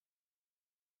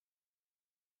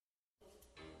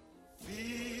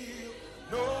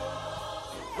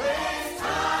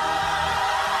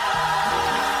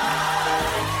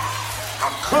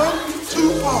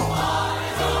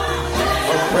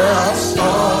where I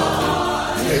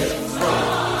started from.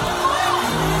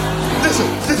 Listen,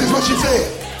 this is what she said.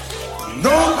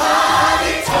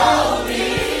 Nobody told me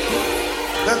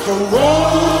that the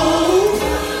road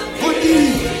would be.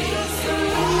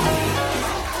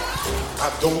 I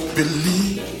don't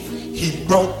believe he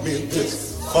brought me this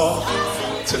far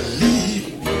to leave.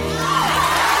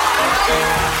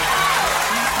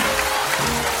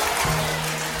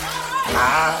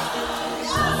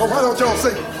 Oh, why don't y'all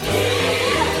sing?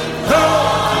 No.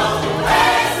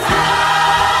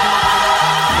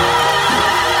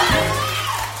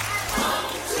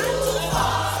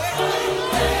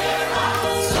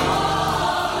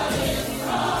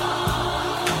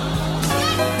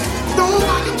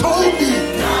 Nobody told me.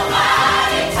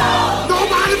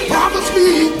 Nobody promised me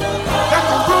that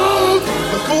the road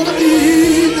was gonna be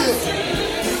easy.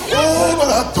 Oh, but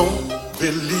I don't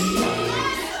believe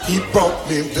he brought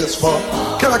me this far.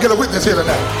 Can I get a witness here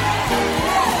tonight?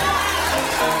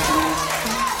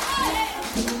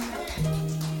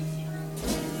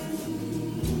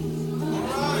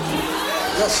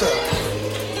 Yes, sir.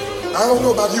 I don't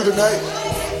know about you tonight,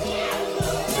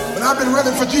 but I've been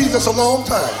running for Jesus a long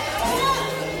time.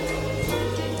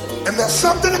 And there's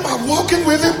something about walking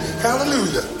with him,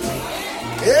 hallelujah.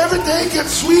 Every day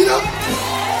gets sweeter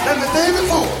than the day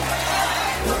before.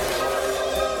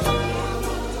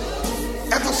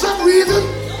 And for some reason,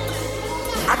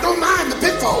 I don't mind the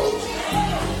pitfalls.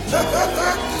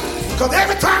 Because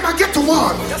every time I get to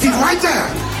one, he's right there.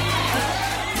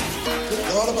 Good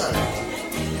God Almighty.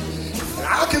 And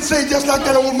I can say just like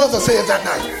that old mother said that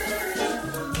night.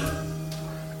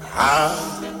 I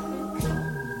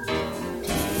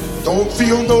don't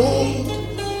feel no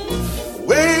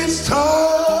waste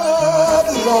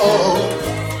time, Lord.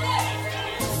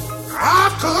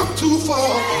 I've come too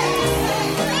far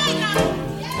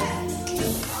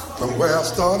from where I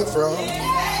started from.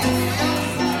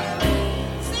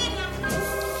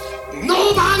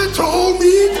 Nobody told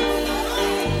me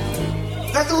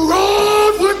that the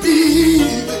road would be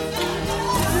easy.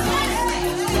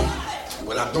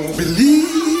 Well, I don't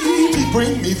believe he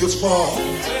bring me this far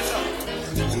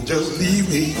and just leave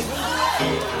me.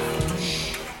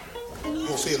 I'm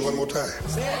gonna say it one more time.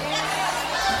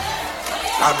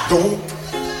 I don't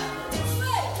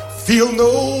feel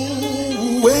no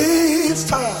waste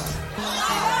time.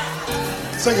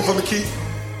 Sing it for me, Keith.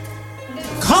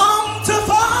 Come to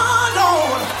find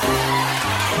out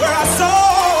where I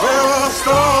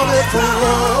started from.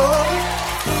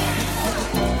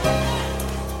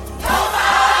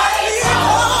 Nobody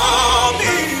told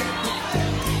me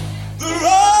the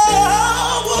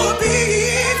road would be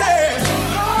easy.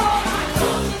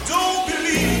 Don't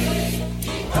believe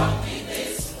he brought me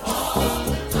this far.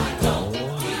 I don't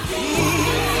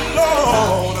believe,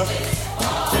 Lord.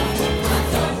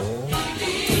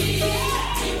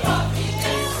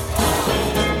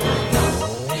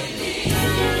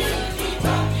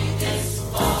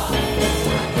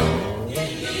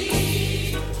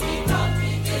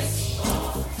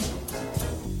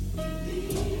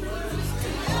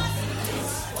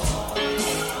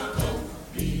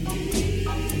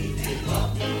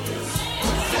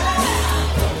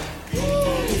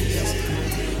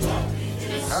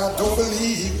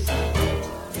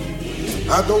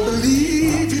 I don't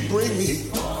believe he bring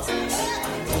me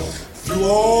through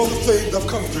all the things I've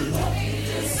come through.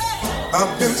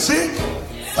 I've been sick,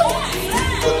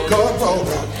 but God brought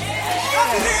me.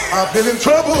 I've been in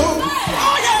trouble,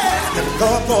 and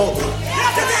God brought me.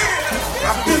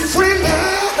 I've been free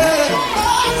now.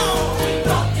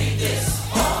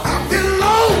 I've been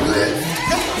lonely.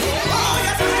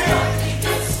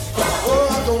 Oh,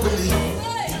 I don't believe.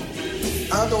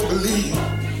 I don't believe.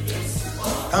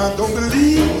 I don't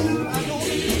believe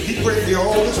he bring me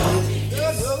all this way.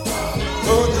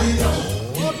 Oh, Jesus,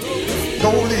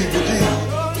 don't leave me,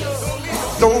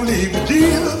 Jesus. Don't leave me,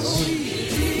 Jesus.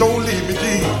 Don't leave me,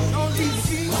 Jesus.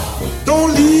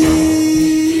 Don't leave.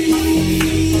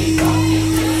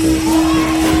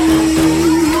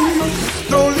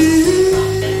 Don't leave.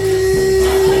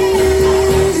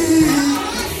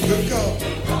 Good God.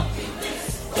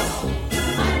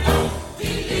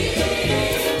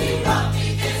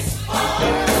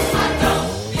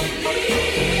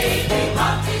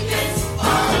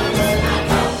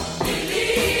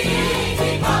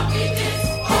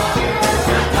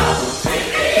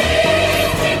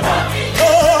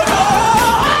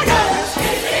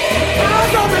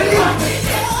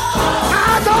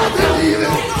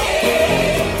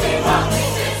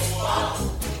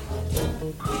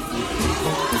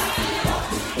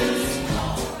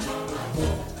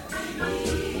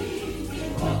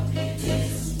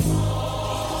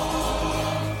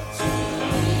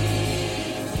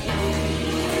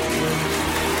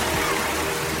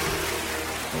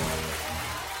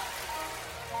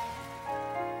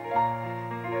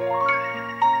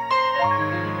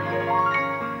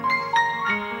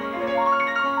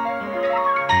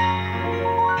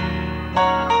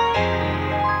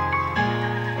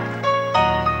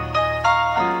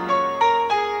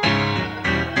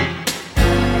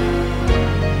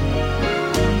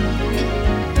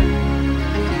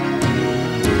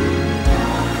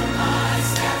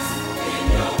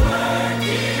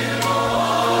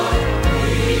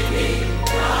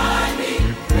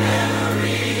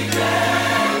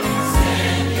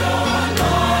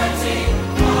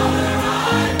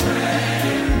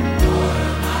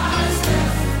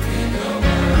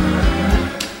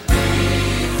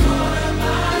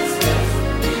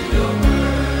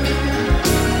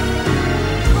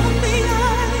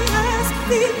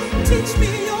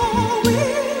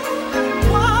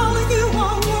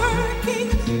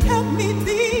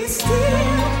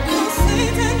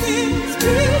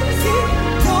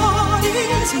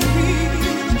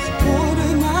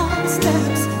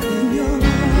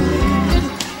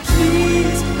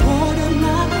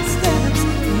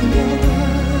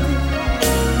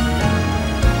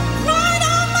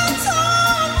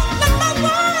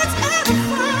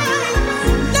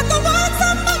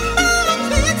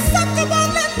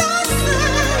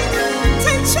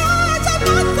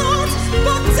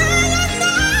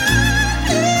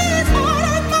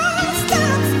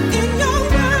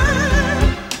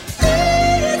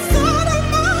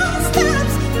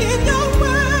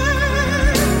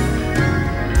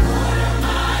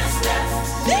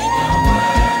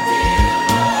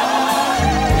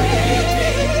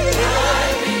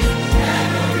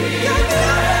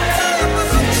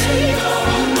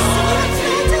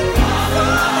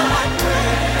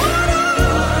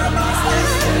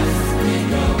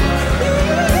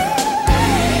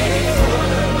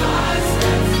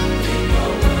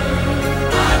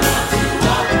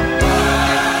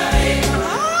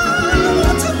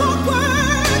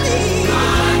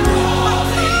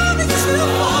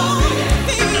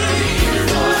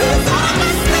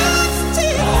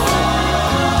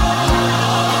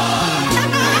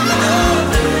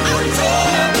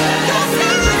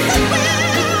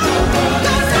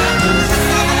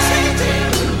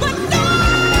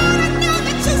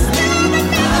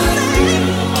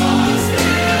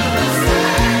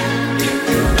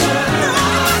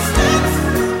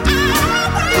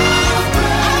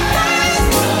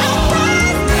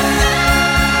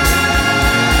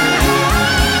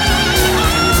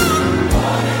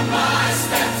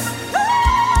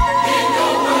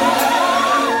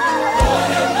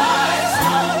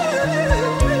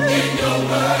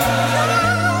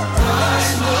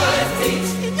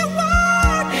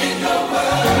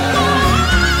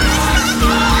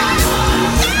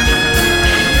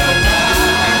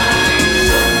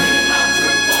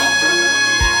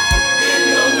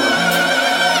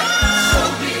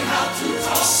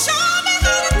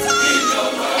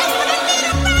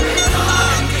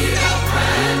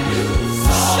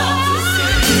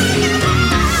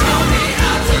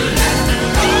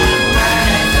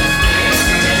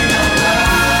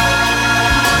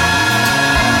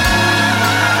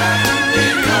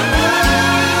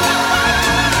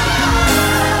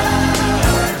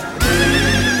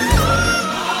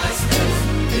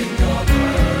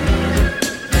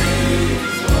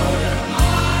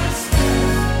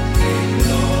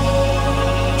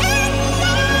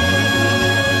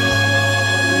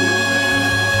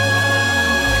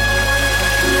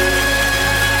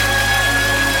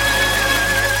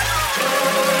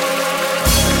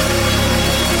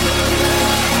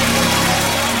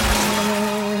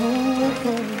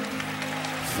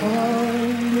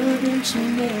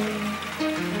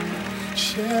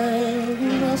 shall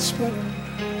prosper.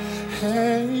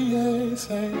 Hey,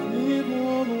 say it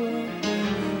won't work.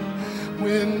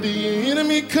 When the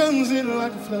enemy comes in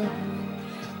like a flood,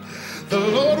 the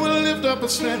Lord will lift up a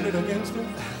standard against him,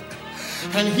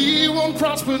 and he won't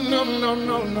prosper. No, no,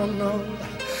 no, no, no.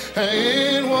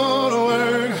 It won't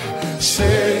work.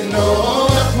 Say no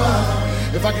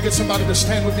weapon. If I could get somebody to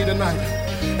stand with me tonight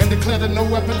and declare that no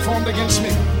weapon formed against me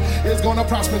is going to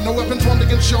prosper. No weapon formed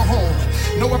against your home.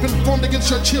 No weapon formed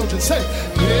against your children. Say,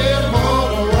 it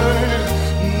won't work.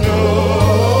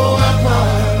 No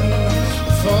weapon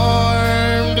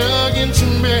formed against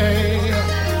me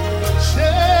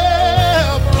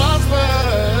shall prosper.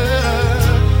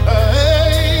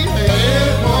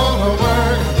 It won't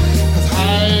work. 'Cause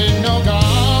I know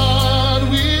God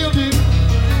will do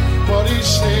what he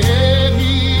said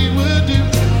he would do.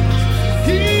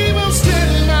 He will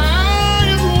stand by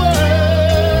his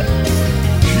word.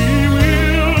 He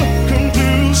will come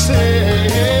through. Say,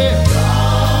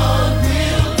 God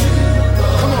will do.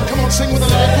 Come on, sing with a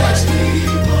loud voice.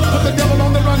 Put the devil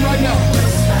on the run right now.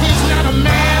 He's not a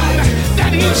man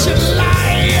that he should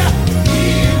lie. He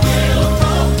will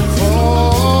come through.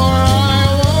 For I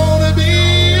want to be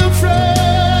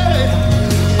afraid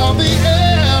of the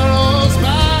arrows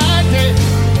by day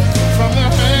from the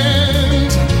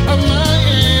hands of my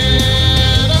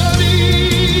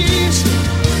enemies.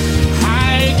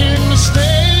 I can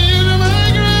stand my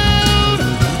ground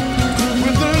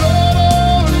with the Lord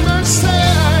on my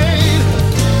side.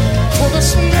 For the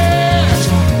snares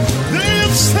they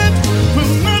have set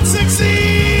will not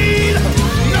succeed.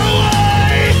 No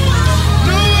way,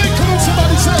 no way. Come on,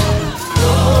 somebody say.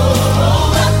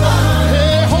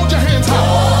 Hey, hold your hands high.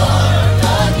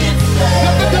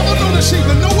 Let the devil know the sheep,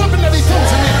 and no weapon that he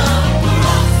throws in here.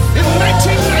 In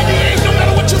 1998, no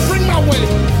matter what you bring my way,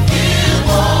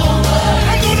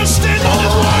 I'm gonna stand on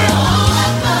his word.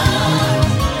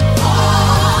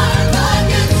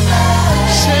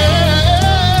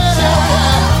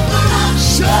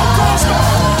 Shall prosper.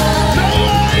 No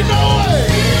way, no way.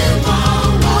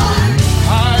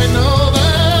 I know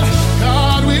that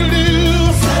God will do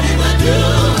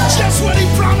just what he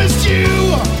promised you.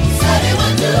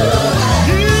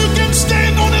 You can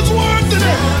stand on his word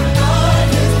today.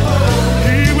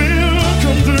 He will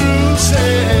come through.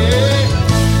 Say,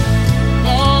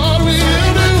 God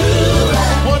will do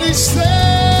what he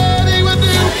said he would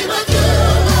do.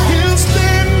 He'll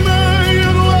stand by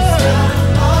his word.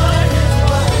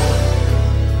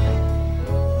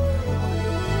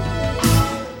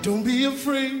 Don't be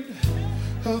afraid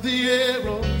of the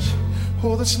arrows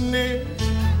or the snares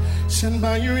sent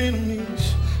by your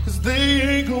enemies, 'cause they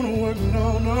ain't gonna work.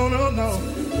 No, no, no, no.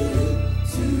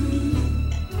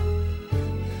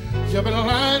 You've been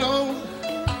lied on,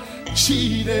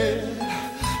 cheated,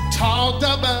 talked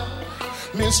about,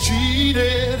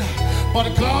 mistreated, but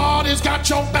God has got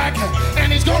your back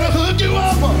and he's gonna hook you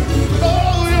up.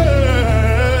 Oh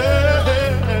yeah.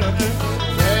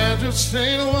 There just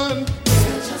ain't one.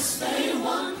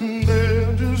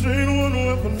 There just ain't one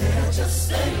weapon.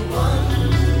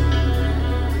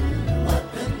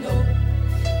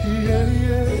 Yeah,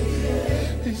 yeah.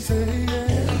 He said,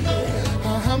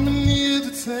 yeah. How many is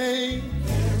it say?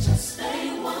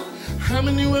 How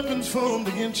many weapons formed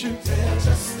against you?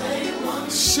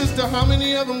 Sister, how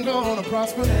many of them gonna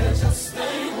prosper?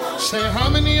 Say, how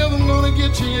many of them gonna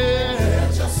get you? Yeah.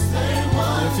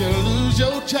 If you lose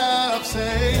your job,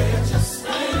 say,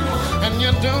 and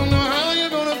you don't know how you're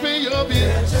gonna pay your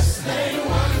bills,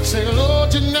 say,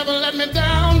 Lord, you never let me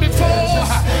down before.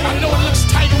 I know it looks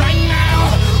tight right now,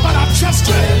 but I trust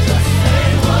you.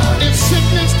 If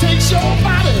sickness takes your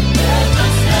body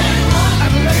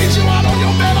and lays you out on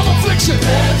your bed of affliction,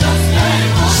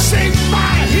 say,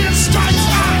 by his stripes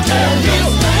I am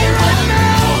healed right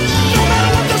now. No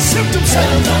matter what the symptoms say.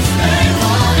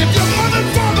 If your mother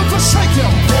and father forsake you,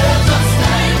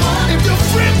 if your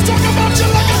friends talk about you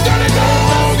like a dirty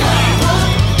dog,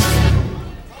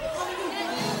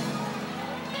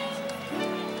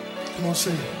 come on,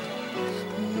 say it.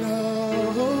 No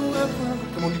weapon.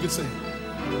 Come on, you can say it.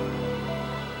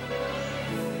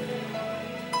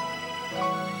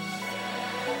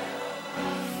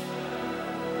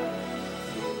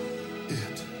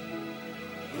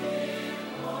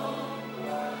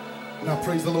 Now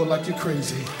praise the Lord like you're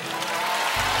crazy.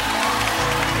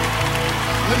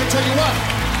 Let me tell you why.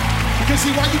 Because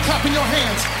see, why you clapping your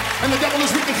hands and the devil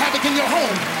is wreaking havoc in your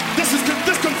home, this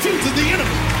confuses the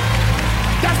enemy.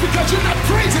 That's because you're not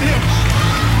praising him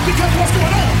because what's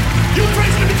going on. You're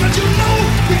praising him because you know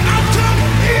the outcome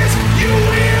is you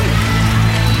win.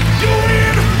 You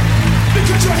win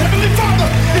because your heavenly Father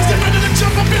is getting ready to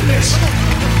jump up in this.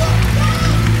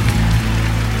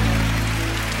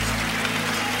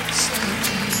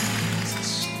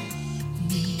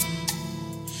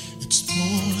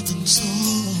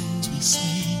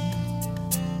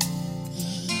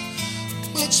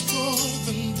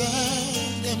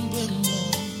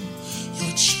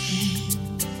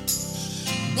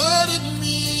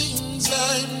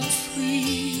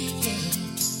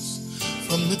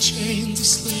 chains of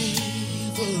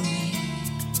slavery,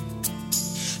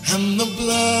 and the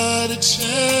blood it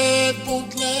shed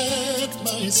won't let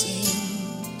my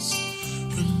sins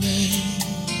remain.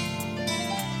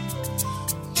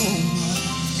 Oh my,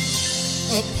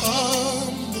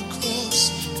 upon the cross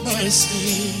my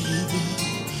Savior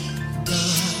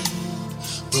died,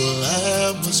 the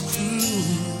Lamb was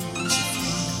crucified,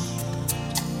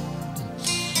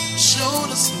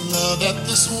 showed us love that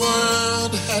this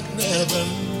world had never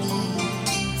known.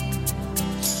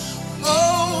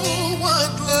 Oh,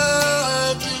 what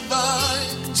love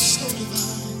divine, so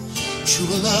divine,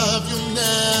 true love you'll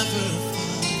never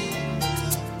find.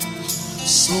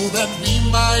 So that we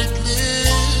might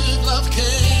live, love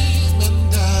came and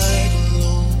died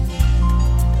alone.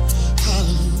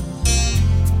 Hallelujah.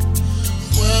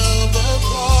 Well, the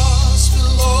cross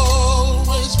will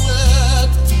always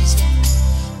represent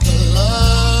the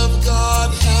love God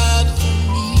had for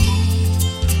me.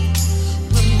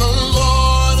 When the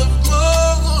Lord of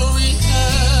glory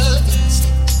heavens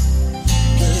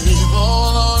gave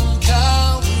all on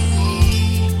Calvary,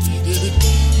 he did it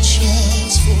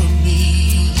just for me.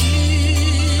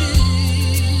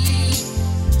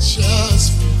 Just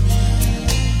for me.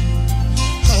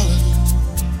 Hallelujah.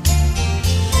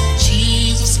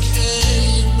 Jesus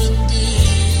came and did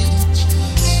it just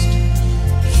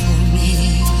for me.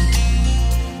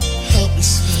 Help me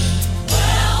say,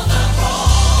 well, the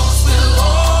cross will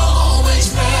always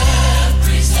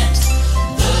represent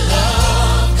the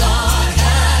love God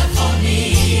had for me.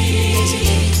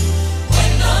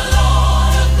 When the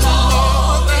Lord of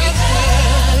glory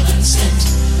heaven sent,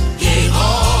 gave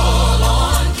all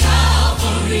on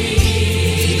Calvary,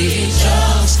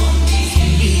 just for me.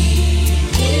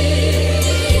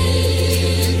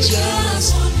 Just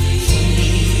for me.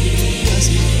 Yes,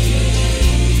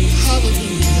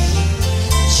 hallelujah.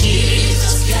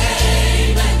 Jesus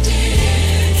came and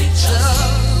did it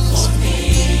just for me.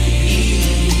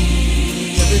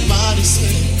 Everybody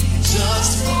say,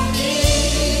 just for me.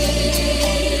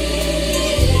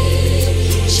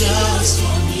 Just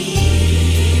for me.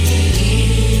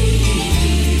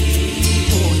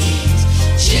 Oh, yes.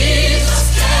 Jesus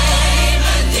came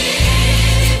and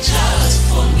did it just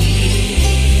for me.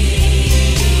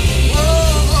 Oh,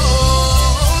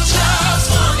 just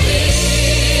for me.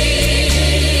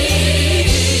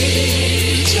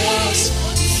 Just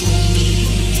for me.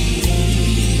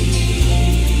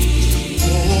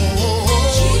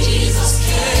 Oh, Jesus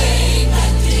came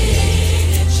and did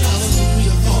it just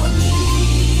for me.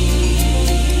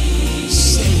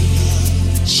 Say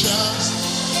just.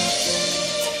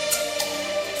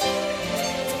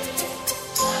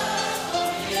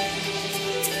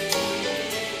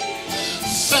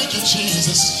 Thank you,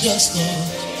 Jesus. Yes, Lord.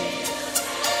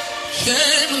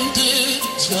 Came and did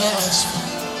just for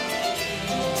me.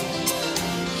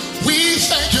 We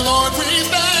thank you, Lord. We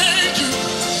thank you.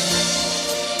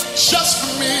 Just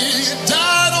for me,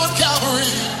 died on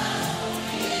Calvary.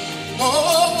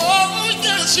 Oh,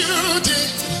 yes, you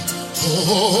did.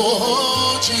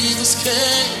 Oh, Jesus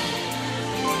came,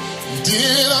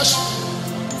 did us.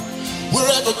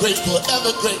 We're ever grateful,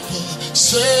 ever grateful.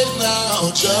 Say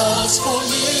now, just for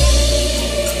me.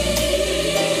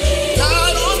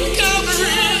 Died on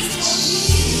Calvary.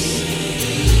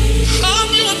 Hung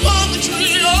you upon the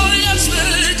tree. Oh, yes,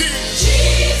 they did.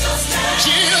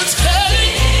 Jesus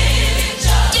came,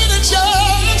 did it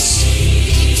just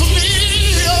for me.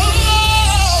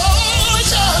 Oh,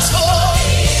 just for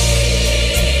me.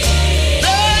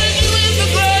 Buried you in the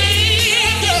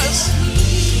grave, yes,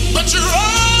 but you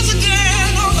rose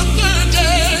again on the third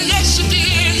day. Yes, you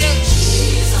did. Yes.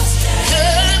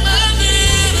 Came and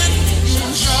did it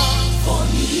just for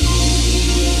me.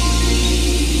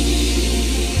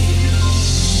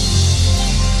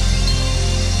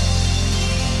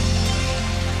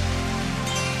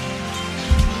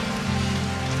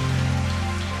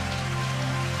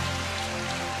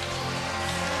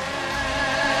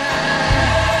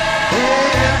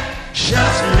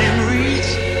 Just memories.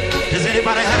 Does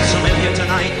anybody have some in here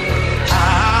tonight?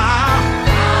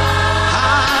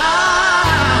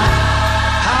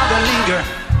 How they linger.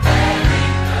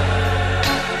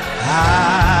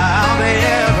 How they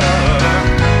ever.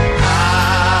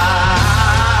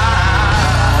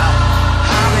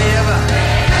 How they ever.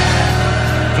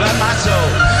 Flood my soul.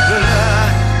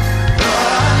 Flood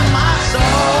my soul.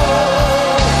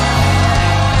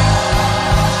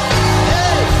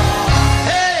 Hey,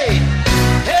 hey,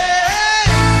 hey,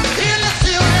 in the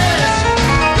stillness.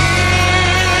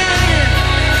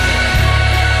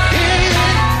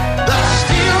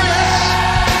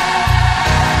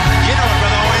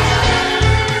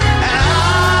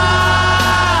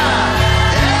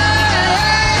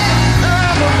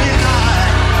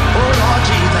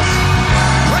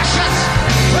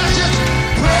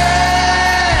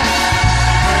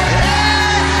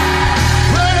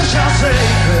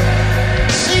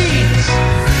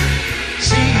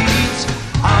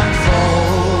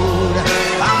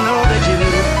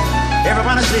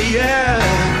 yeah.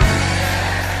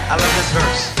 I love this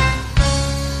verse.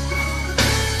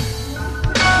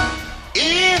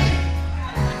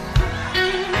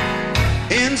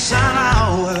 Inside our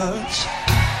words,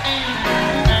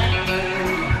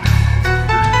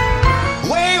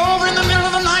 way over in the middle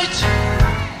of the night,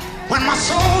 when my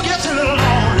soul gets a little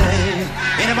lonely.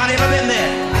 Anybody ever been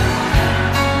there?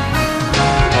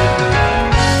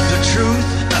 The truth,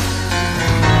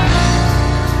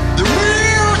 the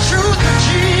real truth of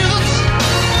Jesus,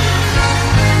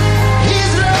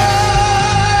 His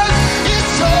love is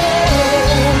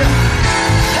told.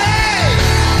 Hey,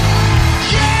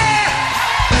 yeah.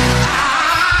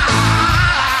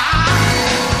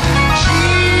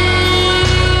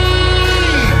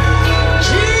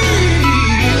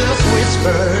 Jesus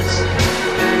whispers,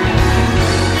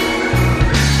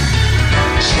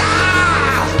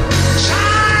 child,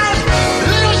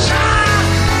 little child,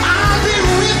 I'll be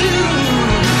with you.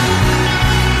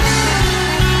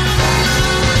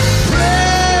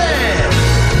 Pray,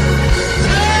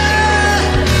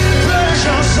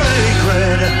 precious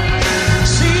sacred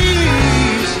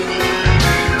seas,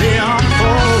 they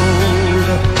unfold.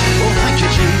 Oh, thank you,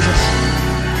 Jesus.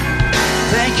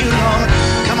 Thank you, Lord.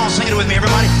 Come on, sing it with me,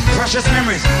 everybody. Precious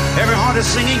memories. Every heart is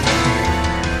singing.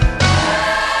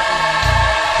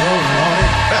 Oh, Lord.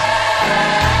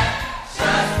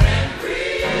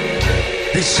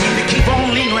 They seem to keep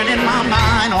on lingering in my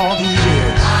mind all these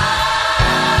years.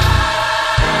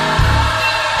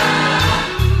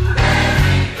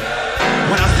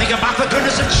 When I think about the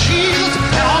goodness of Jesus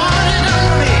and all that He's done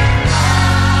for me.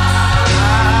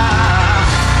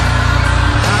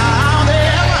 How they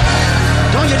ever,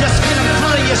 don't you just feel them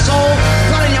flooding your soul,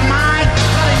 flooding your mind,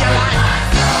 flooding your life?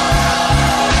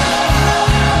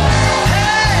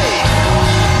 Hey!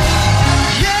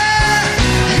 Yeah!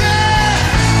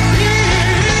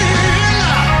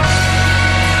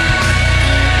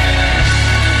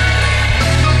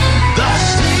 The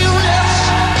stillness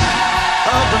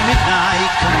of the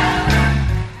midnight calm.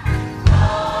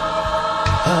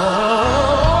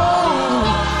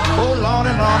 Oh,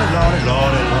 Lordy, Lordy, Lordy,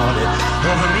 Lordy, Lordy,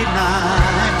 of the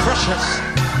midnight precious.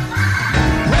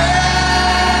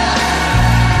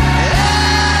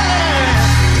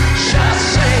 Just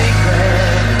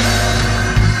sacred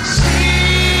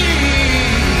seas.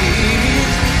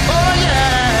 Oh,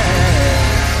 yeah.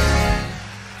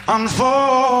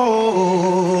 Unfold.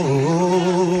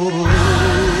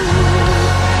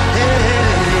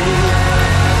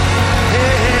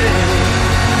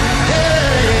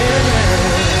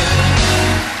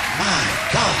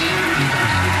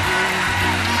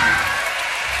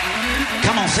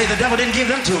 Come on, say the devil didn't give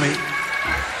them to me,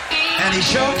 and he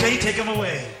sure can't take them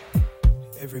away.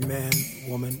 Every man,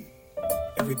 woman,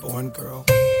 every boy and girl.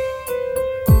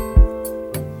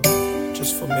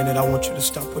 Just for a minute, I want you to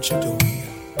stop what you're doing here.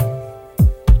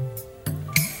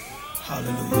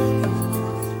 Hallelujah.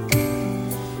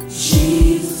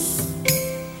 Jesus,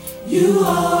 you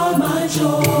are my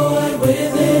joy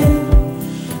within.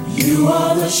 You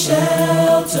are the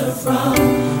shelter from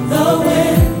the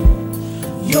wind.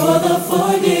 You're the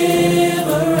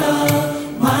forgiver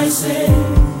of my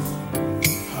sins.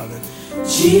 Hallelujah.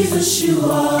 Jesus, you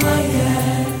are,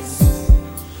 yes.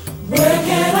 Where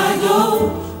can I go?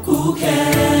 Who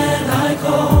can I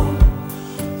call?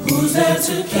 Who's there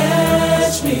to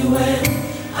catch me when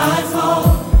I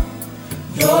fall?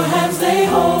 Your hands, they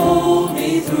hold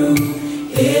me through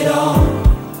it all.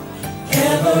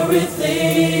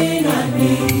 Everything I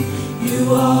need,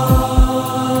 you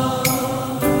are.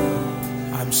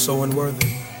 I'm so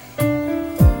unworthy.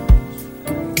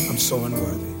 I'm so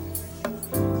unworthy.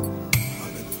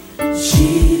 Hallelujah.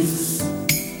 Jesus,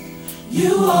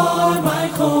 you are my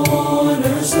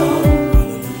cornerstone.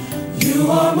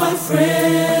 You are my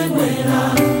friend when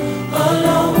I'm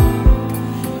alone.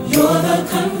 You're the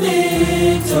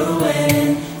convictor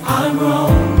when I'm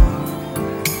wrong.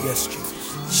 Yes,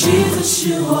 Jesus. Jesus,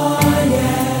 you are,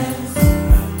 yes.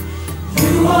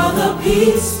 You are the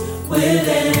peace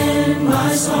within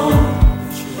my soul.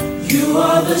 You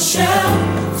are the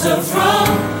shelter from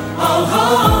all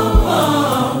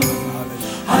harm.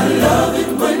 I love it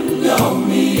when you hold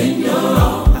me in your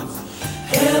arms.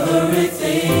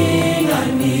 Everything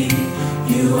I need,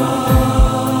 you are.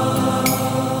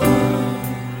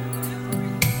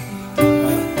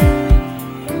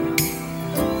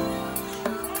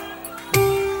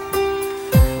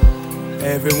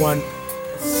 Everyone,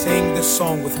 sing this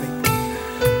song with me.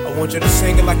 I want you to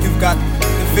sing it like you've got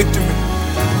the victory.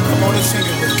 Come on and sing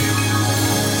it with me.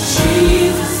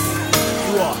 Jesus,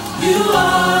 you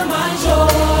are my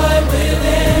joy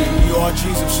within. You are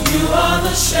Jesus. You are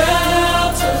the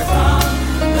shelter from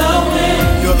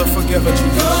You're the forgiver,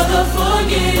 Jesus. You're the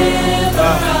forgiver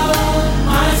of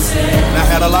my sin. And I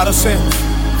had a lot of sins.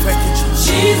 Thank you, Jesus.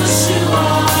 Jesus, you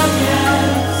are,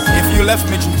 yes. If you left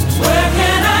me, Jesus, where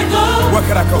can I go? Where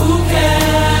can I go? Who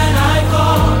can I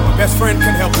call? My best friend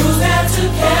can help me. Who's there to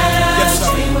catch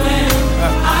me when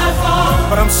I fall?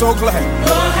 But I'm so glad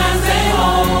your hands, they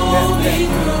hold me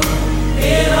through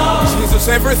it all. Jesus,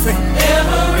 everything.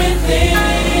 Everything I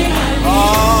need.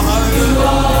 Oh, hallelujah.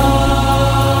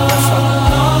 Yes, sir.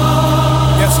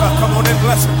 Yes, sir. Come on and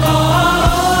bless him.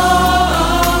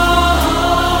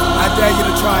 I dare you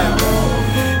to try him.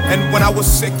 And when I was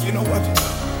sick, you know what?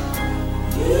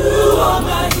 You are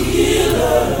my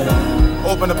healer.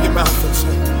 Open up your mouth and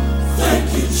say,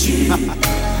 thank you, Jesus.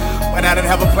 When I didn't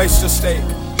have a place to stay,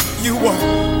 you were.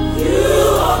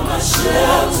 You are my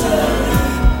shelter.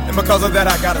 And because of that,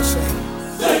 I gotta say,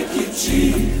 thank you,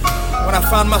 Jesus. When I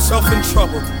found myself in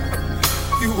trouble,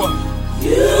 you were.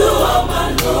 You are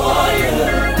my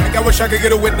lawyer. I wish I could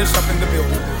get a witness up in the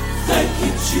building. Thank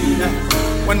you, Jesus.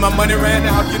 When my money ran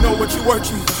out, you know what you were,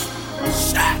 Jesus.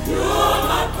 You're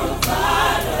my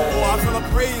provider. Oh, I feel a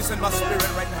praise in my spirit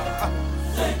right now.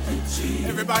 Thank you, Jesus.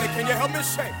 Everybody, can you help me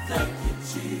say? Thank you,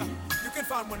 Jesus. You can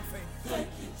find one thing. Thank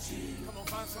you, Jesus. Come on,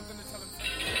 find something to tell him.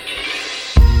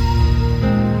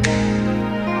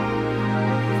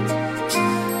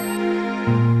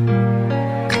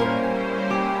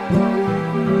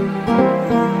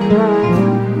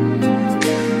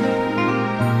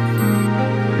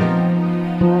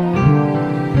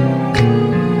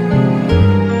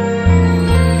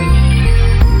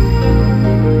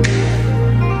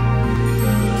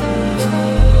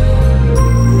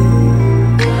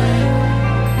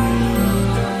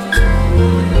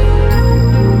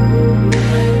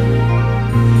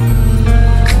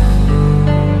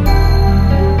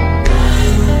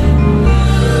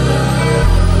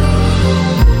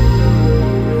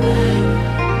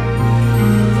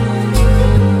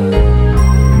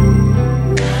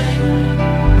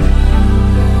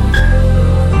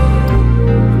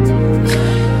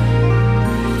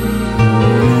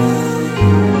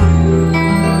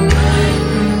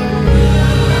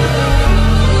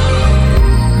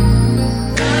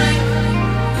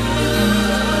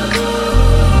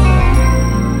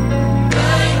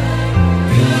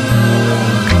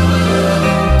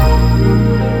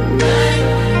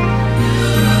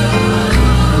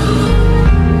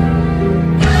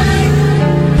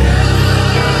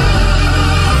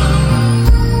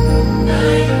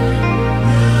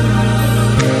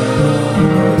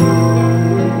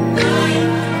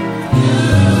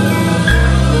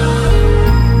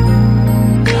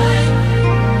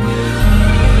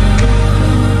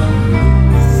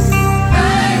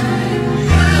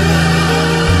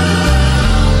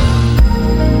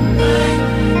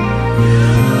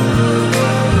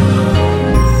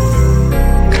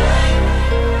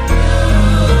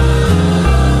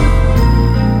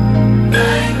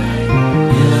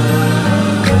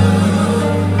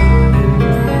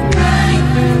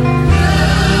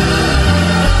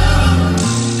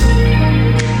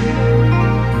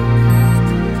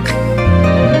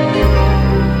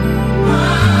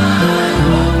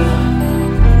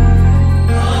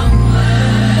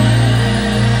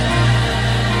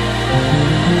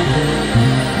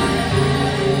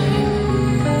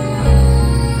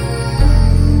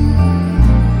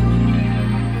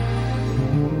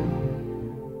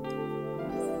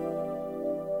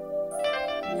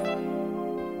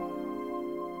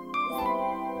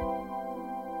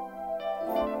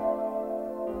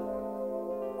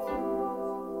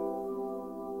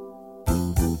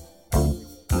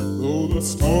 the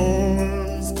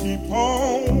storms keep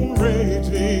on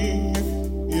raging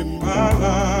in my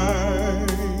life,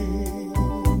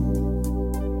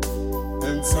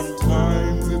 and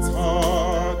sometimes it's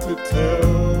hard to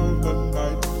tell the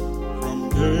night from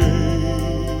day.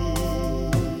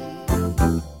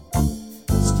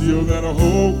 Still that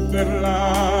hope that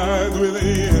lies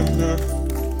within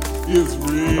is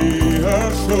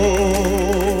reassured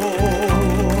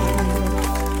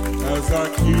as I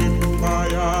keep my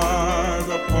eyes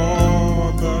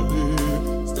upon the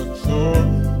distant shore.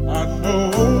 I know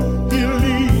He'll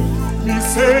lead me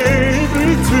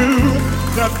safely to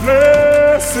that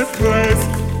blessed place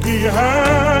He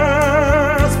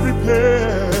has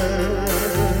prepared.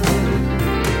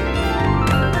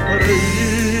 But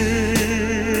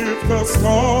if the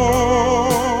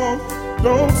storm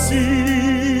don't cease,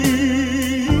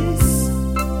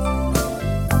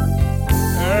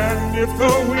 and if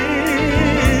the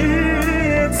winds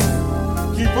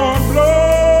keep on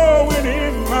blowing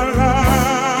in my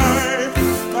life,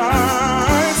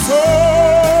 my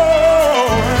soul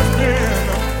has been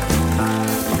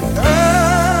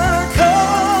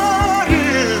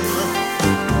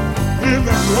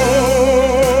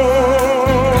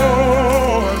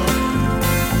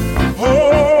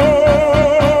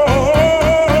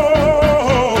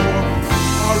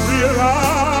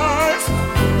realize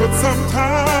that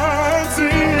sometimes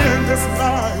in this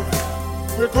life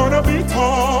we're gonna be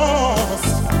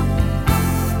tossed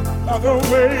by the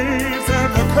waves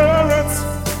and the currents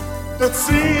that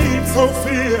seem so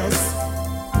fierce.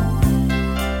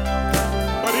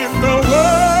 But in the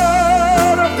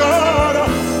Word of God,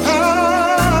 I've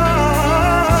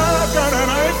got an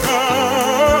anchor,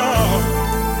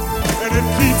 and it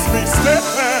keeps me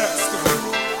steadfast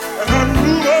and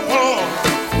unmovable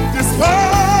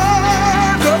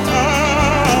despite the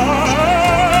tide.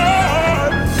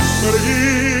 But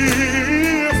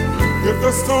if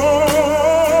the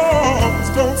storms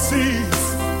don't cease,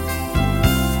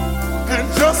 and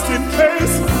just in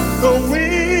case the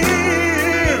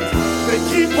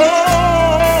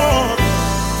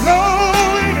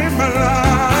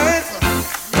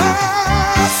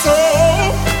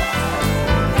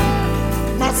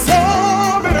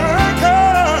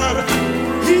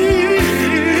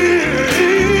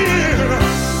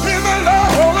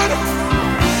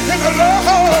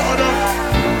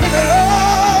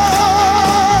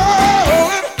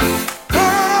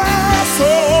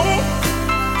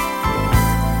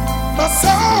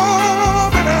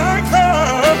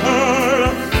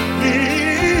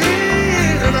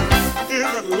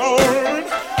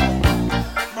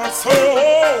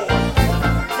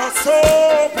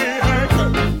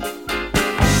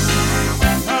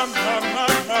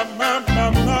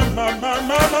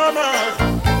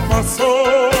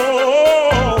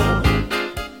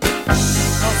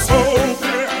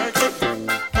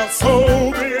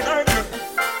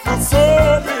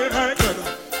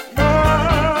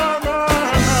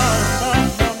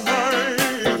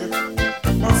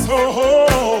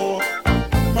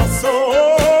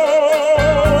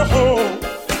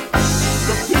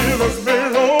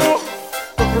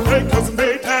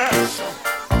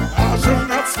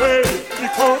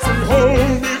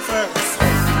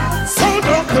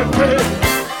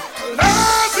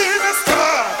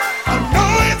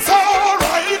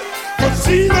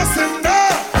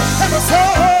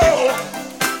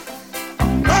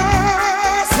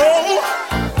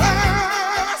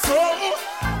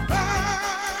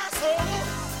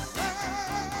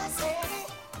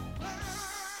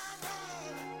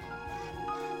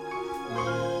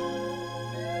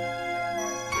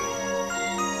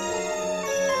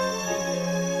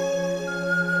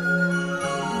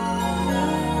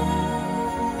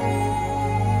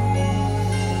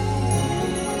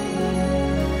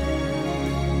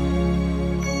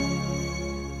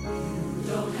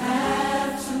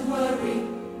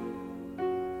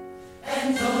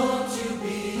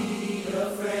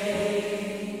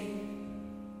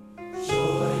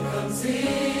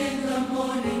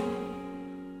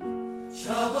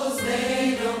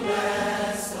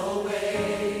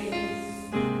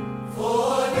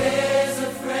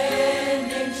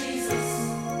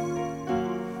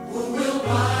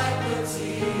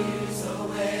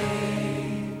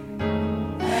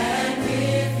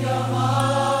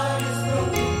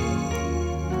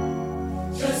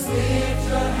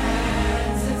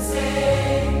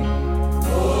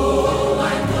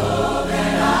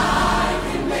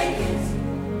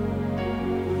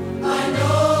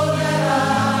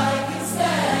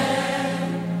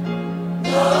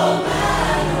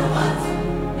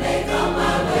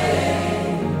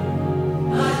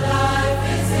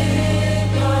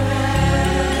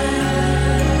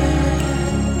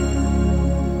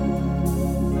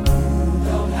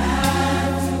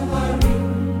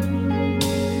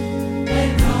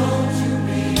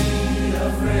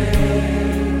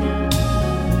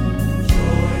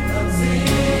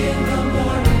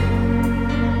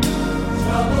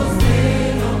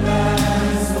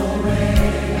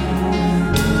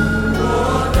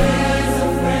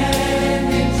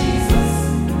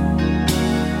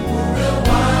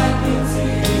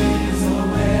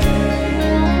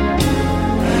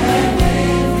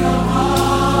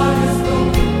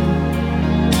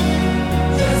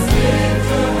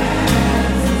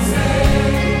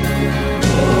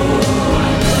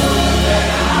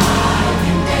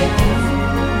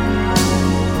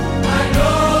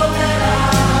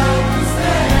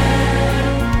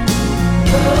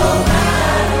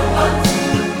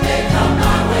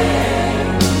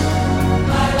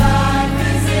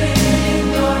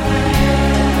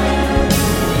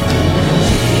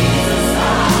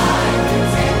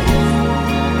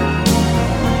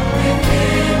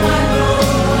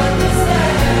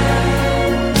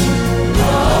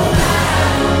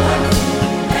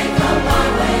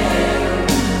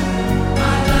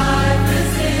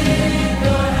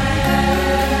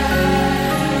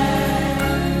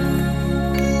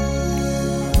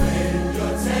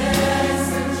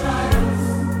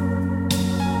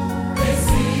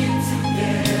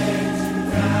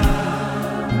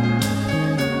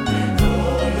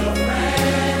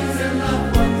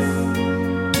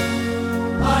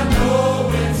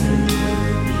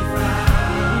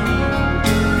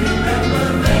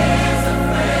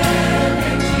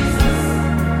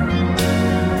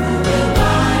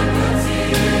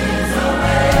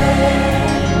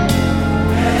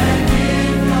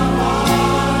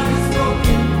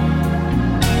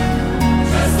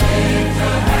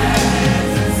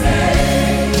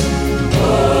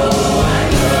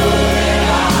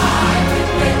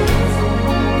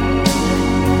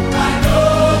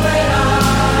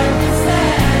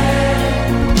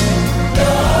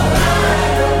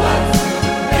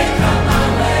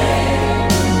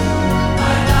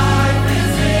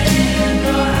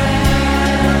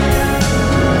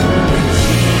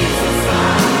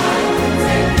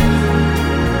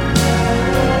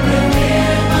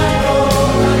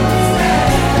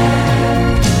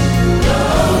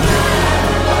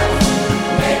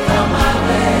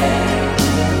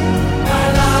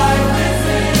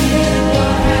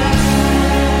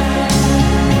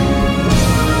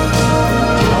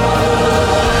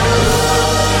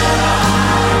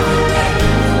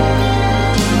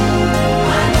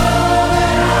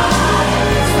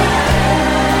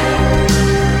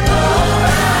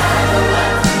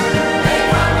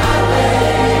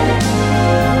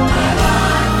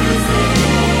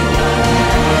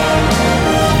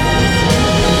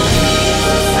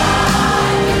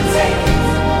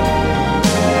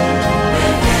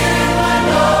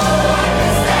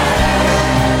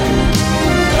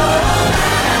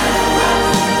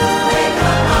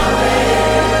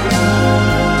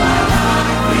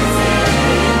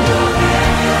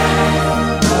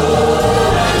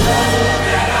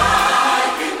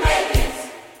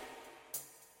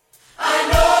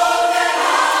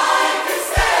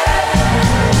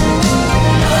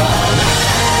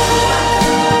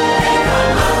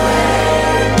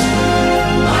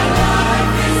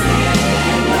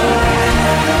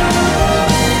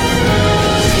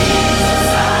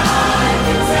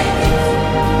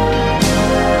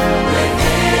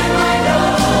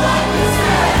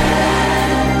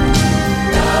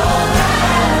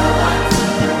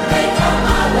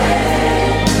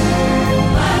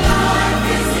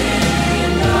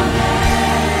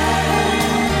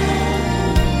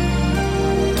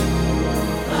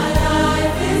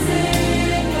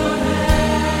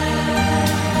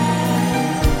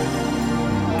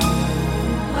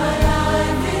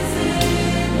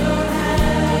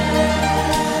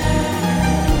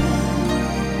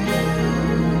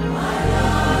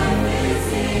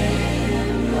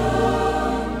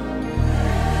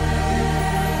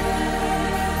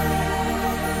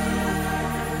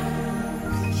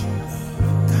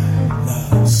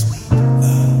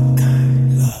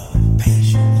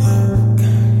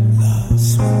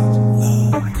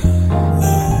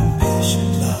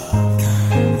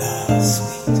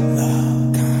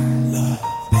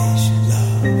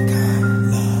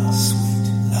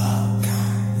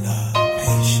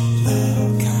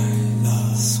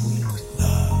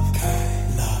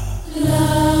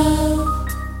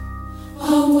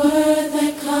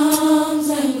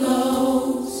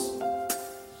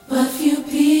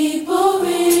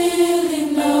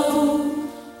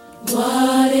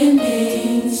what it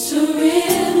means to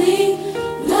really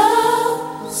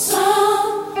love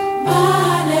somebody.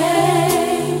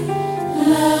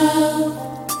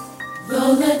 Love,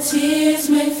 though the tears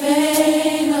may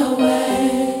fade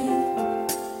away,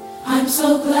 I'm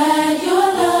so glad your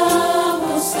love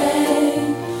will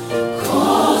stay.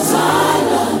 'Cause I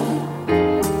love you,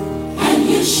 and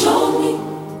you showed me,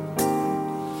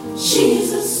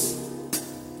 Jesus,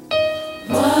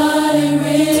 what it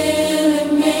really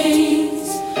means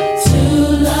to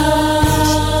love.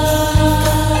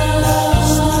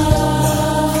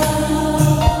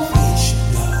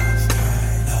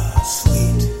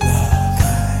 Sweet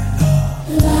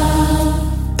Love,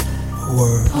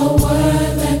 a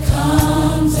word that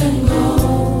comes and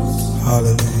goes.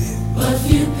 hallelujah. But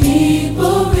few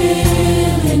people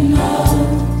really know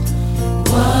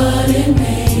what it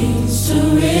means to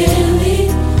really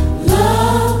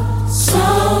love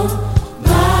somebody.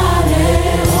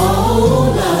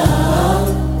 Oh, love,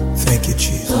 Thank you,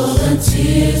 Jesus. though the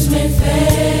tears may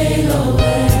fade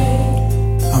away,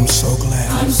 I'm so glad.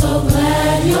 I'm so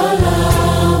glad your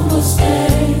love will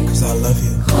stay. 'Cause I love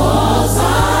you. 'Cause I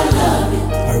love you,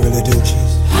 I really do,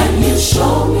 Jesus. and you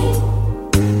show me,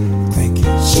 Thank you.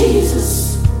 Jesus,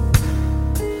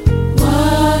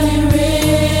 what it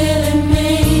really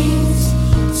means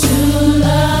to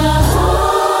love.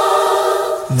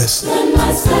 Listen. The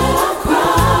nights that I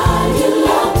cried, you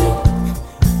loved me.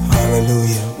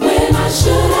 Hallelujah. When I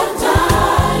should have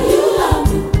died, you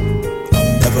loved me.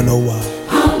 I'll never know why.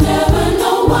 I'll never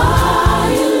know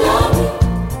why you love me.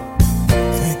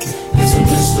 Thank you. It's a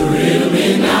mystery to me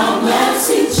now. I'm glad to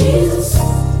see Jesus.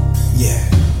 Yeah.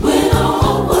 When all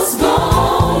hope was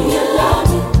gone, you loved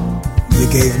me. You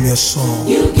gave me a song.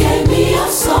 You gave me a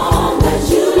song that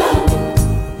you loved me.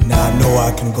 Now I know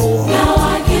I can go on. Now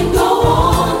I can go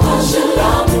on 'cause you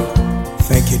love me.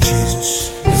 Thank you, Jesus.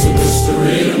 It's a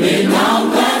mystery to me now. I'm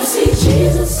glad to see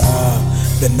Jesus.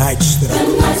 The nights that The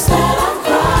nights that I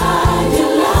cried, you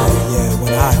loved me.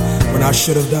 when I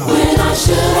should have died. When I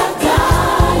should have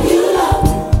died, you loved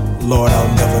me. Lord,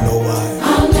 I'll never know why.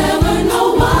 I'll never know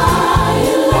why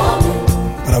you love me.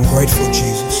 But I'm grateful,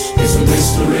 Jesus. It's a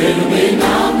mystery to me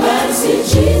now. I'm glad to see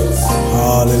Jesus.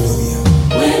 Hallelujah.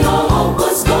 When all hope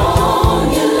was gone,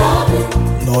 you loved me.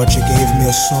 Lord, you gave me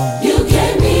a song. You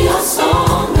gave me a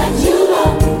song that you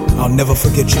loved me. I'll never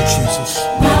forget you, Jesus.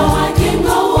 Now I can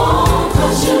go on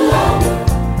 'cause you love me.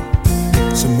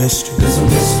 It's a mystery. It's a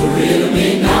mystery to me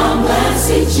now. I'm glad to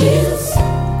see Jesus.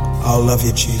 I'll love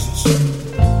you, Jesus.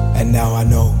 And now I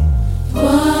know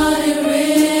What it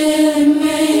really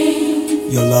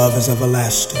means. your love is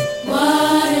everlasting.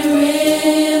 What it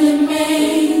really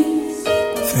means.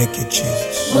 Thank you,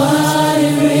 Jesus. What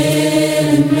it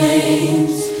really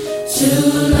means to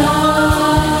love.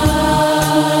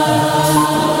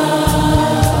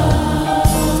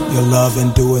 Your love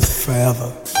endureth forever.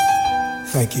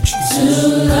 Thank you, Jesus. To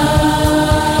love.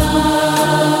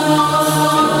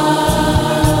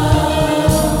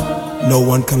 No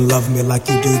one can love me like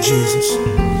you do, Jesus.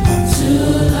 To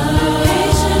love.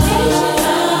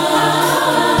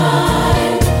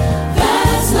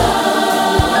 That's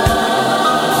love.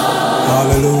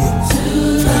 Hallelujah.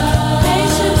 Thank you.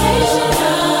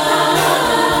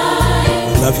 I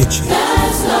love you, Jesus.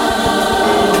 That's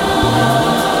love.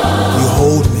 You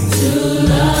hold me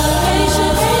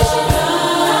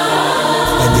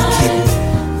and you keep me.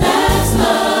 That's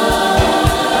love.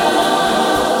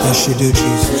 Yes, you do,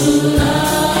 Jesus. You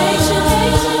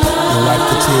wipe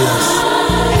the tears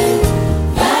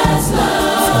That's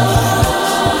love. from my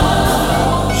eyes.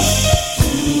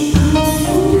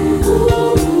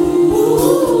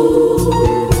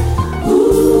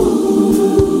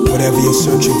 Whatever you're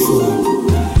searching for,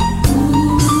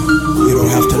 you don't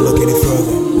have to look any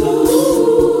further.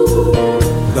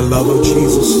 The love of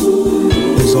Jesus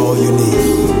is all you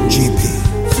need. GP.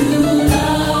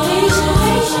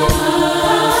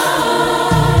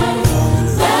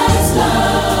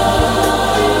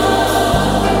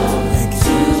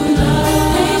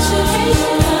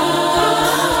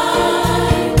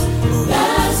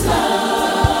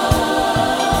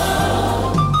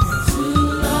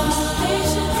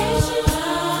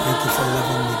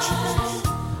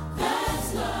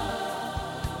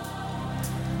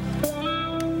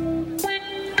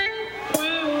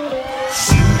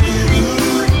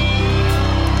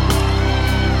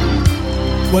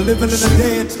 We're living in a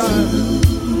day and time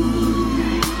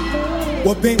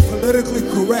where being politically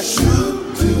correct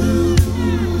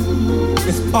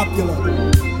is popular.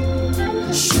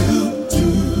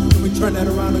 Let me turn that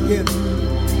around again.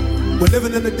 We're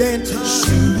living in a day and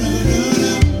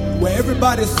time where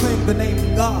everybody's saying the name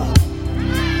of God.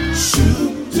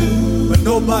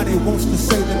 Nobody wants to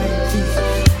say the name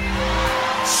Jesus.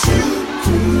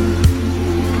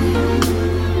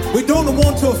 We don't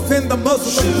want to offend the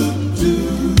Muslims.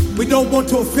 We don't want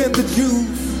to offend the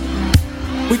Jews.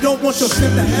 We don't want to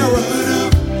offend the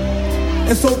Arabs.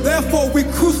 And so therefore we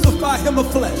crucify him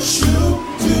of flesh.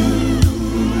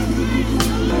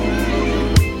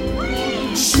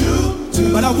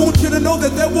 But I want you to know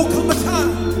that there will come a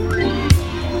time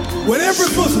when every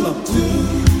Muslim,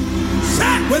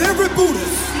 when every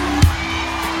Buddhist,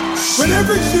 when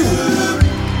every Jew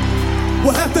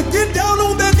will have to get down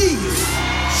on their knees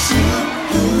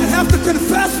and have to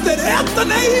confess that at the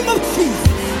name of Jesus,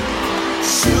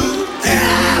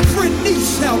 every knee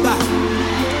shall bow.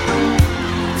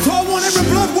 So I want every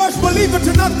blood-washed believer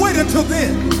to not wait until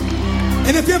then.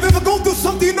 And if you've ever gone through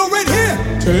something, you know right here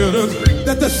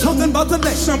that there's something about the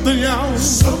name. Something else.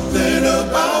 Something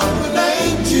about the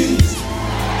name Jesus.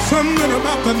 Something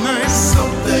about the name.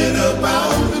 Something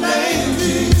about the name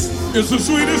Jesus. It's the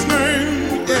sweetest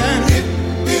name. Yeah.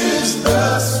 It is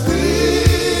the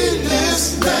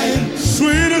sweetest name.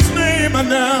 Sweetest name I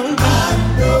know.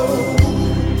 I know.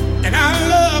 And I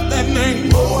love that name.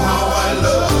 Oh, how I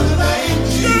love the name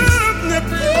Jesus.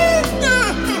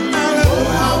 Oh,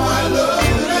 how I love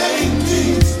the name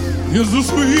Jesus. It's the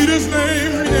sweetest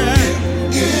name. Yeah.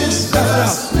 It is the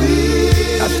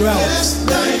sweetest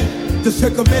name. Just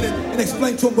take a minute and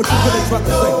explain to him what you're really trying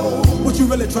to say. What you're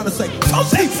really trying to say.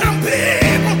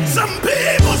 Some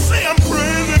people say I'm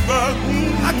crazy, but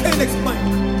I can't explain.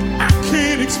 I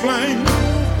can't explain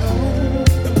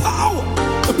The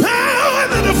power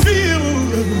that I feel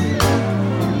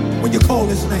when you call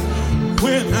his name.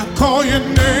 when I call your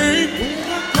name.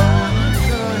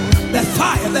 That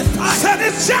fire, that fire. Said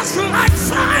it's just like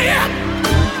fire.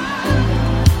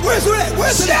 Where's it at?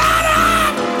 Where's it at? Shut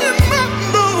up in my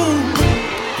mood.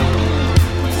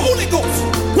 Holy Ghost.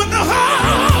 When the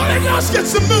Holy Ghost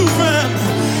gets to moving,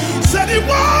 said he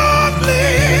won't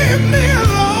leave me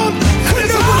alone. And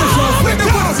it's all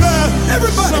because of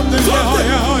everybody. Something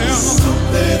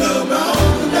about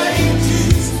the name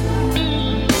Jesus.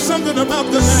 Something about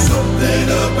the name. Something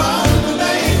about the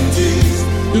name Jesus.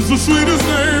 It's the sweetest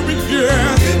name,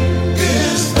 yeah. It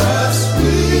is the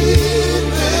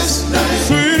sweetest name.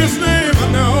 Sweetest name I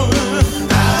know.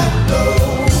 I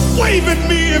know. Wave at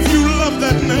me if you love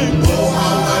that name. Oh,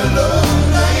 how I love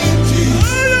the name Jesus.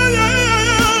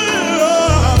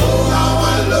 Oh, how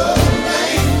I love the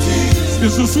name Jesus.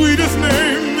 It's the sweetest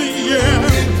name, yeah.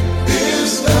 It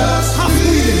is the How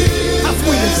sweet is it? How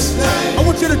sweet is it? name. I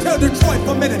want you to tell Detroit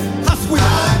for a minute. How sweet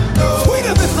is it?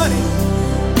 Sweeter than honey.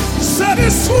 Said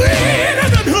it's sweeter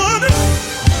than honey.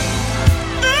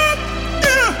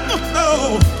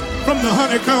 Oh, from the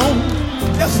honeycomb.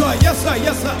 Yes, sir. Yes, sir.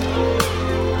 Yes, sir.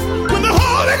 When the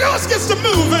Holy Ghost gets to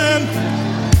moving,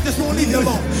 Just won't leave you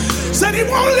alone. said he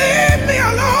won't leave me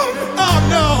alone. Oh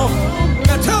no.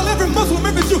 Now tell every Muslim,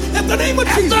 every Jew, at the name of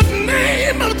At Jesus, the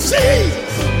name of Jesus,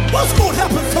 what's going to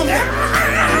happen someday?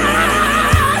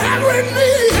 every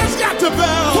knee has got to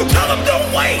bow. So tell them don't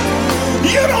wait.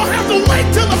 You don't have to wait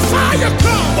till the fire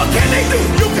comes. What can they do?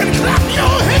 You can clap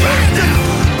your hands and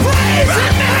praise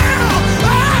him now.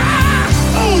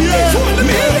 Ah! Oh yeah. Let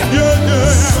me hear you. Yeah.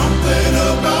 Something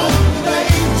about the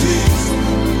name Jesus.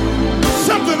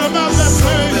 Something about that name.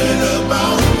 Something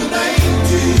about the name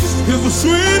Jesus. It's the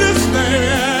sweetest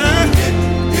name. It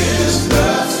is the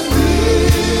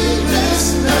sweetest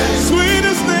name.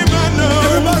 Sweetest name I know.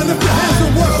 Everybody lift your hands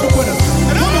and worship with us.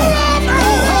 And Come on.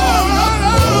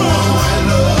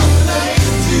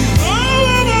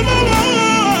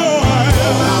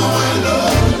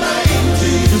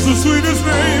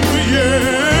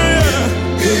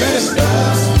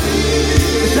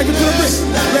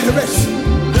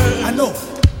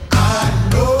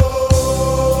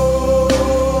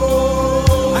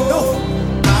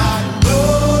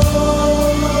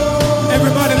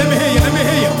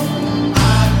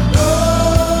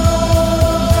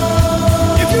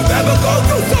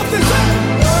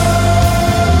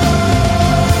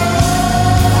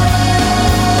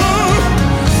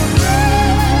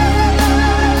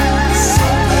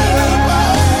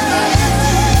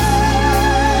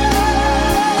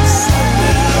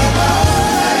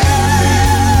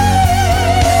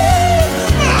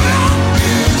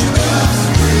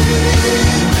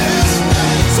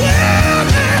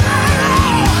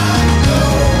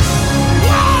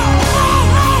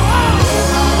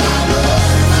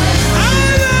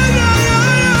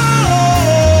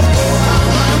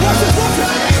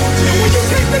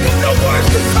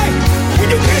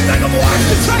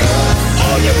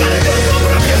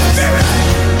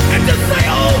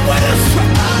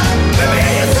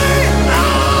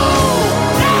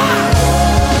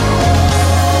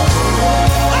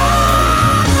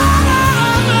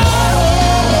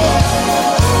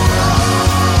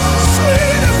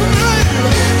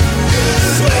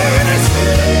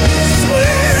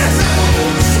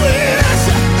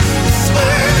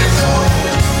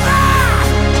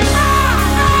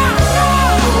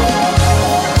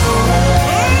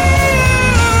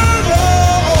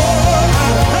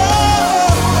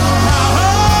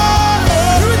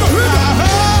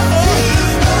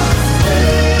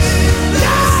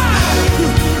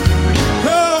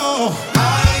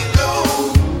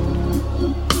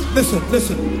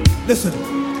 Listen.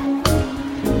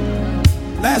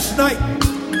 Last night,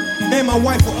 me and my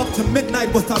wife were up to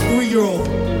midnight with our 3-year-old.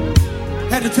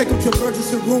 Had to take him to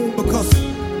emergency room because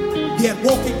he had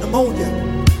walking pneumonia.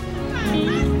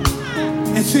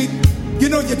 And see, you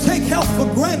know, you take health for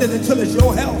granted until it's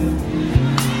your health.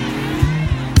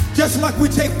 Just like we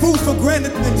take food for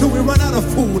granted until we run out of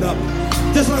food.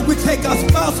 Just like we take our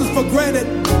spouses for granted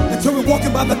until we're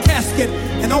walking by the casket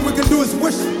and all we can do is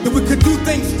wish that we could do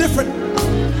things different.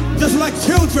 Just like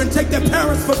children take their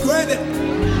parents for granted.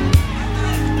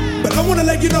 But I want to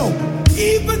let you know,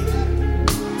 even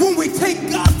when we take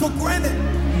God for granted,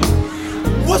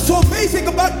 what's so amazing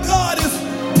about God is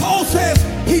Paul says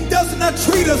he does not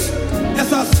treat us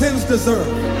as our sins deserve.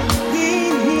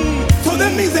 So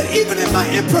that means that even in my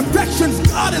imperfections,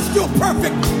 God is still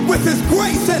perfect with his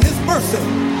grace and his mercy.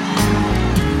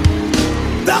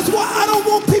 That's why I don't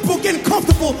want people getting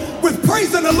comfortable with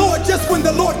praising the Lord just when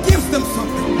the Lord gives them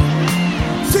something.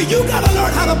 See, you gotta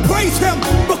learn how to praise him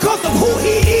because of who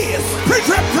he is. Preach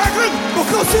him, Preacher.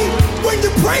 Because see, when you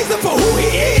praise him for who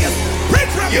he is,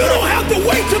 you don't have to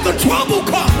wait till the trouble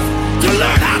comes to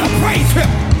learn how to praise him.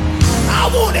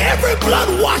 I want every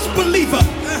blood-washed believer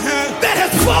that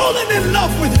has fallen in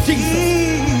love with Jesus.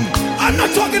 I'm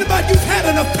not talking about you've had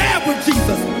an affair with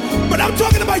Jesus, but I'm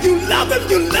talking about you love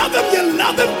him, not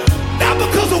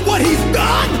because of what he's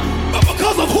done, but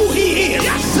because of who he is.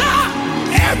 Yes, sir.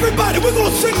 Everybody, we're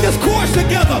going to sing this chorus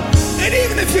together. And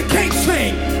even if you can't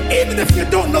sing, even if you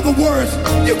don't know the words,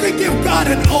 you can give God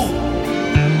an oath.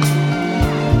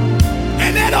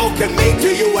 And that oath can mean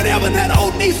to you whatever that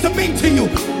oath needs to mean to you.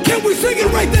 Can we sing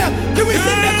it right there? Can we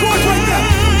sing that chorus right there?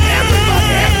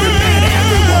 Everybody, every man,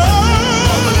 everyone.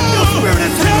 Open up your spirit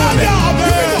and sing it. Here we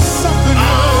go.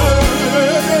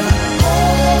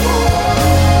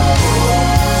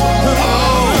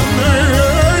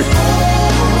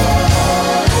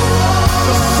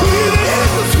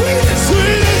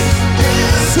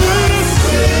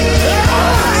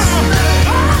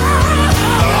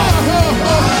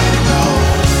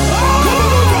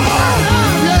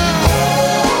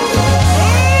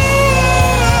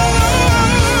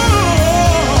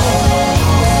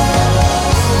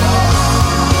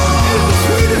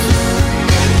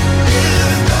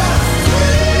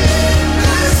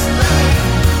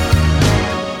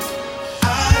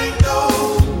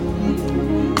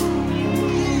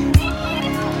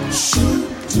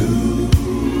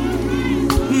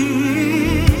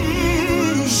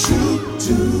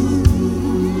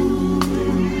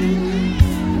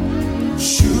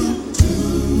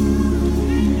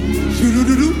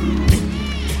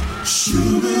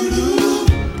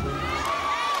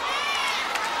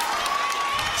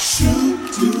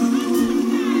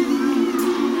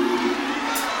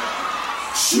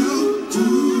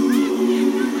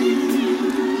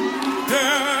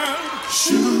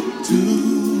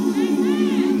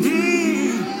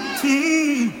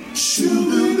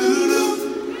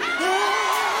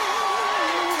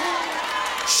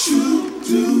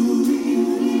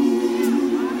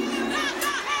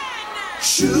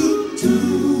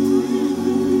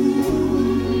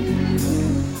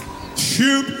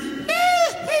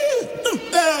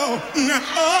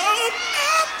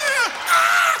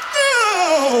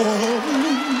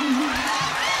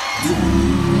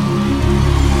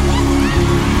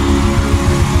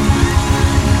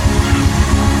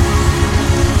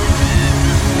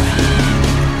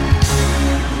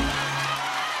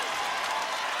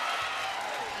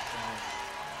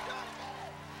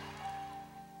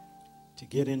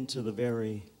 Get into the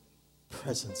very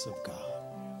presence of God.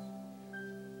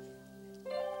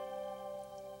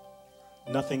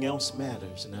 Nothing else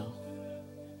matters now.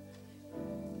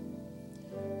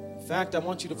 In fact, I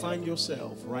want you to find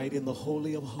yourself right in the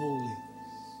Holy of Holies.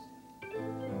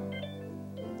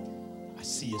 I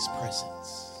see his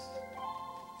presence.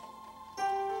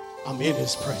 I'm in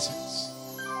his presence.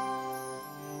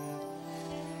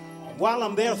 While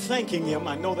I'm there thanking him,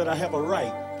 I know that I have a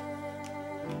right.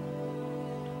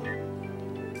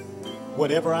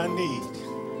 Whatever I need,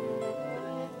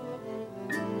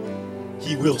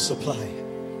 he will supply.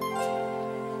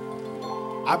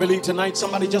 I believe tonight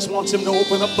somebody just wants him to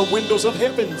open up the windows of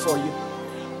heaven for you.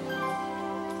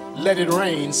 Let it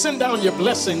rain. Send down your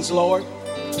blessings, Lord.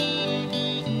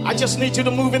 I just need you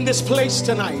to move in this place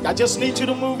tonight. I just need you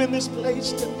to move in this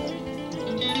place tonight.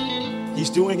 He's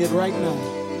doing it right now.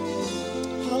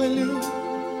 Hallelujah.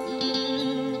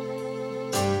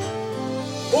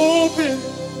 Open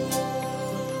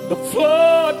the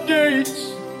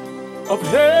floodgates of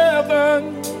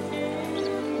heaven,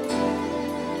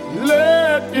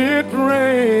 let it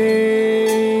rain,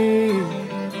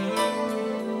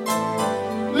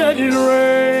 let let it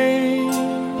rain.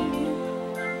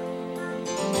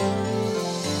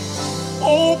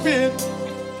 Open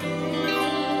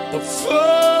the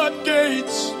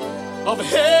floodgates of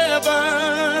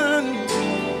heaven.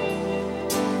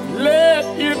 Let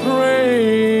it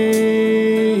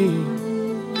rain.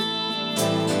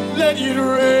 Let it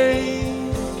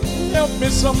rain. Help me,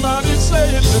 somebody say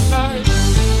it tonight.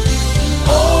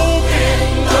 Open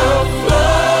the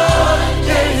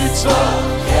floodgates of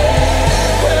heaven.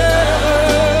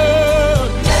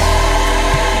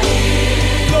 Let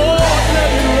it, Lord,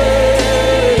 let it rain.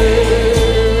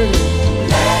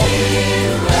 Let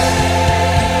it rain.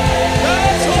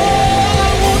 That's all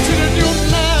I want you to do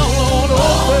now, Lord.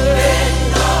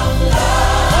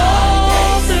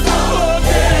 Open the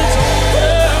floodgates of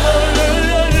heaven.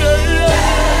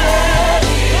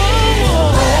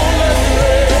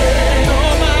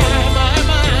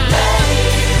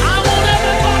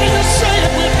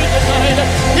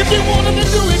 If you want him to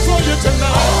do it for you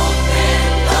tonight.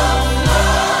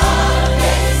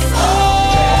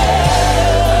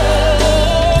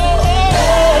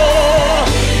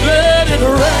 Let it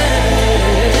rain.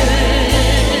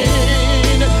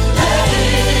 Let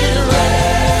it rain.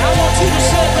 I want you to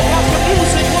say it without the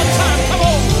music one time. Come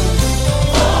on.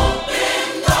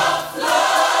 Open the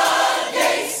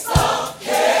floodgates of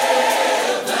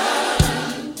heaven.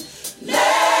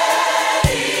 Let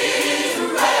it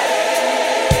rain.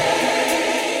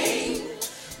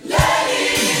 Let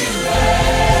it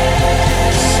rain.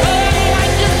 Say it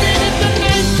like you mean it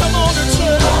tonight. Come on and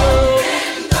say it.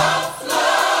 Open the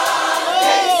floodgates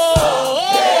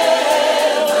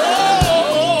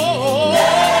of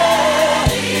heaven.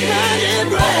 Let it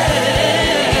rain.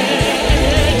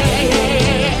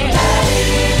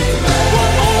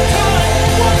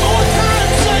 One more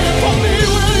time, say it for me,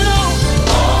 will you?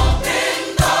 Open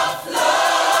the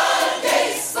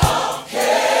floodgates of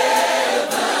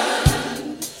heaven.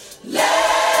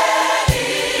 Let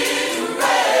it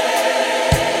rain.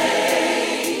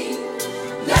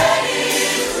 Let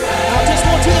it rain. I just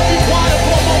want you to be quiet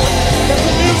for a moment. Let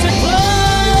the music play.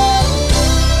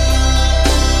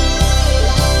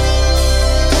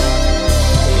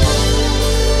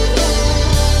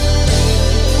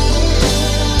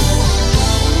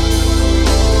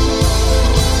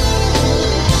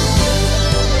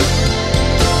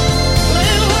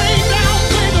 Play the rain down,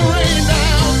 play the rain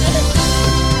down.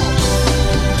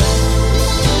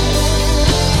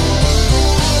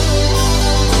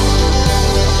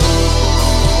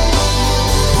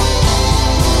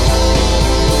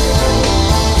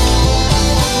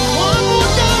 One more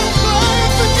time,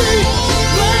 plant the key,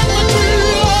 plant the key.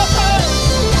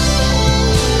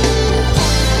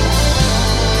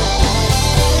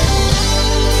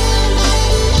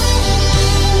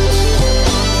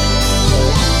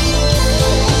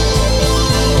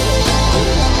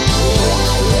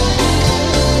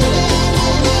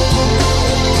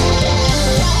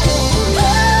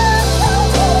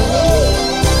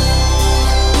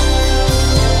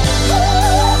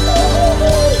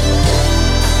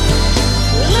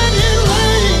 Let it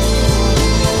rain,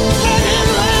 let it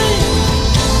rain,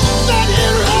 let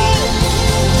it rain.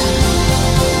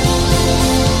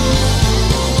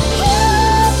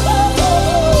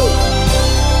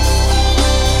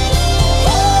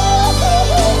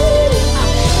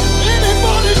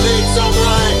 Anybody need some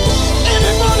rain?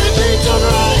 Anybody need some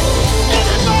rain?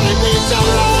 Anybody need some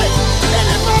rain?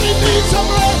 Anybody need some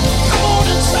rain? Come on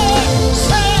and say it,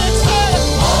 say it, say it.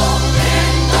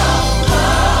 Open the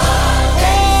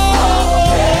floodgates of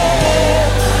heaven.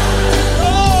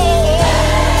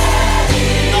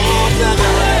 Lord, let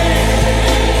it rain.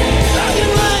 Let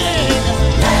it rain.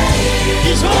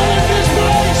 He's all in this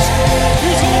place.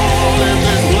 He's all in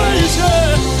this place,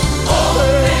 yeah.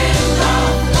 Open the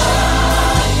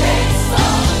floodgates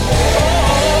of heaven.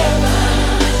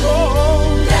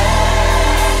 Let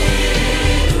it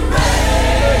rain.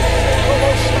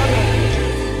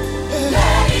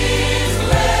 Let it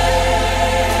rain.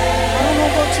 I don't know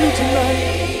about you tonight,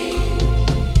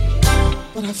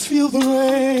 but I feel the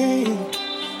rain.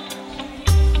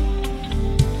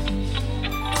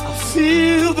 I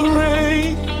feel the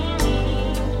rain.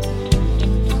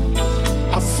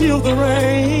 I feel the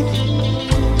rain.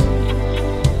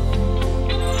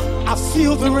 I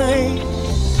feel the rain.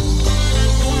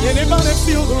 Anybody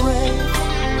feel the rain?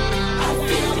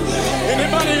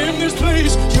 Anybody in this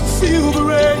place, you feel the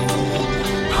rain?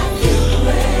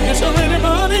 Is there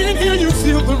anybody in here, you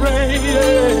feel the rain?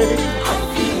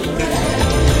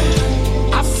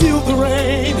 I feel the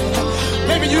rain.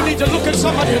 Maybe you need to look at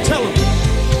somebody and tell them,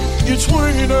 it's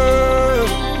raining.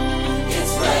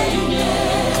 It's raining.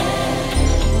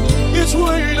 It's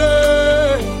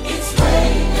raining.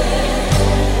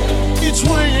 It's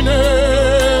raining.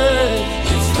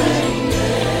 It's raining.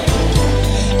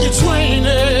 It's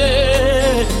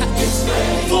raining.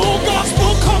 Full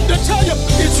gospel come to tell you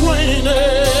it's raining.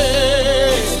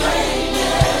 It's raining.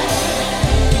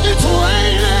 It's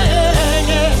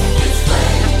raining. It's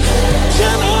raining.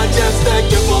 Can I just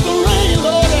thank you for the rain,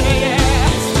 Lord?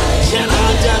 Can I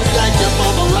just thank you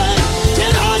for the rain?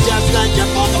 Can I just thank you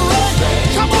for the rain?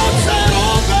 Come on, say it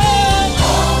all back.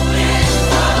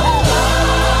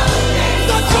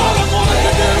 That's all I wanted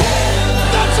to do.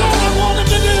 That's all I wanted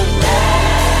to do.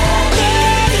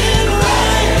 Let it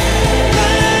rain.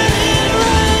 Let it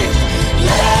rain.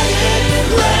 Let it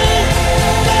rain.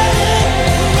 Let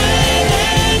it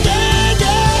rain. Yeah,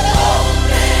 yeah.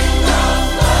 Open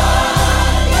the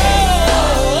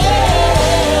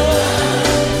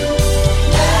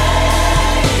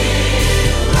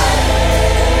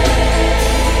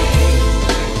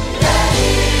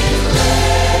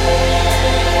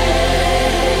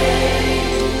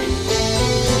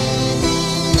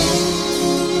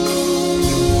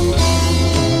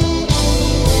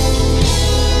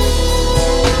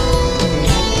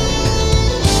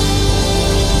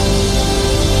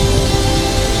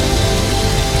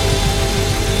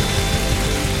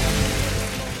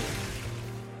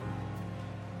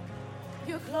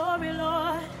Your glory,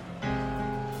 Lord.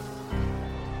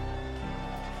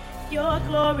 Your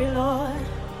glory, Lord.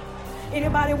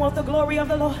 Anybody want the glory of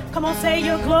the Lord? Come on, say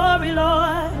your glory,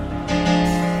 Lord.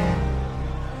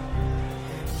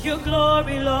 Your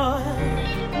glory, Lord.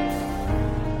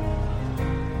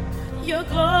 Your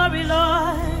glory,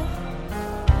 Lord.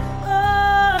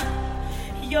 Oh,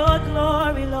 your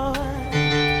glory, Lord.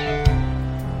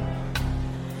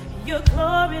 Your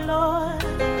glory, Lord.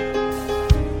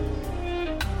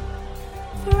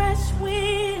 Fresh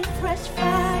wind, fresh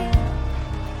fire.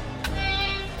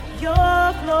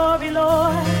 Your glory,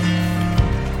 Lord.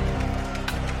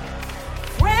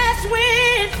 Fresh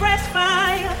wind, fresh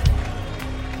fire.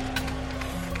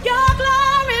 Your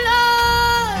glory,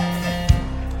 Lord.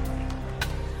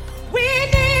 We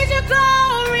need your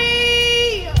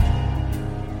glory.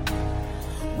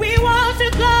 We want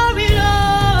your glory,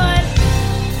 Lord.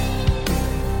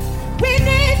 We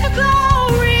need your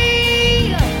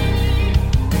glory.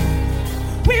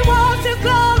 We want your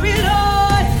glory,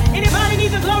 Lord. Anybody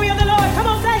need the glory of the Lord? Come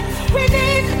on, say, we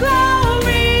need the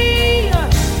glory.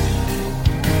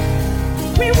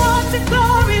 We want the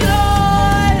glory,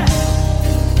 Lord.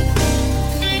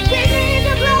 We need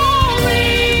the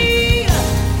glory.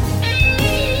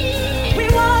 We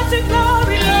want the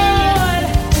glory, Lord.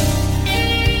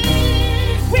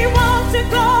 We want the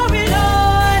glory,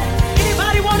 Lord.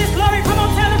 Anybody want his glory? Come on,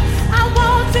 tell him, I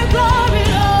want the glory,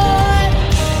 Lord.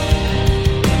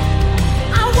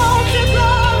 I want the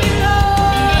glory,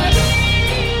 Lord.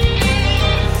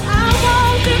 I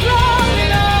want the glory,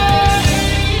 Lord.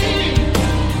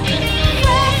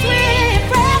 Fresh wind,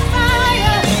 fresh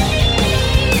fire.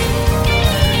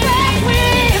 Fresh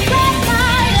wind, fresh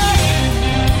fire.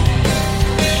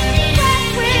 Fresh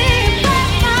wind,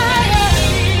 fresh fire.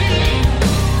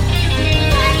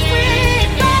 Fresh wind,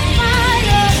 fresh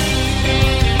fire.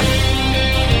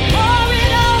 Pour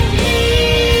it on me.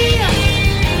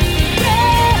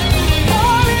 Yeah,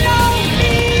 pour it on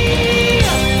me.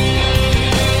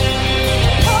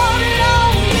 Pour it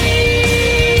on me.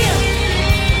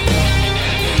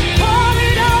 Pour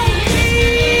it on me.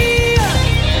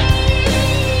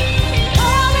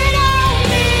 Pour it on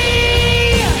me.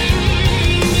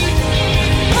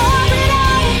 Pour it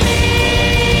on me.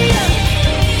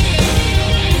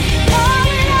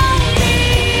 Pour it on me.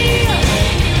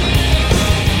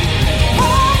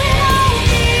 Pour it on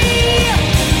me.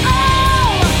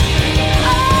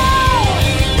 Oh,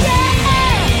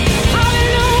 yeah.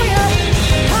 Hallelujah.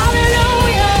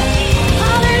 Hallelujah.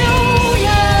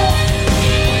 Hallelujah.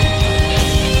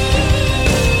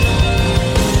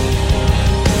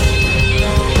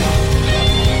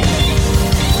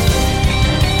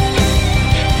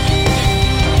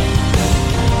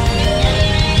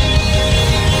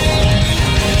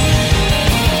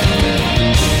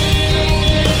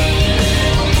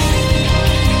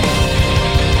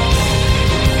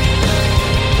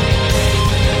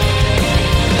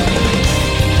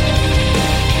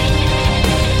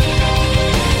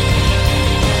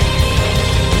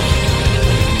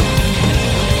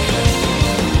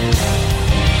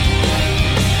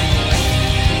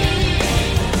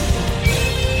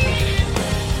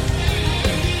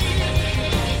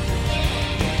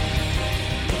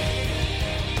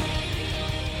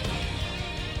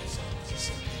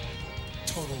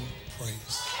 Total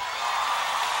praise.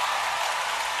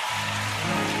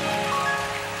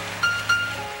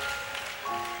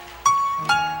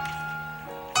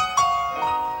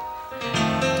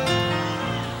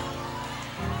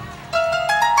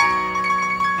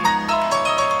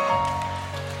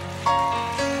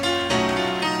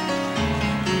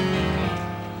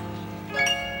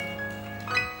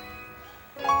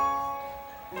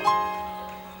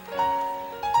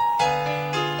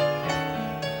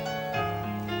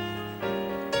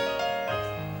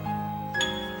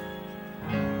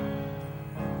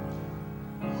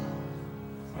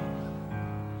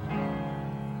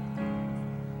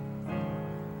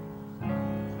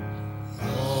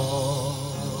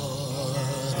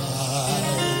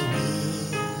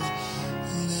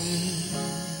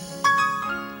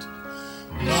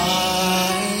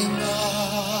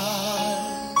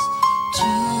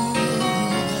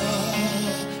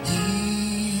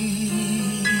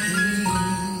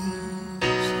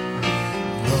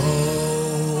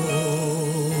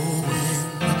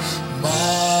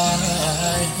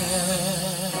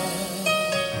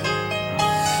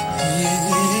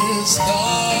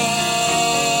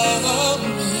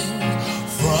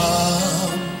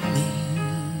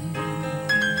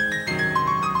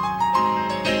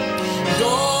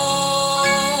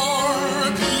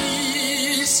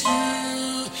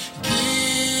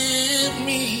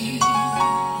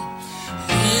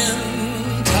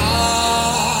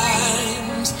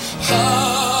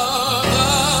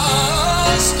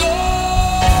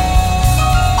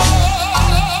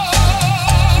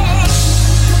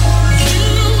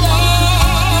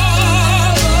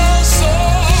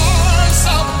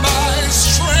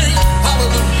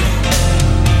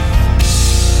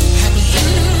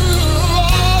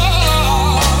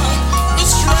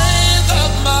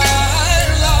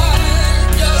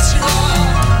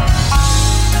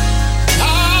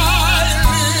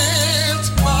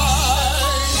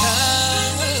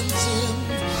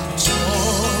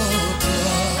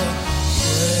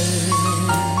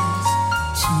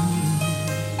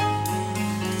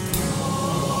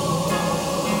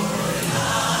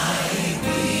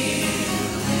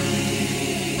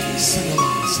 Sing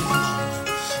along, sing along.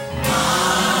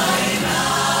 Mine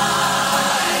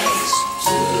eyes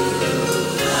to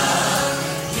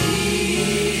the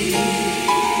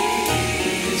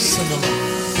east. Sing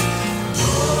along.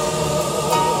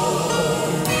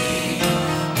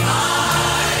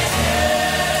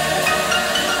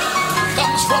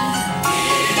 Comes from you.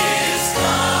 Is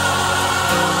coming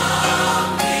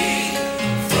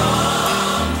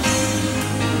from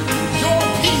Your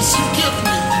peace you give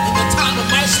me in the time of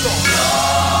my storm.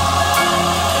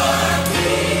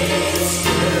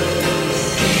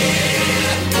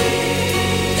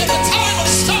 In the time of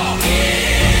storm.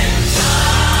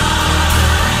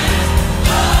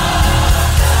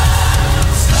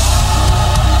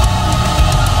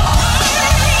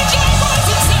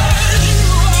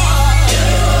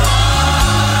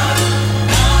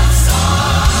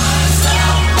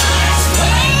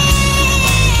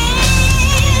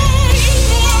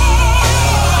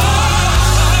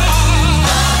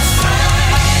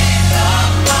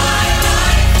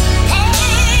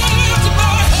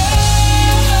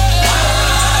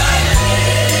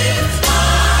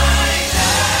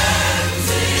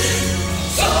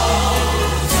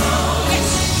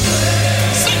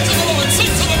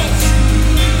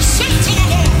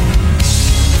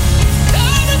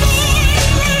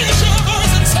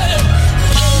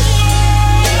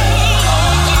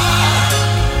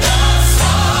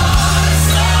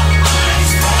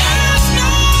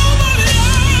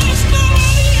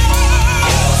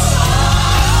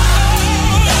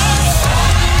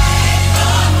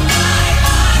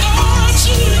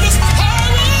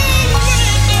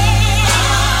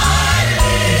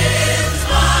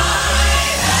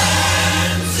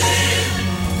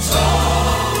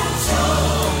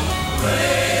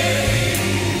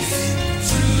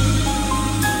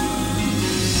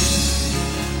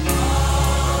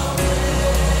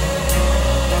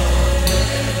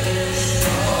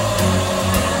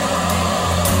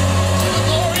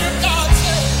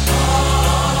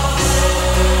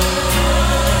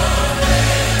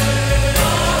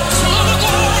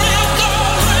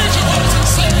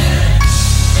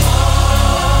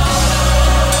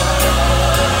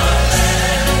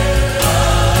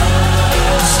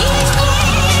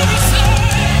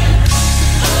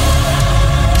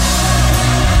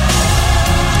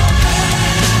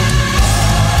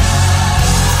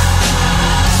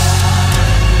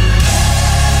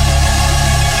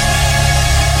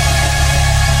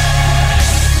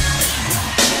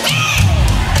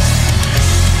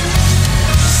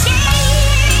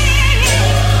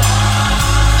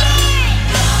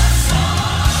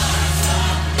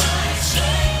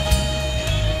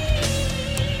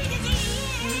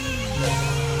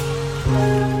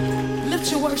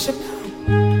 Lift your worship now.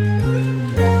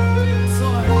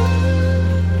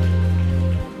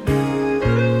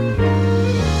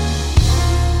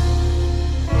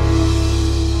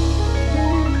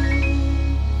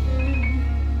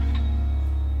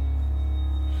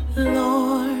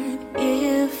 Lord,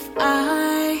 if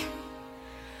I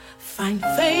find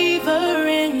favor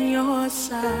in your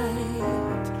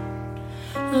sight,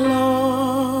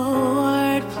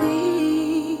 Lord,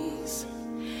 please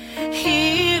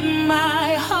hear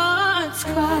my heart's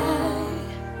cry.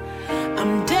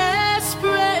 I'm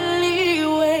desperately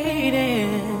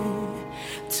waiting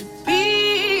to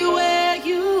be where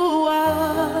you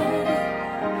are.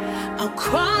 I'll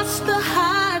cross the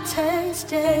hottest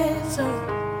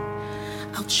desert.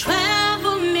 I'll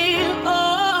travel near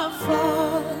or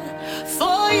far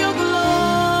for your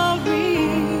glory.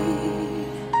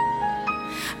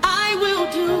 I will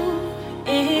do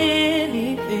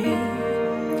anything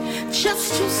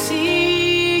just to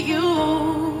see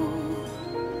you,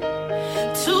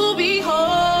 to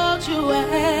behold you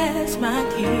as my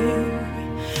King.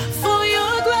 For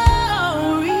your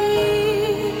glory,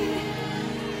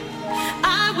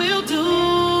 I will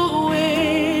do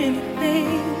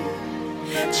anything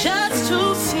just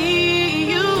to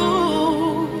see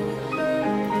you,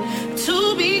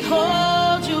 to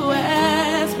behold you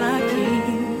as my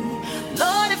King.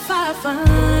 Lord, if I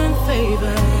find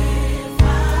favor,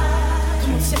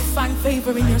 come on, say find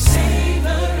favor in your sight.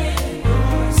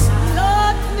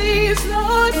 Lord, please,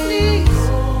 Lord,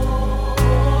 please,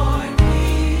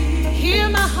 hear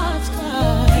my heart's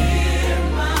cry.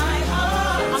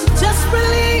 I'm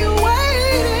desperately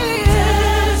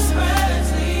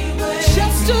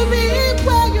just to be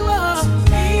where you are.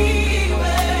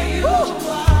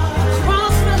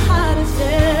 Across the hottest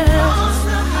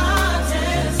desert.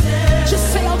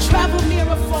 Just say I'll travel near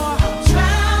or far.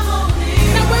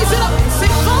 Now raise it up and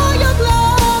sing for your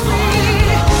glory.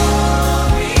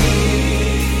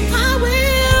 I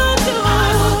will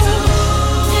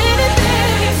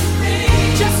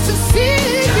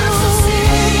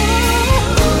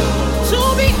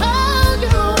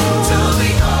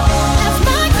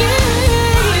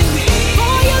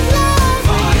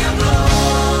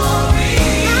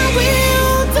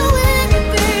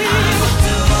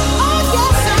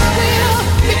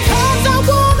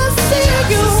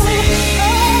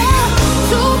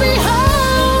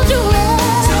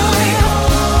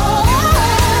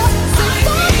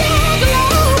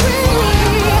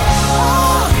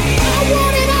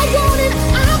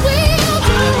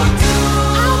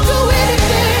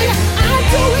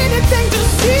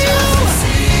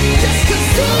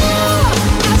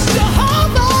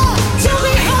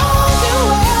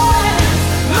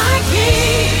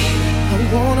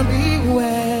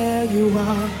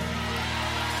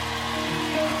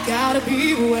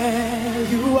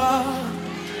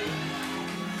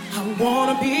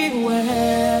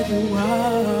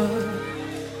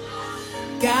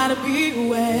Gotta be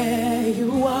where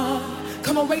you are.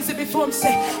 Come on, raise it before him.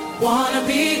 Say, wanna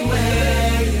be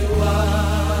where you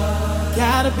are.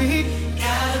 Gotta be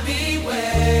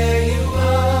where you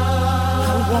are.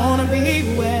 I wanna be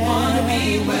where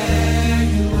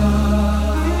you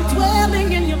are.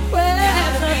 Dwelling in your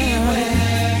presence. Gotta be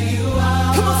where you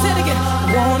are. Come on, say it again.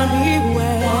 Wanna be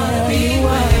where you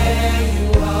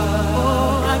are.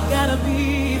 Oh, I gotta be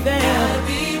there. Gotta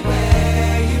be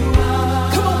where you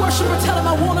are. Come on, worshiper, tell him I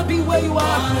wanna be where you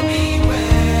are. Wanna be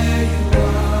where you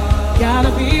are.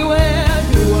 Gotta be where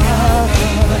you are.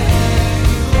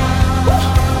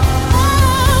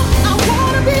 I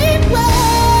wanna be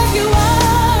where you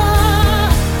are.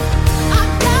 I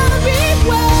gotta be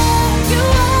where you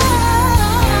are.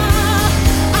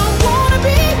 I wanna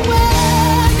be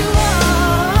where you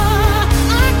are.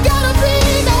 I gotta be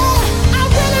there. I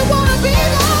really wanna be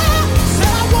there. So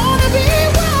I wanna be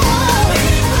where.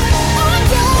 Oh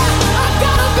yeah, I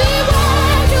gotta be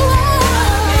where you are.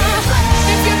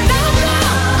 If you're not there,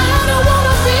 I don't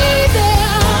wanna be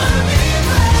there.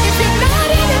 If you're not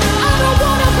in it, I don't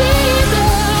wanna be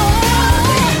there.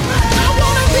 I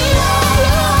wanna be where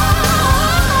you are.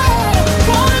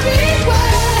 Wanna be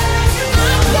where.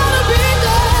 I gotta be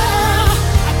there.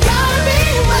 I gotta be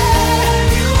where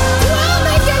you are.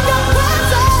 Dwelling in your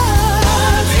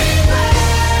presence.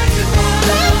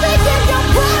 Living in your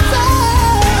presence.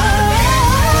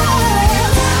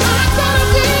 I gotta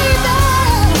be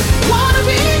there. Wanna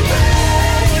be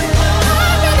where you are. I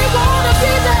really wanna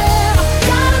be there.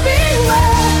 Gotta be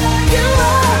where you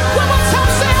are. One more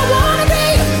time, say I wanna be.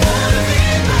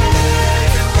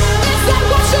 Is that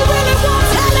what you really want?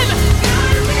 Tell him.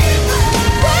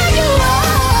 Where you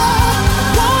are.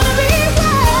 Wanna be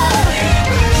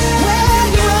where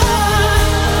you are.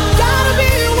 Gotta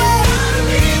be where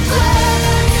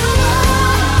you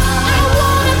are. I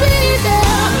wanna be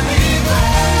there.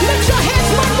 Lift your hands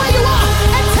right where you are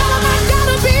and tell him I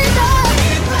gotta be there.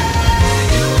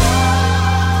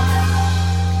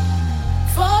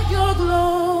 For your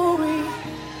glory,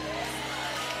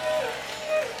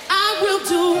 I will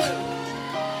do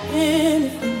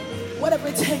anything, whatever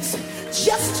it takes,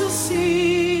 just to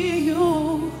see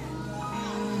you,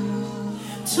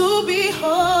 to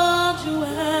behold you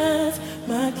as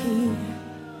my King.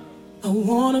 I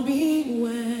wanna be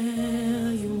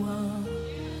where you are.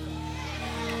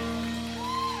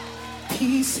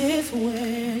 Peace is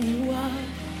where you are.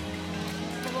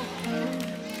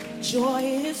 Joy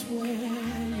is where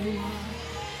you are.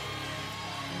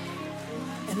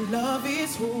 And love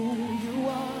is who you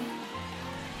are.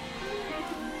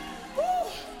 Woo.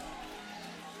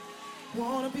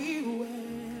 Wanna be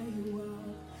where you are.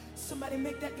 Somebody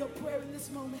make that your prayer in this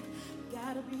moment.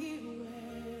 Gotta be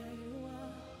where you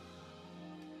are.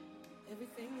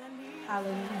 Everything I need.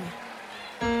 Hallelujah.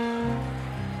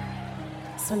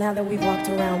 So now that we've walked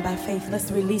around by faith,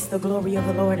 let's release the glory of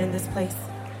the Lord in this place.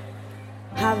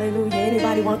 Hallelujah.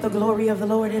 Anybody want the glory of the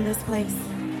Lord in this place?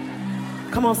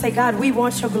 Come on, say, God, we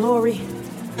want your glory.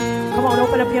 Come on,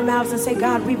 open up your mouths and say,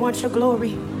 God, we want your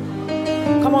glory.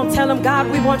 Come on, tell them, God,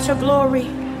 we want your glory.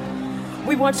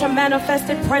 We want your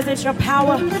manifested presence, your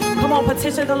power. Come on,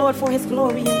 petition the Lord for his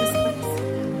glory in this place.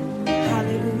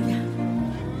 Hallelujah.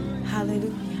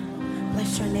 Hallelujah.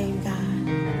 Bless your name, God.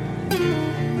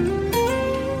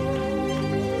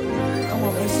 Come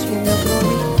on, let's stream your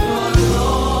glory.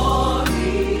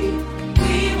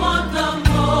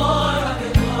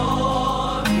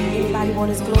 Anybody want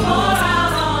his glory?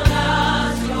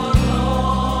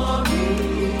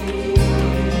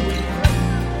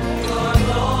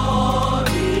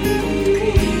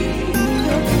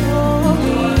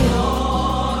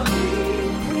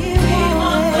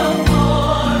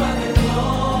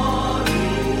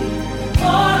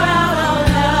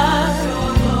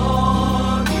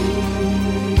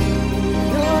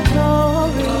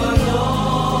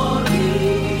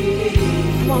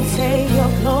 Say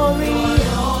your glory.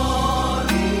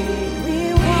 We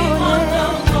want the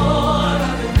more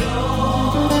of your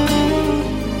glory.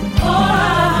 Pour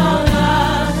out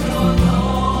us your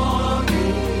glory.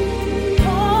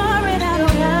 Pour it out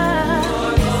on us.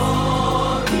 Your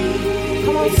glory.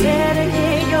 Come on, say it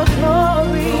again. Your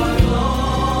glory.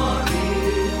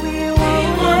 We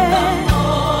want the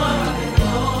more of your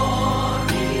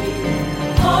glory.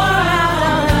 Pour out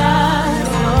on us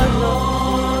your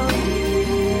glory.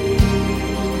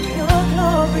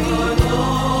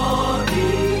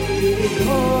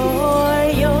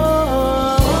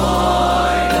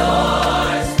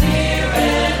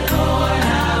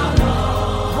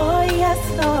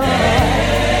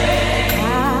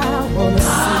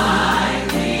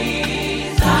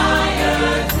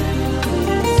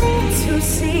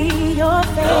 Your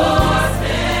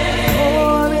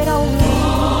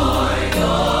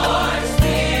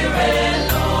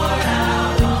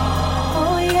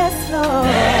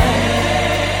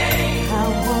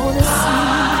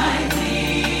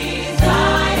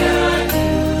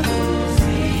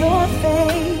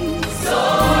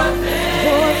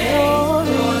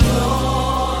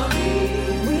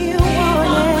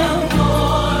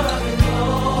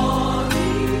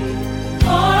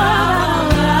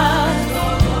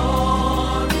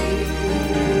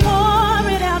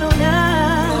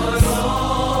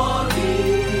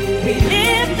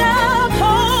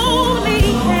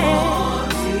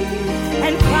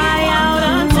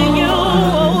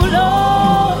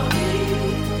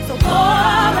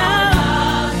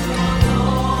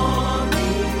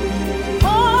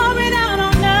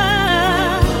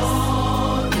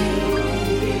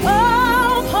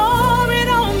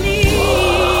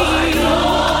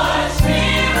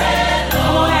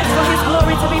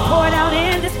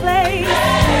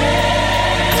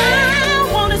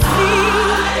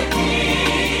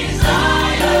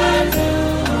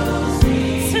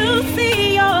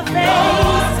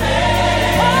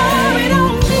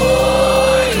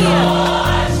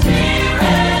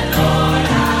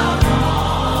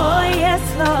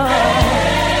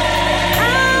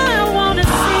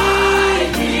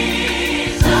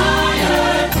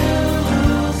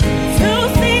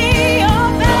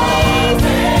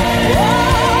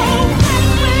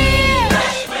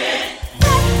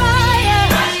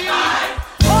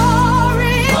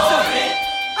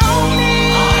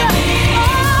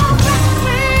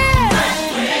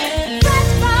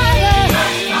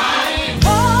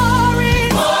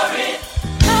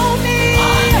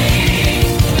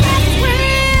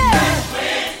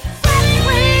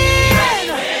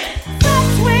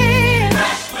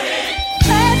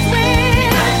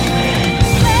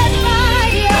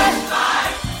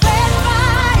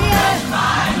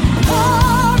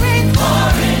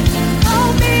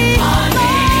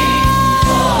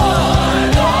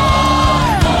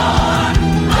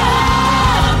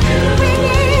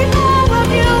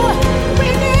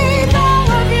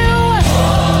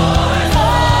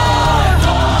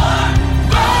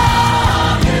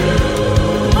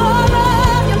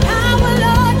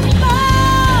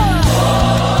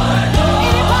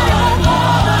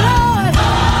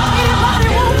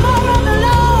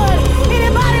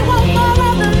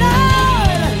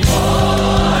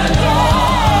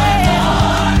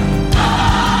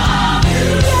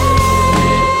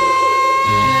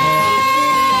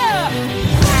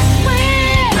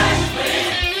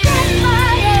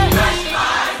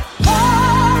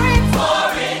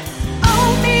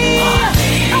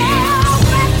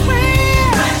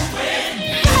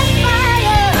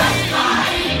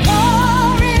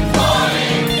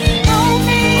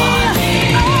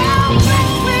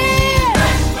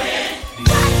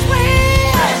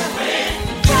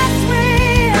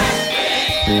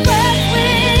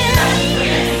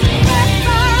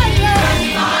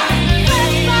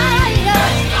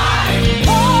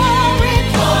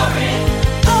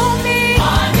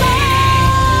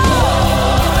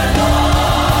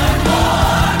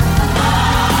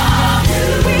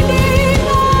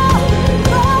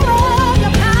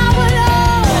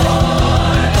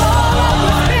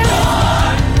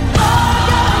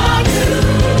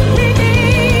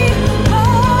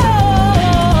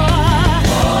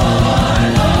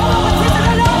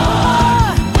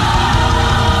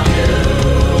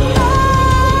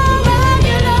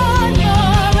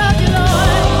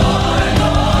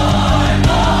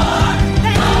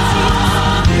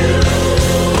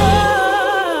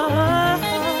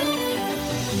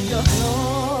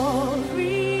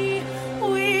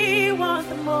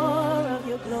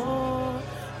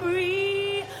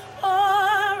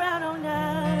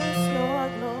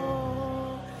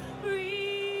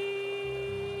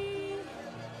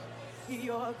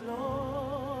your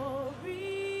glory.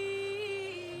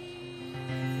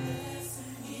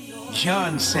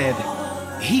 John said,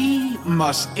 he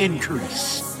must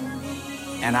increase,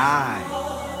 and I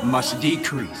must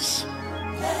decrease.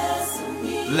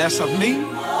 Less of me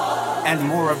and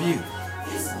more of you.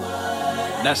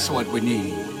 That's what we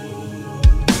need.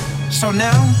 So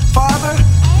now, Father,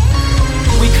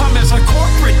 we come as a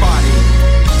corporate body,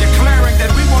 declaring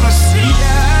that we want to see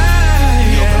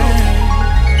your glory.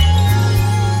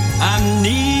 I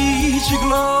need your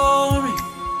glory.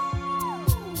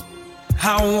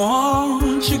 I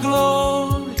want your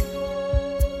glory.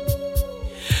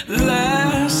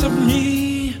 Less of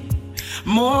me,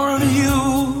 more of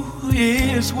you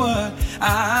is what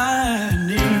I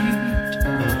need.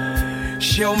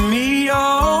 Show me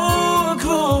your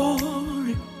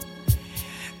glory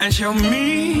and show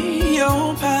me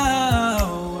your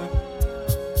power.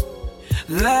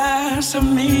 Less of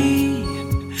me,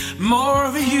 more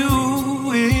of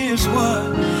you is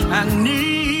what I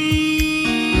need.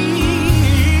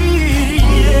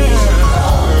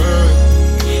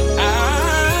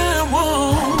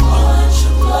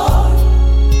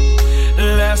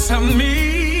 Less of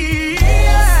me,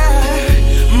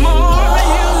 more of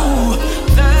you,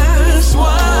 that's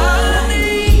what I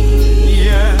need,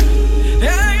 yeah.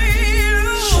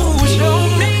 You show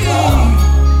me,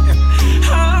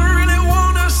 I really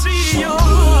want to see your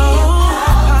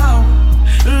power.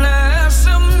 Less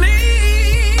of me,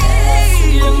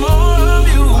 and more of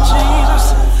you, Jesus,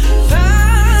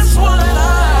 that's what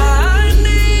I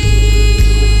need.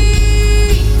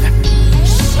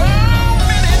 So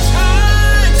many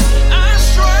times I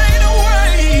strayed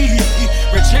away,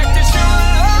 rejected your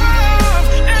love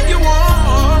and your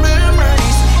warm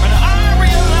embrace. But I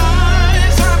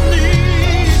realize I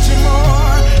need you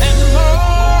more and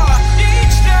more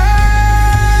each day.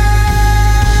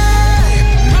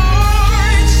 More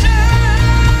each day.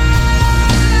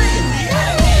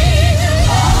 I need you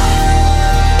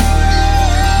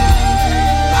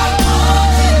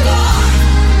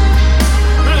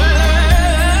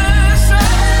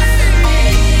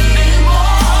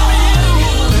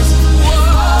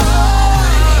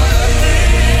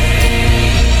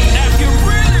If you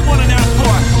really want an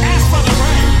outpour, ask for the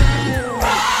rain.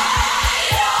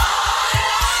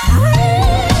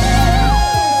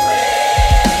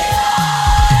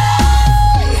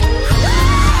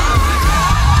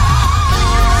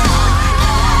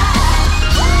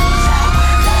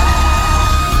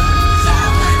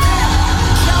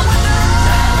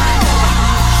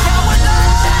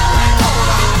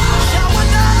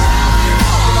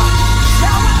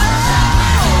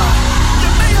 You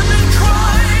may have been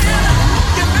crying,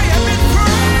 you may have been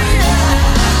praying.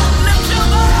 Lift your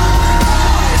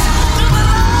voice to the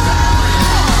Lord.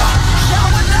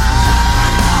 Shower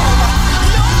down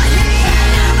your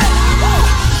healing,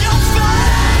 your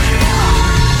faith,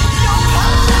 your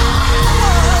power.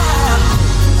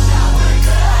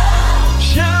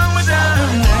 Shower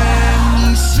down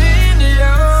and send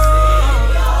your.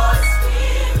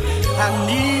 I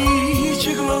need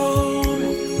your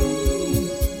glory.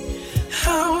 I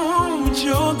want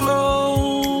your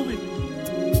glory.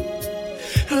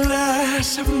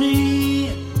 Less of me,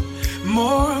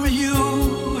 more of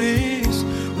you is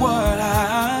what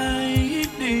I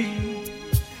need.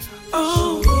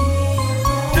 Oh,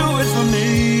 do it for me,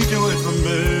 do it for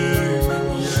me.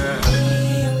 Yeah.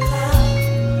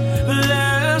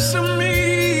 Less of me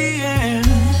and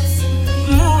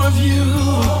more of you.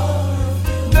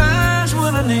 That's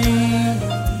what I need.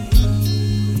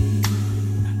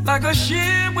 Like a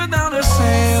ship without a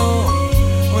sail,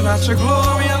 without your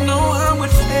glory, I know I would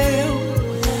fail.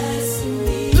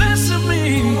 Less of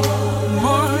me,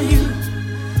 more of you.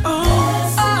 Oh,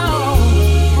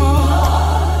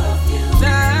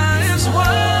 that is what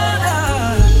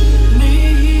I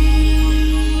need.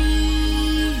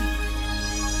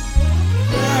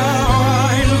 How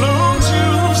I long to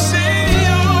see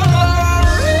your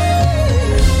glory.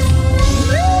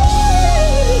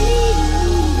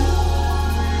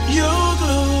 Your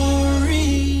glory.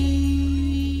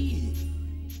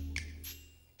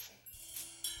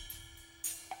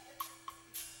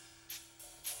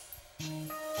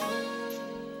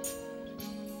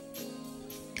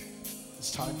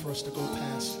 It's time for us to go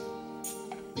past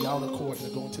the outer court and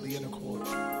to go into the inner court,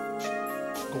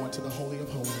 go into the Holy of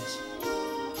Holies.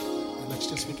 And let's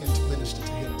just begin to minister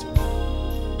to him tonight.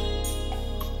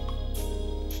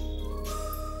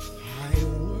 I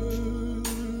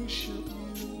worship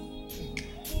you,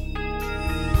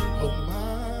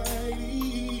 Almighty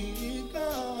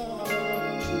God.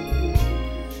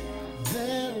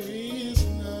 There is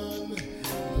none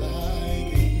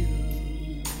like you.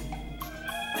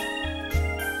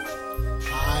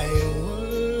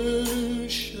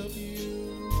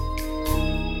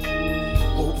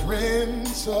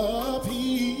 Prince of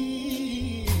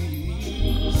Peace.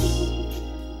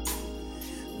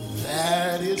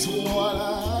 That is what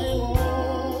I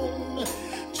long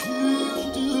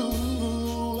to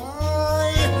do.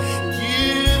 I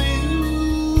give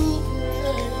you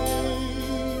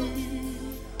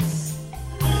praise,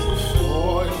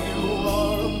 for you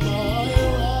are my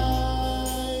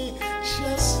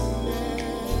righteousness.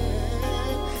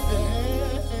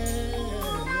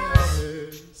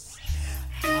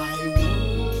 I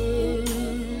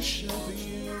worship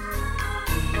you,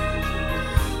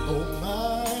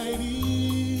 Almighty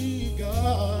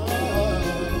God.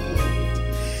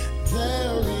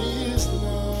 There is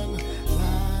none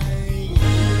like you.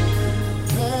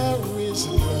 There is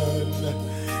none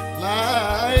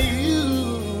like you.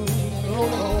 No,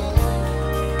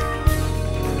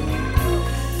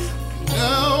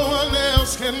 no one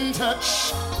else can touch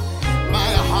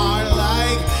my heart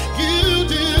like you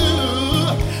do.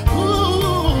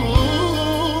 Ooh,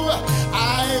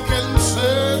 I can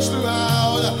search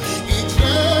throughout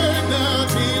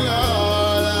eternity,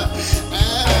 Lord,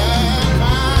 and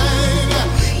find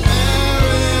there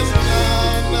is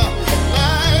none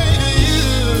like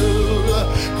you.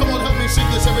 Come on, help me sing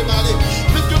this, everybody.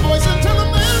 Lift your voice and tell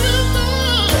them there is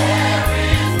none. There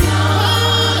is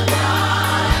none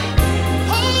like you.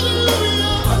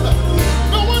 Hallelujah.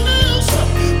 No one else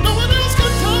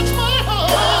can touch my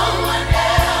heart. No one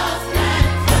else can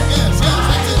touch yes,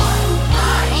 that's it.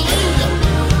 Hallelujah.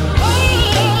 I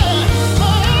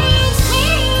am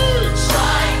searched.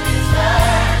 Like you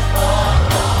search for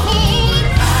all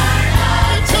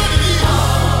eternity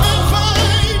and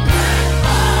find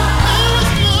there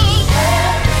is none.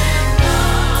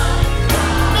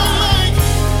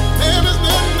 There is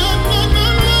none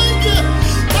like you.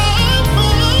 I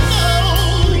found out.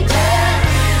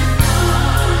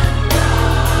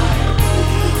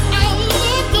 I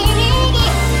looked all over,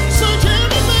 searched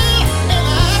everywhere, and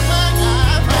I found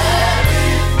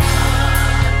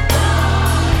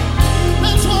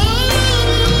that's why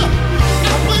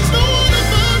I place no one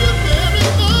above you. There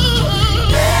is none.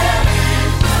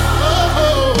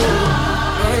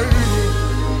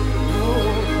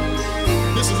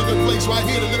 This is a good place right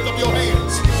here to lift up your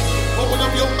hands, open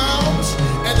up your mouths,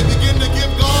 and to begin to give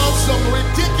God some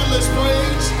ridiculous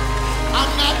praise.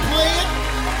 I'm not playing.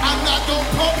 I'm not going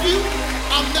to pump you.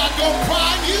 I'm not going to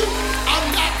prime you. I'm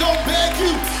not going to beg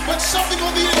you. But something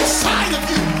on the inside of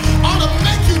you ought to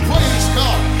make you praise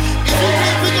God. If you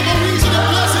can't think of a reason to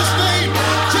bless His name,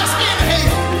 just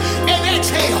inhale and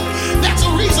exhale. That's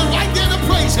a reason right there to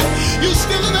praise Him. You're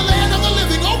still in the land of the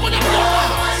living. Open up your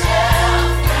mouth.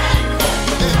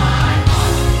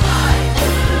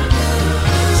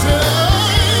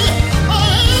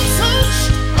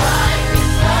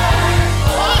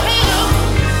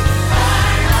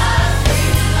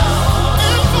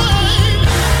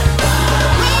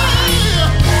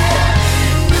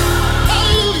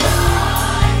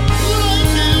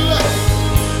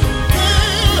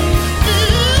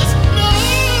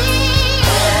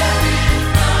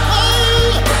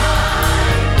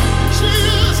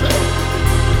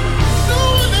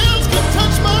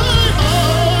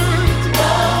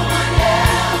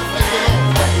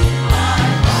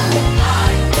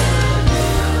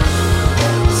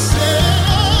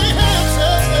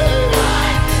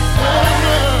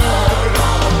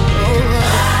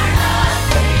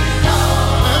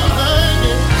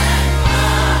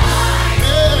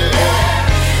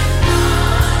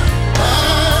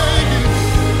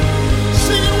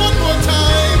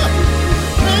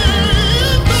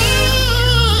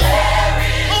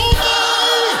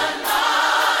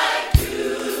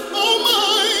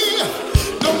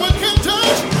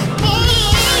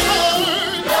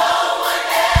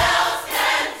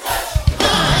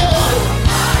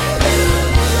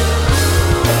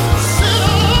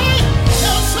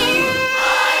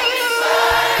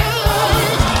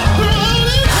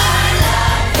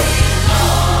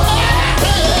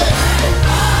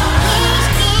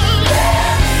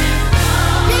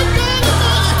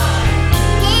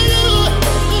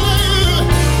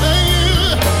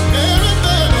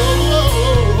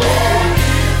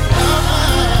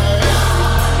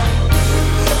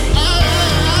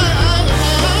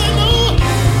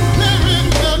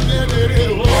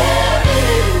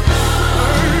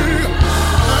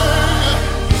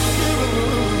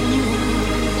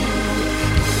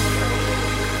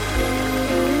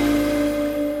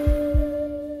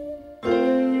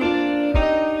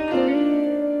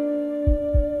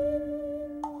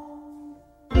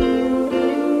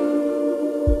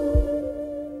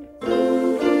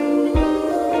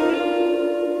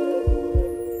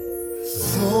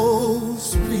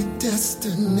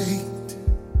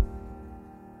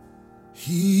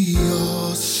 He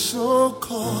also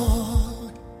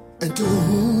called, and to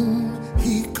whom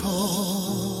he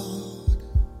called,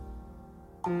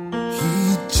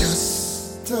 he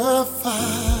justified,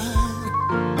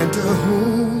 and to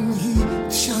whom he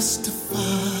justified,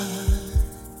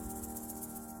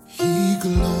 he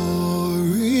glorified.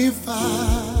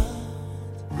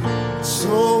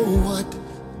 So what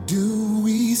do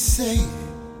we say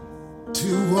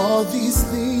to all these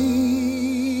things?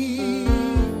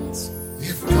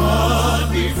 If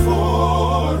God be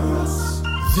for us,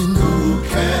 then who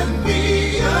can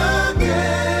be against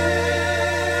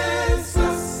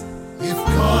us? If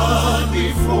God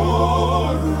be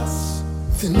for us,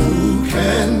 then who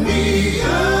can be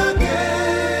against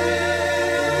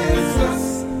us?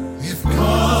 If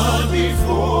God be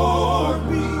for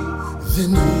me,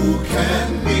 then who can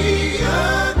be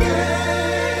against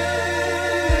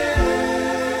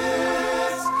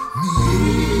me?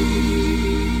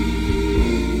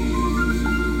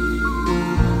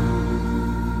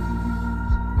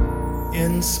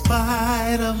 In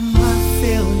spite of my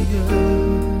failures,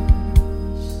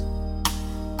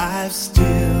 I've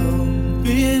still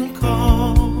been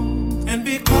called, and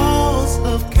because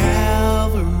of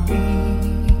Calvary,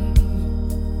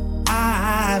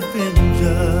 I've been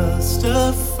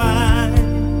justified.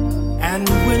 And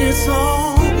when it's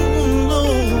all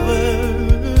over,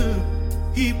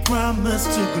 he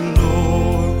promised to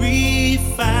glorify.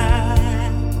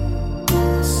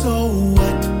 So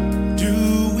what do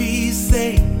we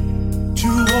say to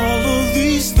all of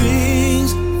these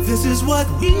things? This is what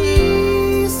we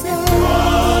say.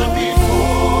 God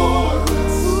before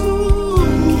us,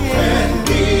 who can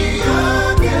be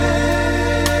against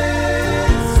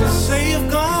us? Say if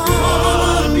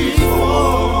God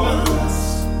before us,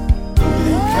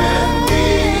 who can be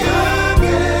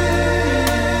against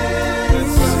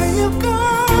us? Say if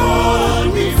God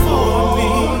before me,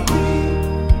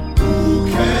 who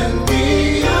can be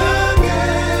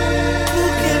against? who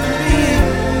can be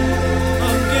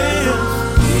against?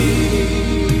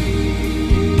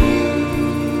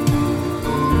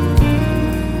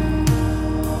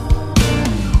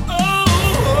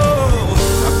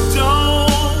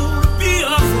 Don't be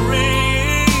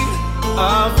afraid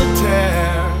of the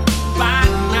terror by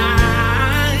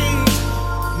night,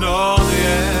 nor the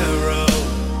arrow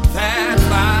that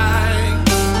flies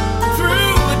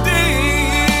through the day.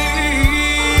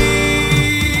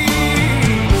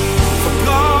 For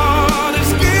God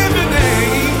has given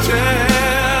angels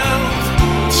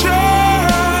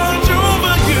charge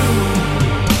over you,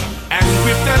 and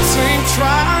with that same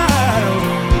trial,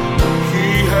 he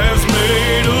has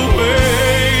made a way.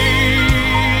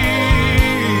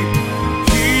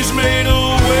 He's made a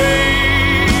way.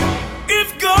 If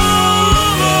God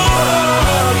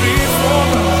be for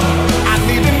us, I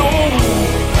need to know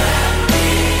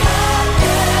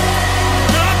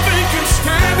nothing can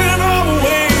stand in our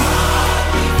way.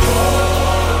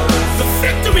 The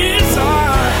victory is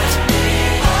ours.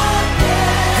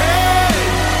 Hey,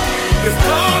 if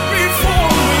God be for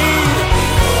me,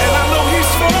 and I know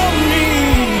he's for me,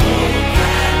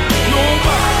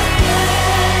 nobody,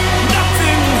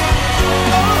 nothing,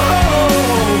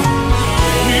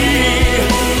 me.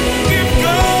 If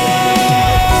God,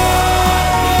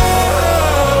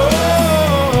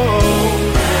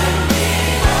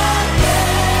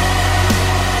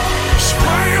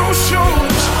 spread your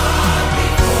shoulders,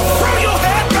 throw your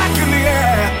head back in the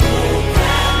air.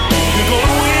 You're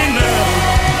gonna win now.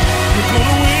 You're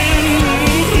gonna win.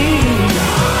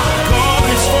 God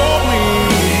is for me.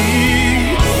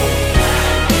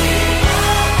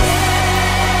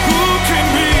 Who can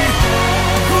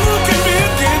be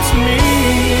against me?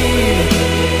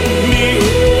 Me.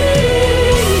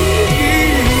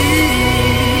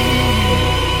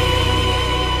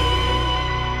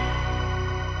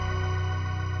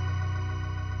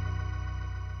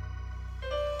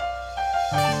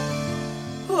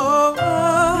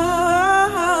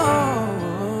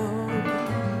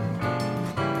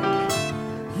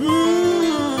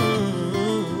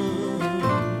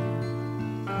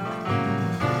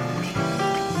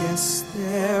 Yes,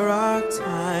 there are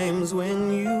times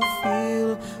when you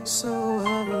feel so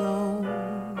alone,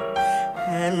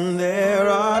 and there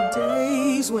are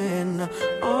days when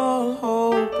all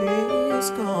hope is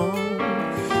gone.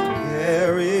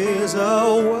 There is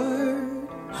a word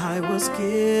I was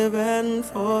given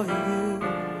for you.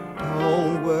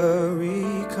 Don't worry,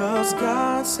 'cause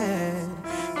God said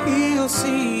he'll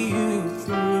see you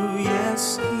through.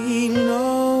 Yes, he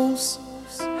knows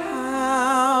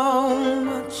how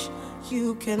much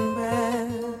you can bear.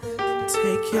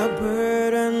 Take your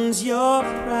burdens, your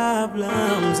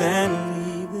problems, and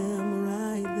leave them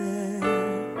right there.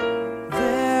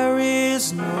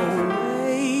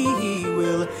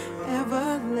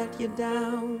 you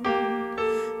down.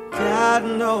 God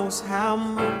knows how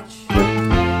much you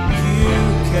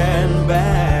can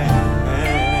bear.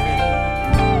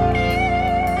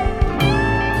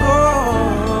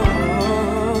 Oh,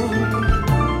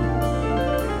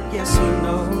 yes, He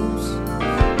knows.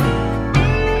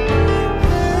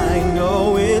 I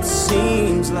know it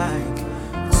seems like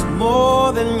it's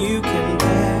more than you can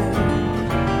bear.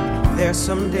 There's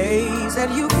some days that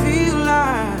you feel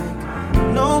like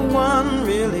no one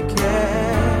really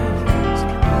cares.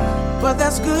 But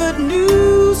that's good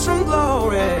news from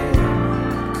glory,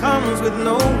 comes with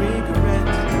no regret.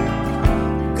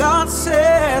 God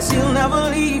says He'll never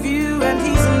leave you, and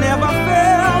He's never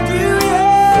failed you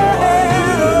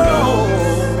yet. Oh,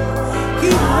 He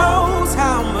knows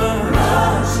how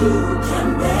much you can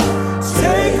bear.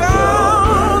 Take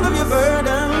all of your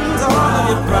burdens, all of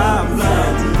your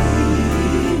problems.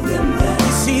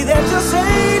 You see, there just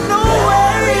ain't no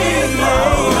way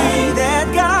that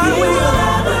God will.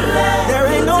 There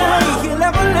ain't no way He'll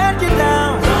ever let you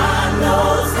down. God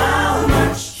knows how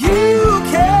much you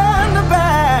can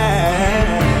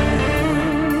bear.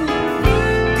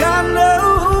 God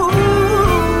knows.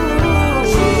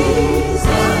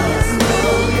 Jesus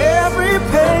knows every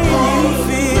pain you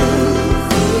feel.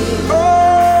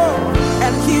 Oh,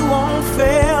 and He won't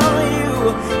fail you.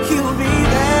 He'll be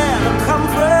there to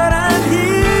comfort and heal.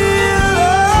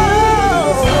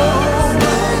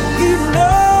 He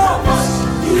knows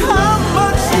how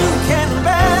much you can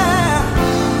bear,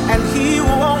 and He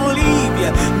won't leave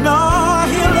you. No,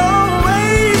 He'll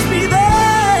always be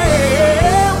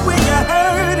there when you're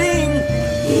hurting.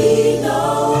 He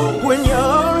knows when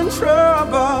you're in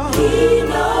trouble. He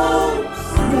knows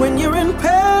when you're in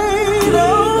pain.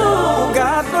 Oh,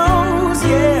 God knows,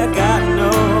 yeah, God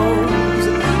knows.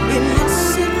 In your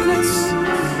sickness,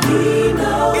 He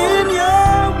knows. In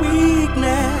your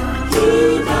weakness, He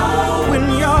knows. When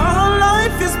your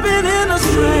life has been in a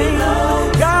strain,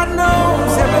 God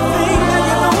knows everything that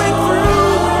you're going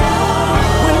through.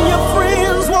 When your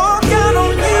friends walk out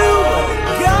on you,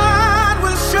 God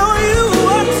will show you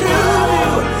what to do.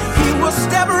 He will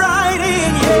step right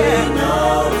in, yeah.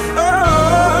 Oh,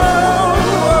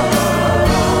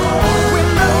 when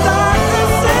the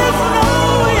darkness says no,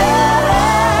 yeah,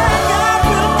 God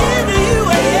will give you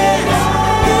a yes.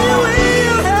 He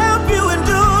will help you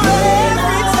endure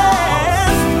every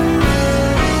test.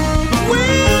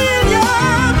 When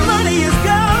your money is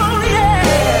gone, yeah,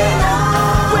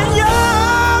 when you're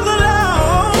all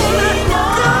alone,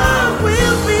 God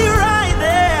will be right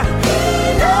there.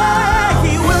 Yeah,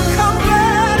 He will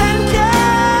comfort and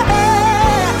care.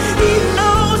 He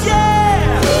knows,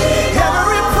 yeah,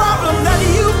 every problem that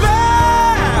you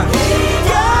bear.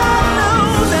 God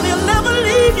knows, and He'll never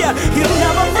leave you. He'll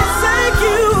never forsake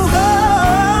you.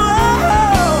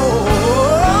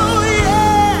 Oh,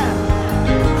 yeah.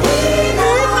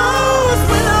 He knows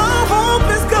when all hope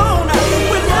is gone,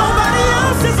 when nobody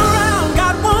else is around.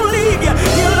 God won't leave you.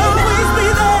 He'll always be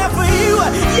there for you.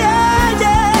 Yeah,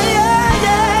 yeah, yeah,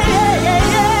 yeah, yeah,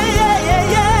 yeah, yeah, yeah,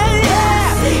 yeah, yeah.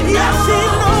 Yes, He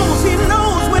knows. He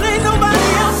knows when ain't nobody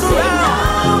else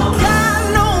around. God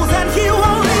knows that He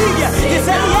won't leave you. He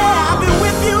said, yeah, I'll be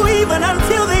with you even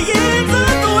until the ends of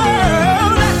the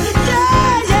world.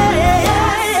 Yeah, yeah, yeah,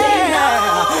 yeah,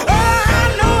 yeah.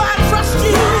 I know I trust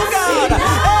you, God.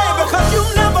 Hey, because you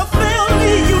never failed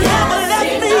me. You never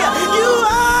left me. You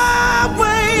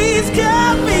always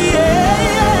kept me.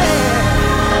 Yeah.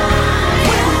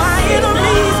 When my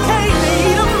enemies came to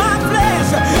eat of my flesh,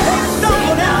 they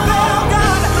stumbled and fell,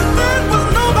 God. There was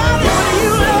nobody but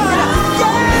you, Lord.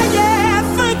 Yeah, yeah,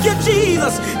 thank you,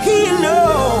 Jesus. He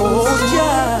knows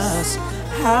just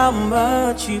how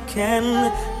much you can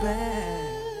bear.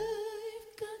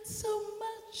 I've got so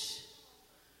much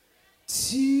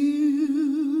to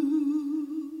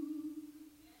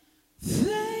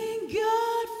thank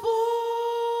God for.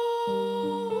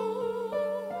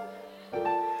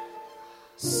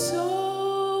 So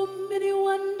many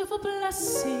wonderful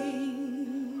blessings,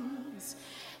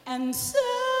 and so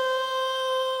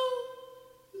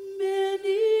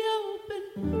many open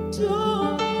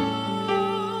doors.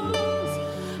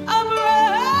 A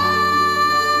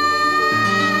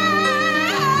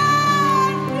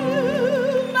brand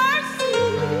new mercy.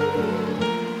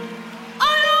 Oh,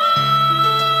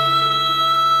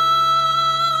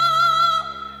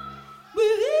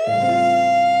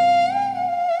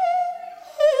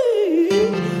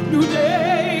 within new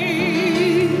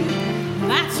day.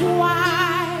 That's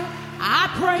why I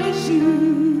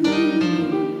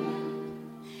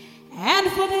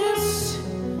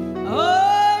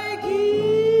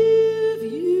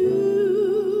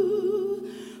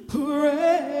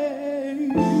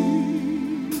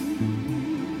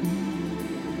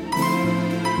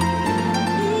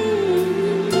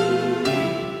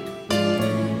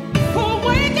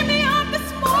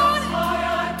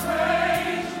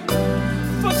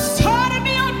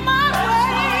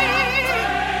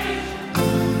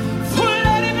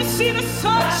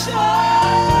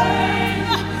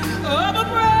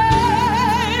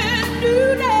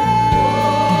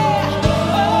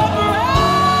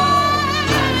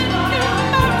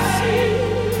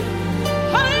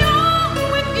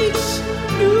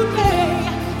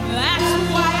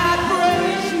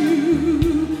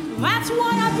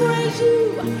why I praise you.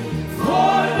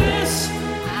 For this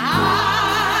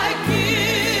I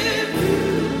give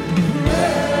you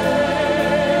praise.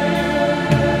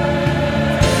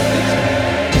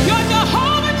 You're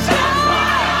Jehovah Jireh. That's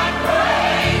why I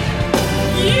praise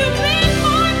you. You've been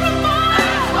more than mine.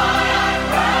 That's why I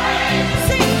praise you.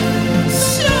 Sing.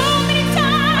 So many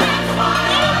times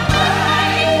you've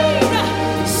prayed.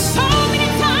 So many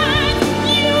times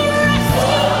you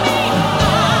rescued me. I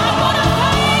wanna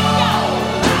thank you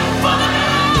for the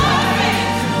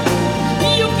blessings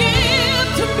you give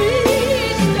to me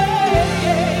each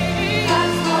day.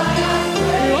 That's why I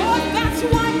praise. Lord, that's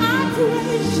why I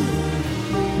praise you.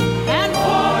 And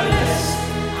for this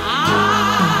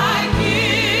I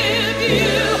give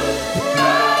you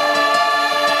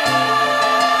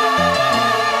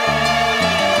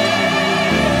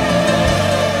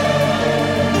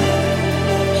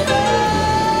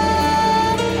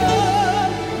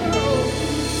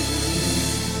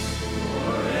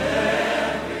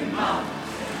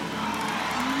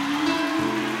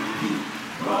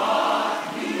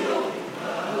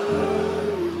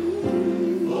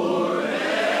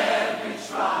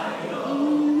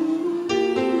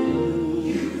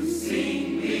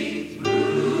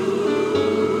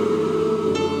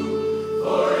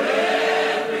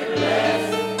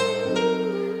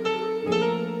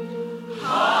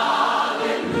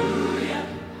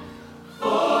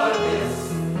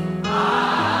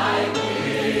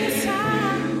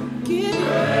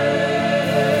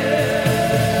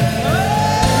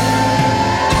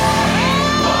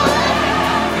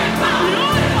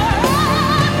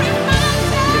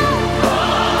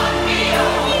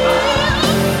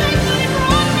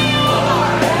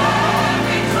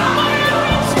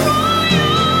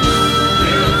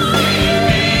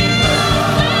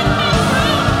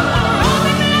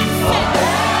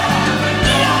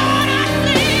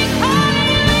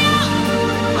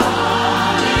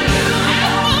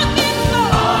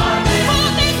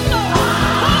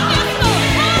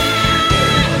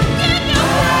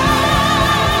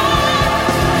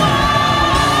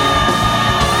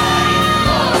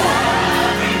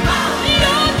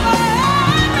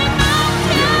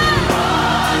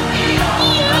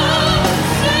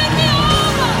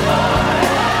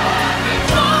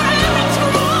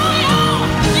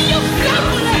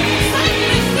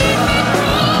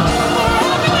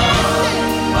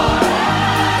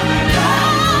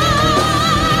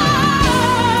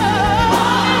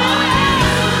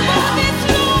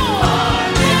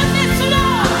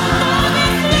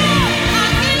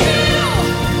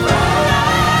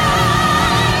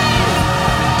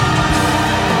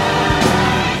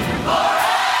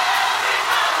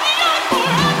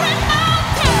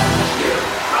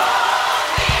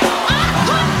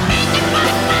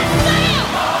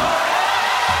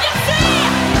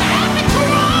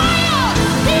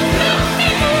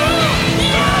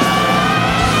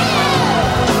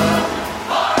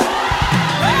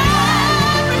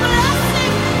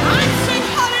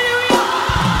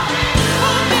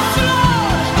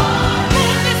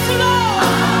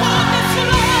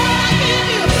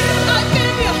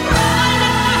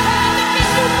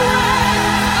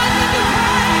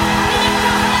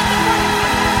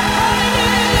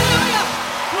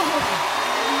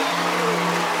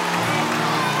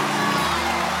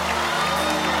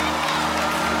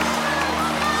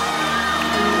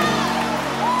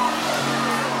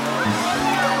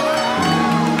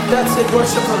That's it.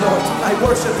 Worship the Lord tonight.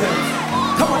 Worship Him.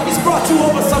 Come on, He's brought you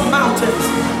over some mountains.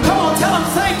 Come on, tell Him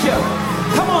thank you.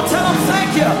 Come on, tell Him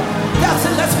thank you. That's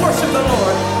it. Let's worship the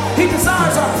Lord. He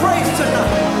desires our praise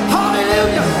tonight.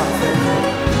 Hallelujah.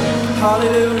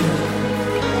 Hallelujah.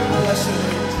 Bless you.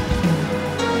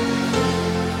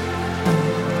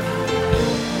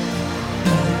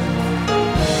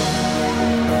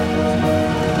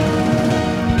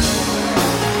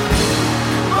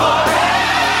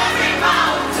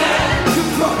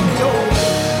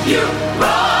 You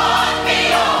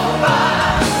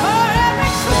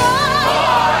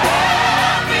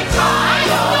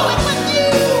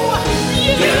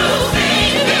see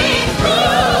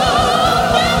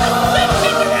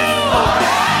me through.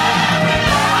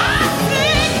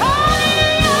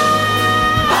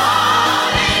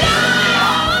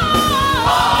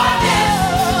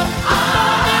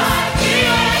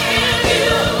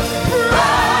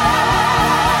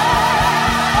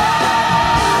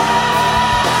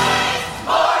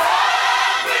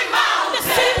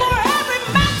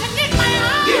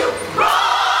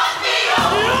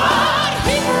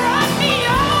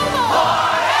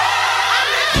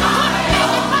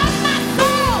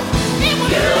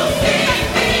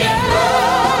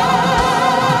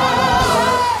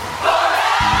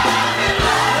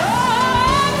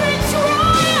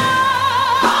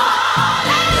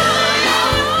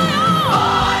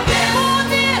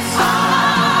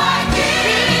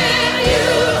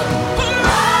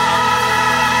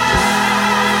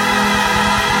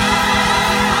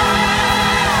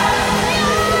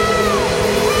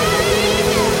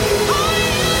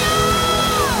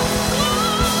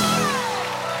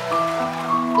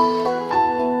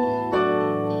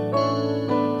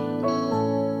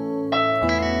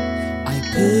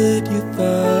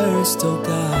 first, oh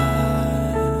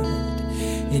God,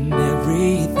 in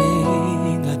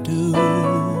everything I do.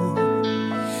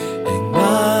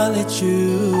 Acknowledge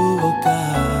you, oh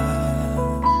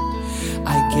God.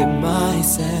 I give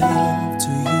myself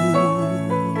to you,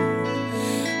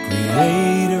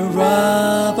 creator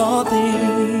of all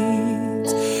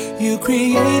things. You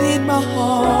created my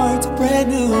heart brand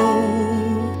new.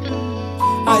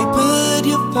 I put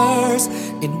you first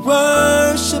in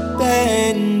worship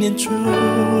and in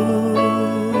truth.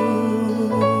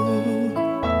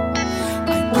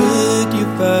 I put you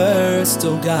first,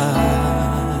 oh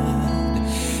God,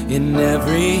 in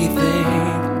everything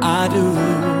I do.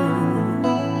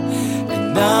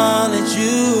 Acknowledge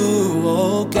you,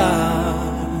 oh God.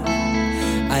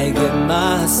 I give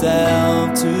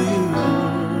myself to you,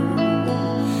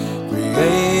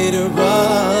 creator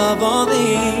of all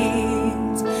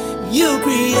things. You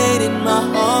created my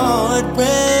heart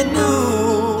brand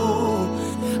new.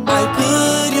 I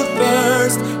put you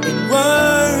first in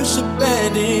worship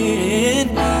and in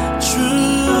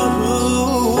truth.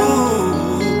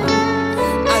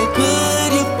 I put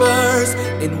you first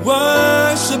in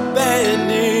worship and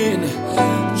in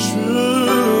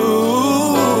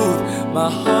truth. My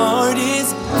heart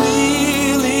is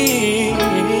willing,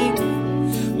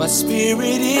 my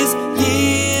spirit is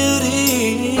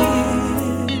yielding,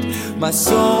 my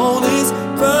soul is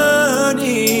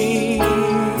burning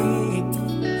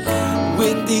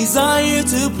with desire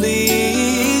to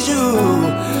please you.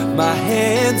 My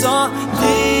hands are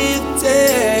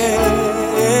lifted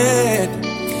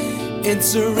in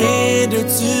surrender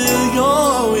to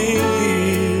your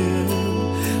will.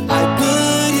 I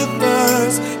put you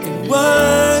first in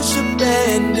worship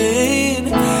and in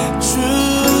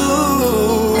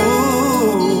truth.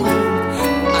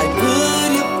 I put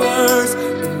you first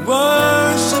in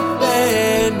worship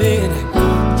and in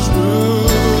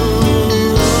truth.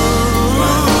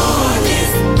 My heart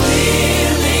is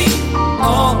willing,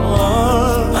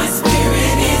 my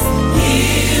spirit is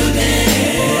yielding,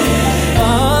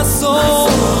 my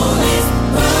soul is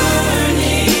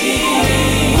burning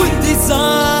with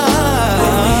desire.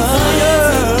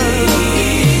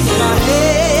 My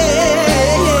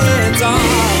hands are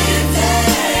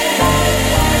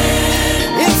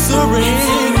in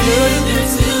surrender.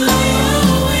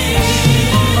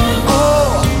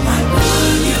 Oh, I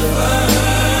put you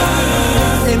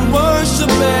first in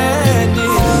worship and in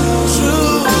truth. Oh,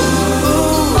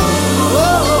 I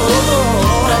put you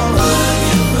first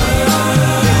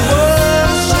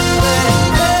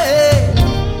in worship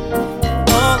and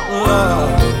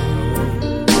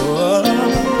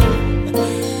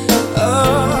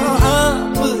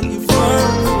I put you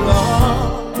first,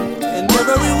 Lord, in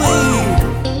every way,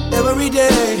 every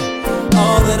day,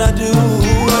 all that I do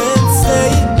and say,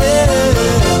 yeah.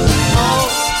 Oh,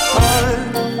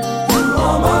 you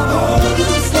are my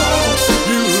first love.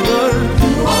 You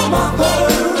are my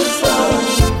first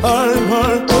love. I'm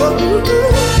my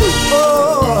first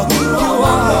love. You are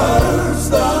my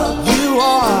first love. You are my first love. You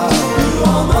are. You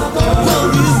are my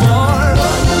first love.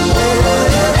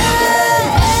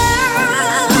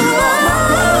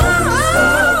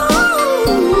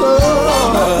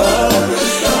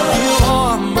 You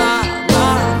are my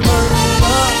first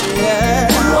love,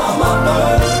 yeah. You are my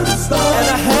first love. And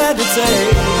I had to say,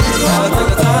 gotta take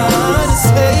the time to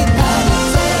say,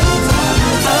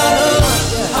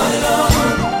 I love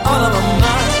all of my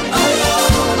mind,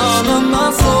 all of my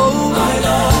soul.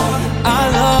 I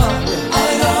love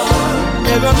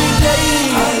every day,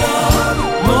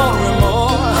 more and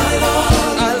more.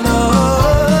 I love.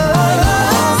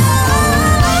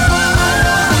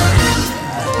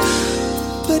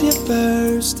 Put you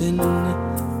first in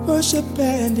worship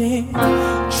and in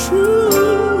truth.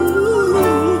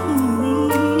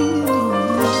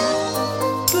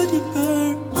 Put you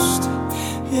first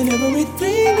in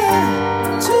everything I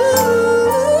do.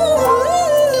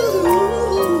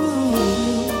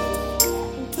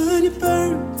 Put you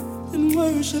first in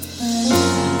worship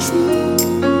and truth.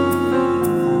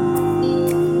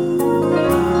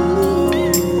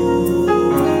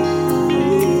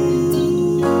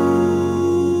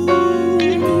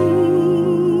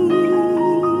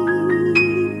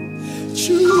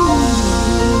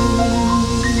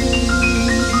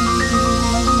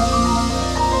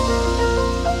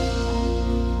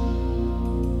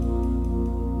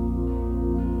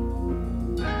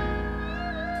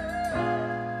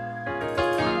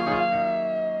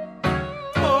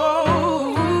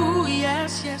 Oh,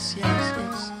 yes, yes, yes,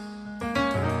 yes.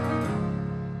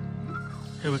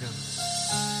 Here we go.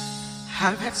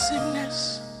 I've had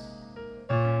sickness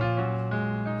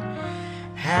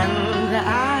and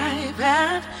I've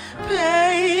had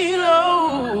pain.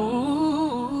 Oh,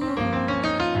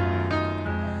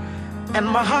 and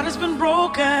my heart has been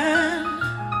broken.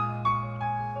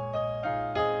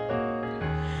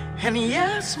 And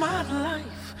yes, my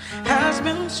life has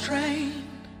been strained.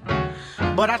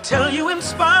 But I tell you, in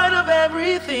spite of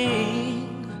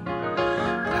everything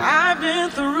that I've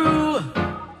been through,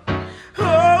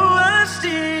 oh, I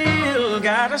still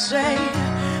gotta say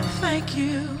thank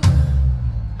you.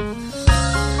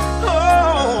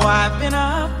 Oh, I've been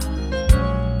up,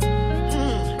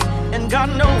 and God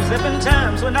knows there've been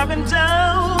times when I've been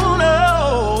down.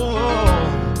 Oh,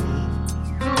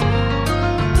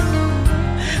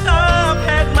 I've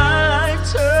had my life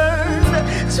turned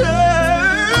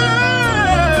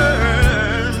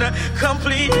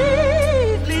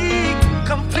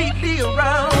completely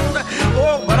around.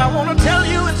 Oh, but I want to tell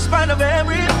you, in spite of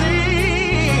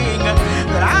everything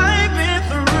that I've been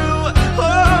through,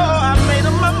 oh, I made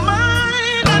up my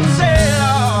mind and said,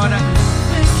 Lord,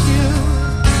 thank you.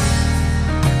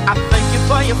 I thank you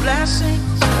for your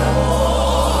blessings.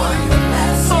 Oh,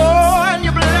 and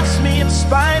you bless me in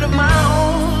spite of my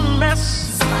own mess.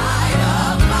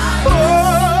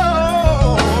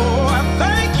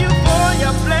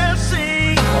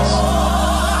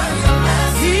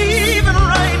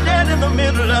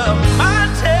 Middle of my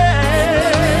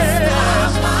test. In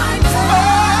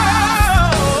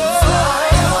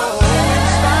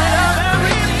spite of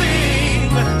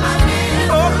everything.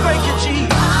 Oh, thank you,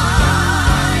 Jesus.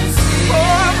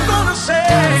 Oh, I'm gonna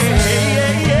say,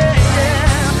 yeah.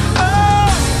 Oh,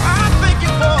 I thank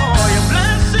you for your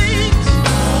blessings.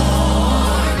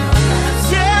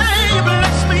 Yeah, you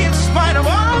bless me in spite of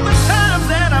all the times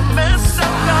that I messed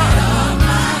up, God.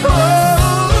 Oh.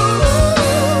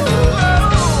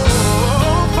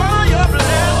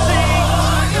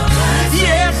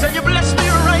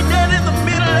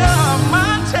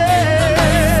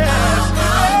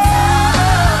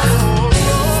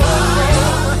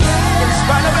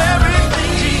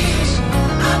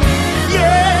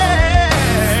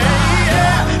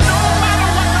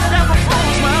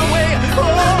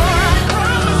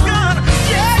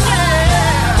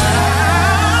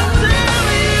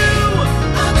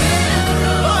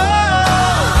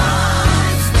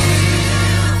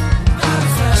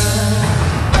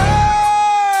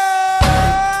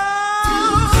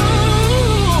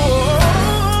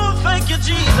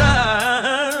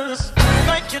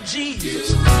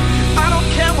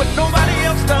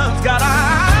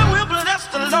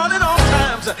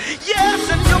 Yes,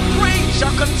 and your praise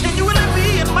shall continually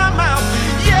be in my mouth.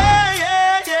 Yeah.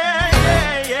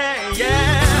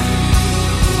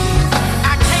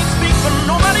 I can't speak for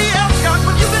nobody else, God,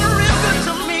 but you've been real good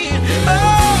to me. Oh,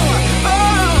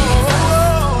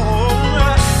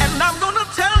 and I'm gonna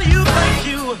tell you thank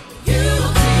you.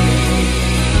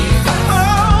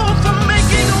 Oh, for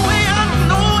making a way out of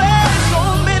nowhere so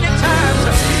many times.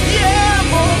 Yeah,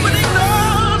 for opening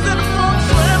doors that won't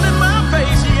slam in my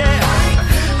face. Yeah.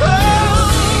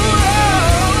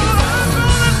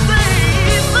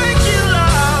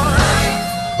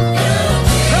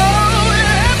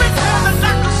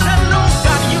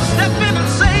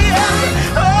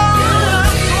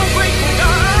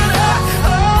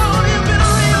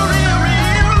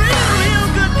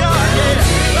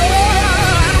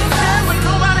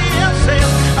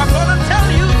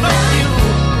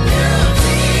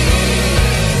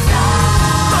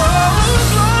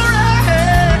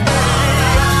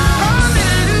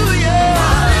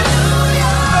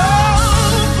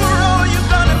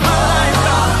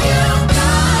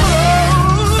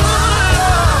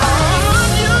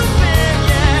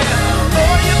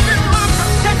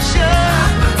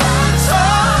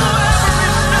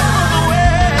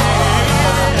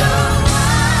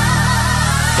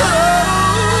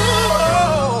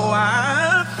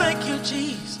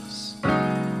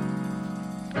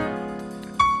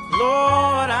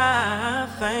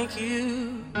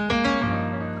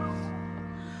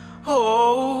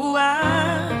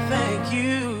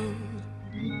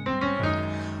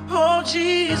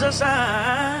 Jesus,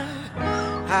 I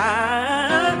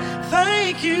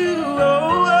thank you. Oh,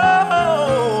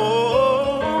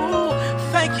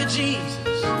 thank you,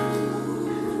 Jesus.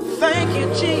 Thank you,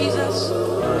 Jesus.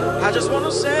 I just want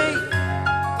to say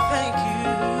thank you.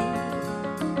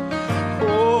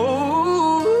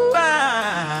 Oh, I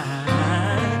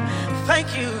thank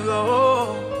you.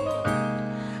 Oh,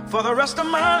 for the rest of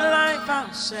my life,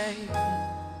 I'll say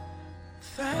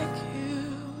thank you.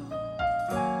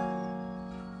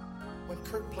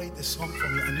 Kirk played this song for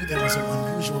me, I knew there was an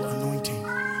unusual anointing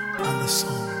on this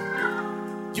song.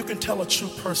 You can tell a true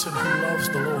person who loves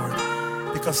the Lord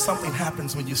because something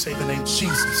happens when you say the name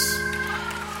Jesus.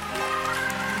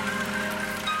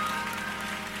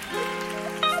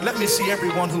 Let me see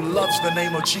everyone who loves the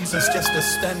name of Jesus just to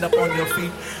stand up on your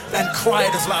feet and cry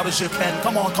it as loud as you can.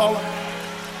 Come on, call it.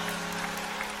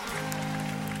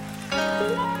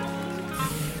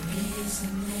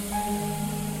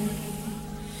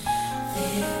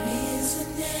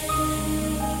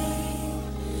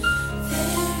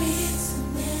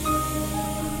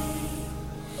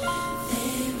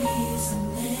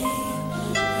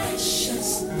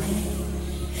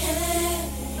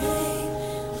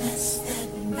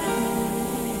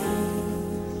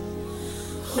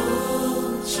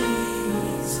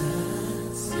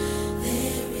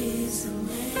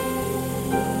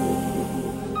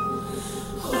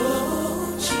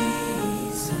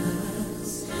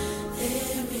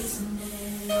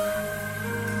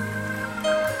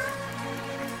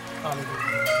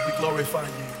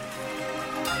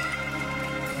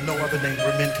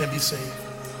 Can be saved,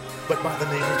 but by the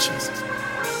name of Jesus.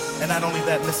 And not only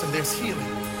that, listen, there's healing.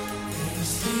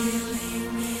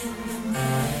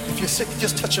 If you're sick,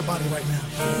 just touch your body right now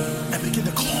and begin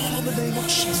to call on the name of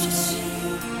Jesus.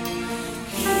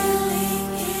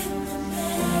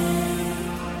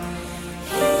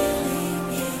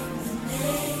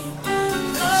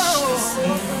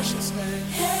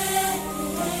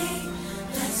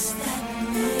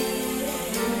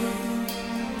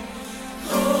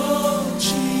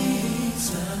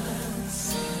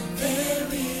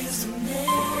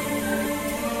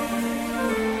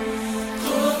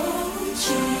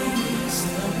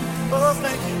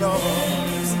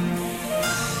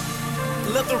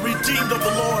 Let the redeemed of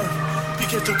the Lord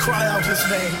begin to cry out his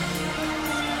name.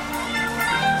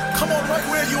 Come on, right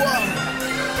where you are.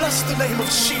 Bless the name of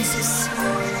Jesus.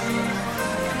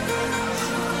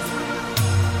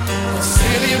 Does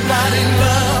anybody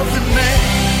love the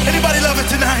name? Anybody love it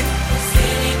tonight? Does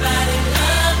anybody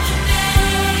love the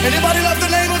name? Anybody love the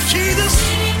name of Jesus?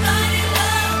 Anybody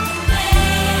love the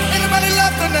name? Anybody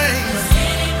love the name? Does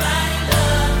anybody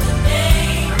love the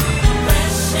name?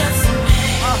 Precious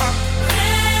name.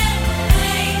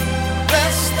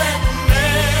 Bless that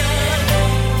name.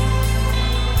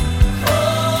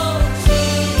 Oh,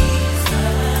 Jesus,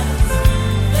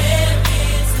 there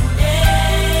is a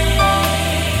name.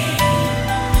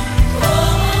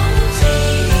 Oh,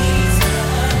 Jesus,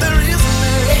 There is a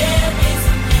name. there is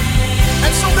a name.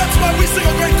 And so that's why we sing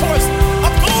a great chorus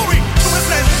of glory to his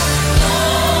name.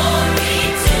 Glory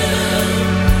to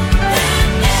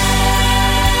that name.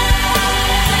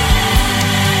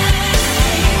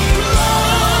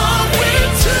 Glory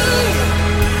to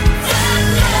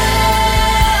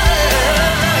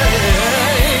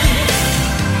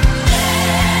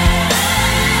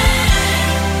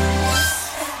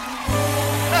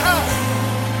That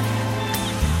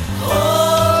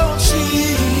Oh,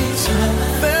 Jesus,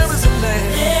 there is a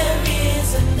name. there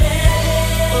is a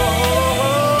name. Oh,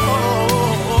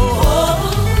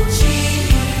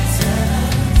 Jesus,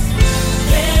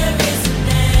 there is a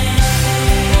name.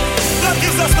 God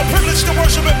gives us the privilege to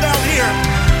worship him down here.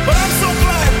 But I'm so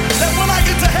glad that when I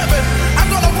get to heaven, I'm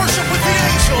going to worship with the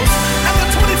angels and the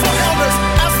 24 elders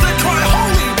as they cry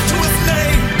holy to his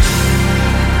name.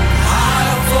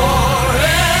 I'll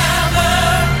forever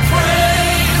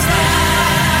praise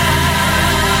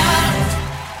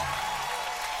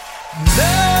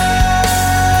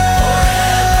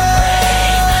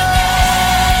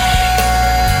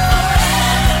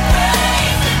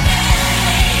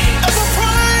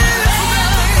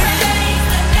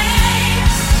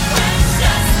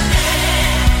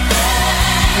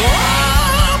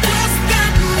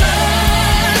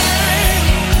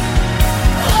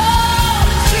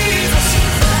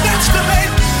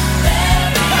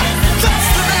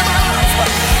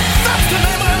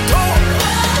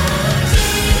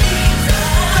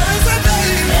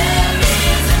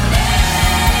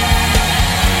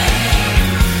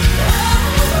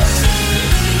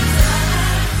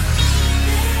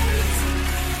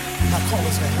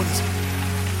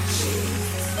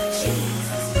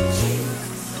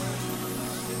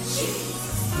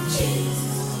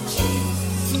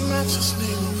matchless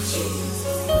name,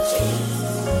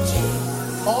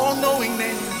 all-knowing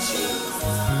name,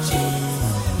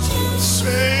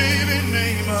 saving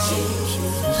name of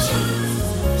Jesus.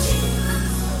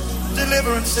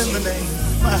 Deliverance in the name.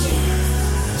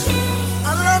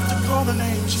 I love to call the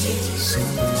name Jesus.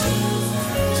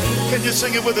 Can you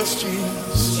sing it with us,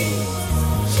 Jesus?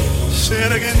 Say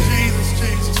it again, Jesus,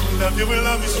 Jesus. We love you, we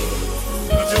love you.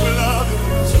 We love you, we love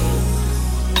you.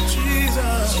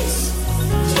 Jesus.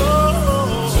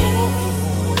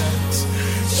 Oh, yes.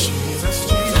 Jesus,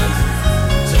 Jesus.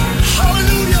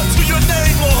 Hallelujah to your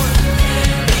name, Lord.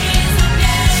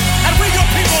 And we, your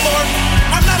people, Lord,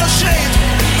 are not ashamed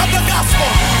of the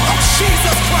gospel of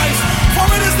Jesus Christ.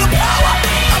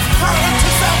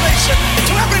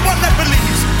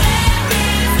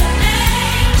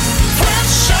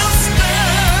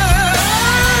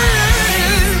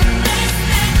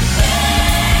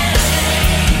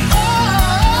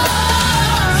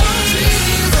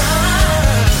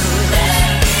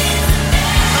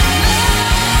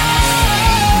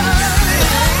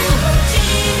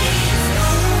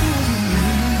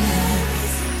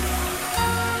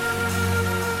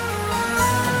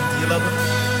 love him?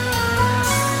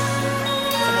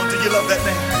 Come on, do you love that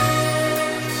name?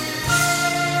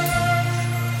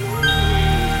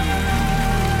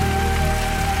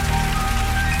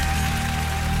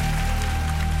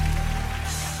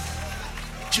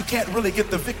 You can't really get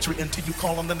the victory until you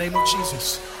call on the name of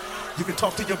Jesus. You can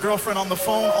talk to your girlfriend on the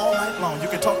phone all night long. You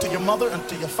can talk to your mother and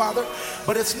to your father,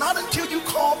 but it's not until you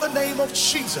call the name of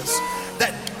Jesus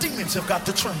that demons have got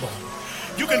to tremble.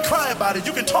 You can cry about it,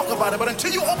 you can talk about it, but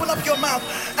until you open up your mouth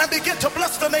and begin to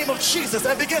bless the name of Jesus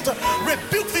and begin to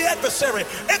rebuke the adversary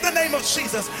in the name of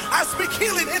Jesus. I speak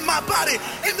healing in my body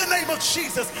in the name of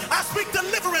Jesus. I speak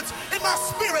deliverance in my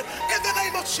spirit in the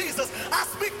name of Jesus. I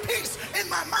speak peace in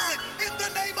my mind in the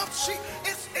name of Jesus.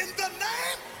 It's in the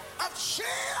name of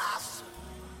Jesus.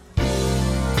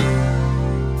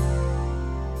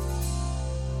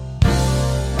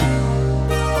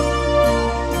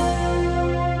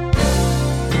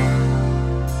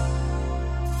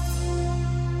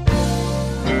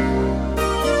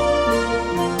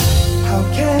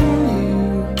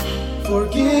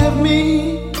 Forgive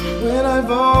me when I've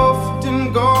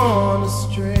often gone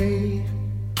astray.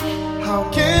 How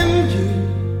can you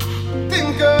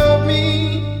think of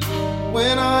me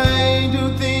when I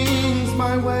do things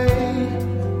my way?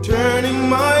 Turning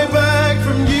my back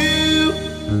from you,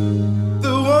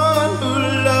 the one who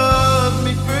loved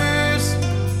me first.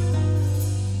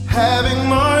 Having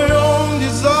my own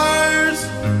desires,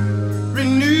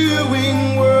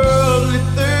 renewing worldly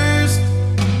thirst.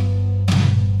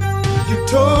 You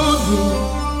told me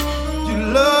you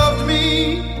loved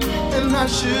me and I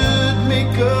should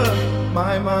make up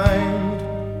my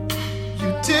mind. You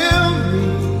tell me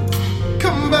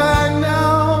come back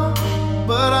now,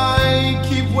 but I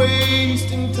keep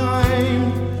wasting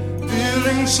time.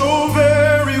 Feeling so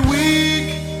very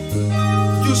weak,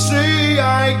 you say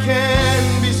I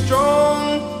can be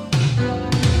strong.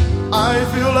 I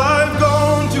feel I've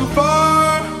gone too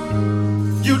far.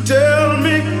 You tell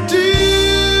me to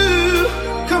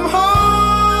come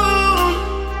home,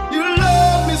 you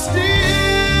love me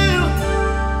still,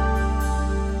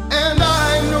 and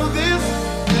I know this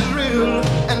is real,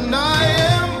 and I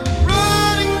am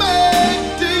running back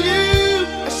to you.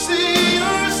 I see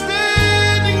you're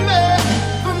standing there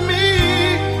for me,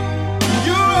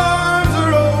 your arms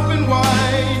are open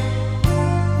wide,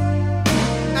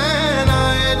 and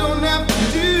I don't have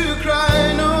to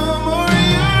cry no more.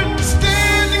 You're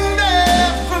standing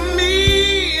there for me,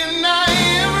 and I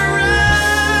am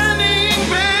running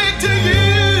back to you.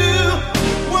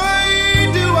 Why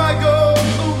do I go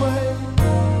away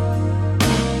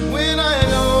when I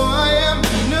know I am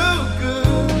no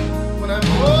good, when I'm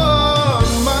on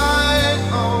my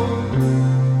own?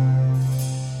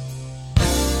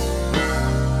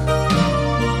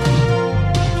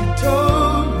 You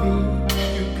told me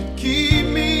you could keep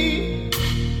me,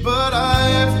 but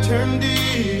I've turned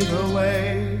it away.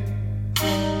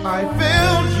 I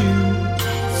failed you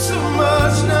so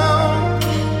much now,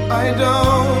 I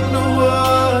don't know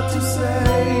what to say.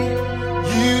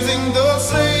 Using the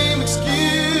same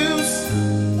excuse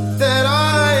that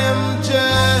I am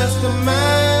just a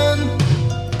man.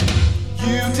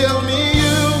 You tell me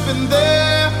you've been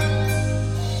there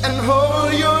and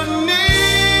hold your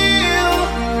nail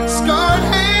scarred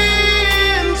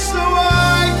hand so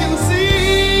I can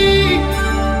see.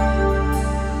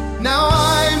 Now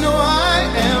I know I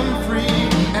am free,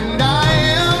 and I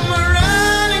am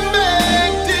running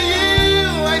back to you.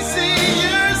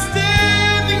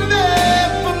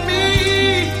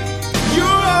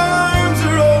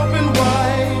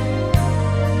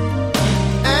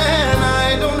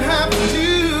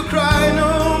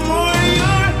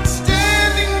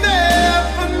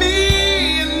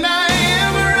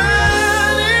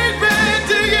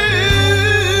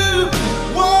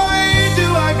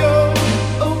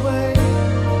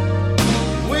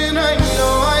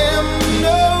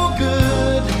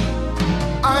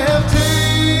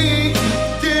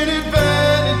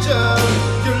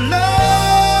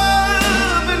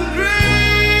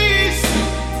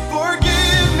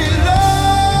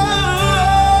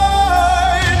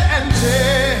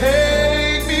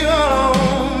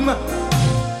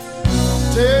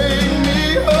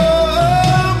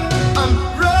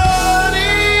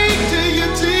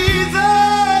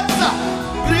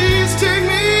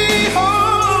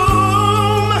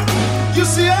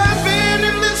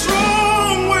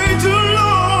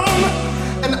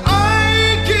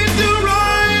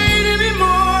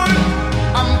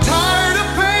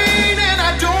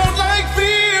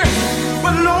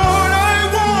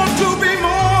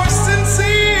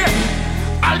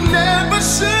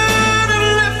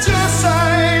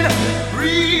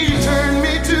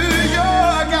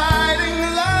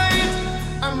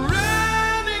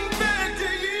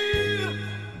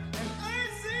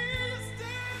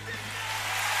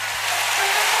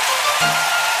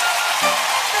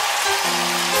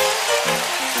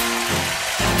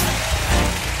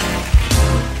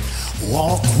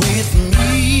 Walk with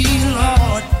me,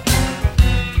 Lord.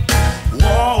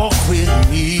 Walk with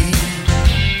me.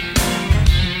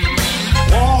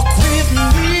 Walk with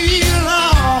me,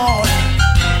 Lord.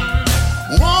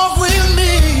 Walk with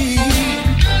me.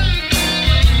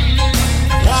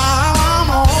 While I'm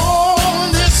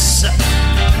on this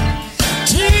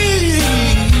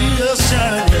Jesus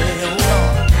journey,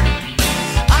 Lord.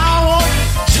 I want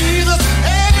Jesus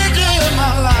every day of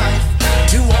my life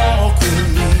to walk with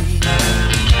me.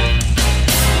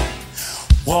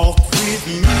 Walk with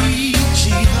me,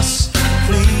 Jesus,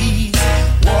 please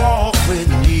walk with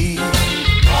me.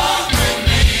 Walk with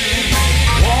me.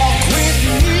 Walk with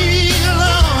me,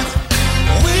 Lord.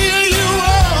 Will you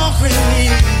walk with me?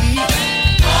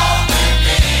 Walk with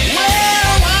me.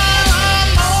 Well, while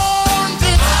I'm on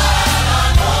this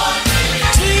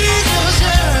Jesus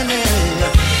journey,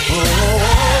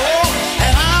 oh,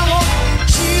 and I want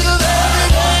Jesus every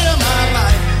day of my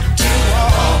life to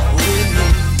walk with me.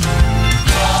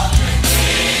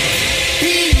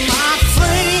 Be my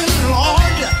friend,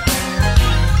 Lord.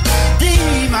 Be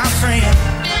my friend.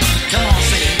 Come on,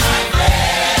 sing it.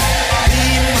 Be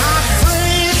my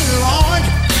friend, Lord.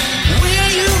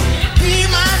 Will you be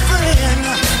my friend?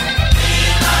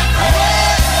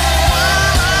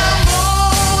 While I'm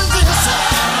on this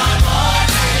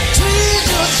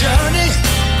Jesus journey,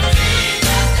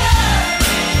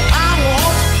 I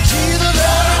want Jesus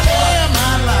every day of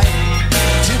my life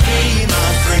to be my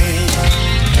friend.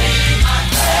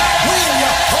 Will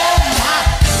you hold my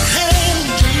hand,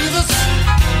 Jesus?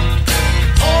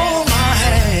 Hold my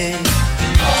hand.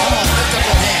 Come on, lift up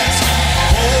your hands.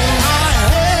 Hold my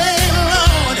hand,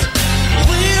 Lord.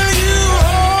 Will you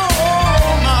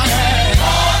hold my hand?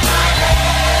 Hold my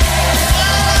hand.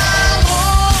 While I'm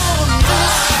on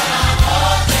this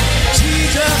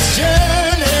Jesus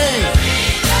journey,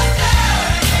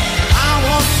 I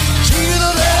want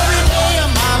Jesus every day of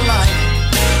my life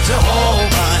to hold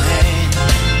my hand.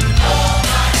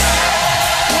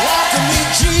 Walk with me,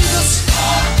 Jesus.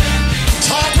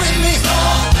 Talk with me.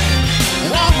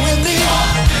 Walk with me.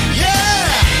 Yeah.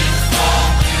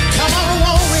 Come on,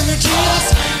 walk with me, Jesus.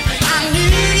 I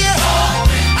need you.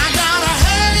 I gotta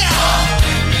have you.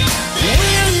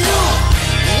 Will you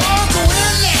walk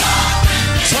with me?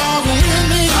 Talk with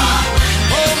me.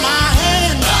 Hold my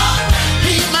hand.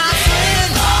 Be my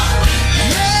friend.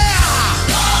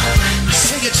 Yeah.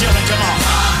 Sing it, children. Come on.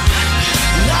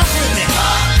 Walk with me.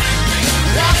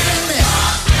 Walk with me.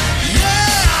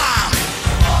 Yeah.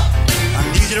 I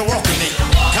need you to walk with me.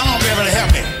 Come on, Beverly,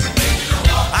 help me.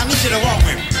 I need you to walk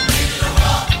with me.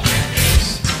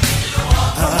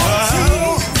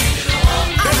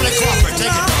 Beverly Crawford,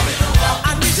 take it from me.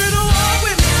 I need you to walk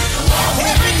with me.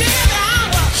 Every day of the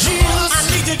hour. Jesus. I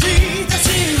need you, Jesus.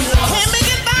 Can't make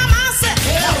it by myself.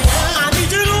 I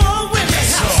need you to walk with me.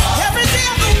 Every day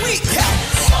of the week.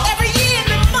 Every year and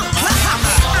the month.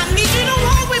 I need you to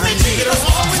walk with me, Jesus.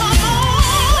 Come on.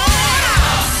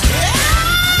 Yeah.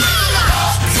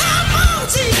 Come on,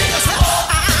 Jesus.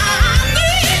 I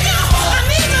need you. I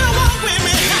need you to walk with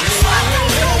me. I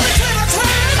don't know which way to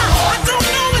turn. I don't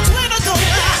know which way to go.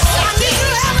 I need you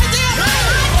every day of my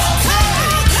life. Come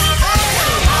on, come on,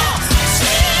 come on.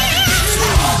 Jesus.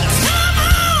 Come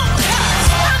on.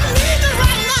 I need you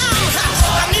right now.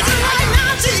 I need you right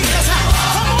now, Jesus.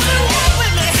 Come on and walk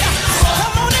with me.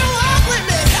 Come on and walk with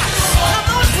me. Come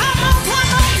on, come on, come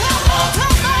on, come on,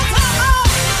 come on, come on.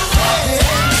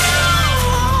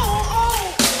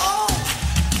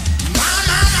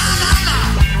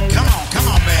 Come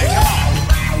on, man. Come on.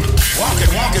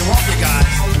 Walk it, guys.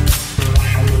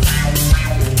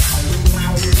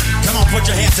 Come on, put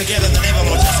your hands together in the name of the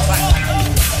Lord. Just clap.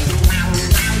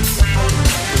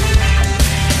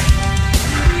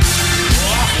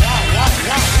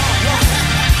 Walk.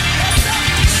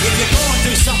 If you're going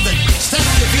through something, stand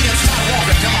on your feet and start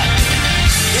walking. Come on.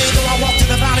 Yea, though I walk in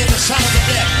the valley of the shadow of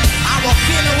death, I will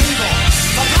fear no evil.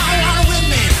 For thou art with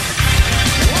me.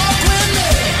 Walk with me.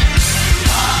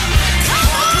 Come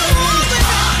on, walk with me.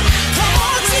 Come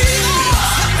on,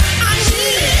 Jesus. I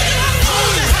need you.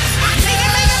 I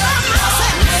can't make it by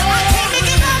myself. I can't make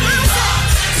it by myself.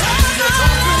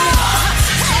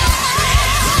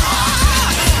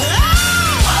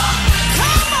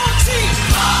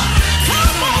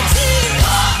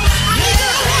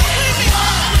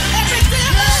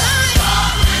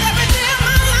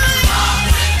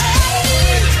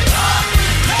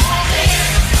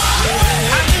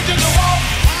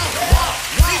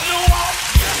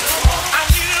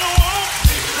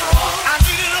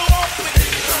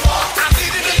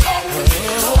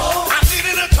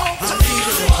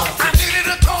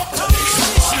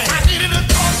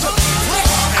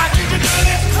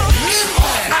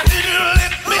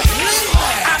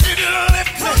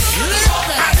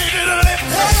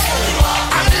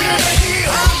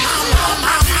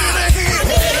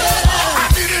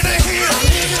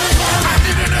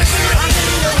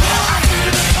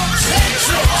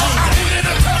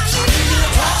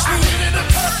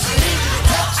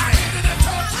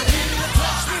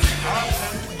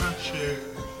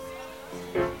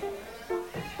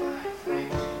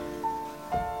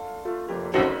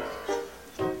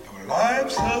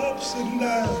 life's ups and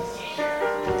downs.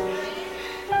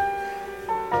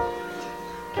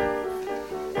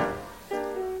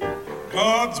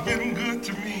 God's been good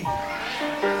to me.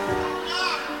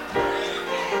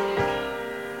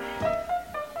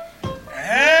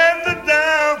 And the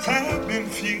downs have been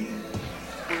few.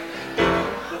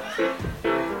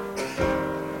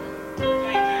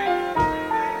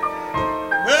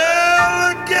 Well,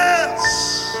 I guess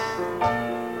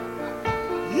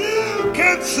you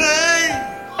can say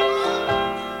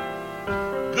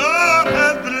God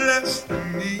has blessed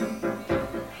me.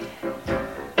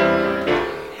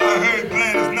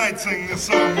 Sing this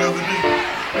song the other day.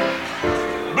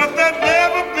 But there's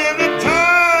never been a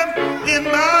time in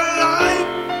my life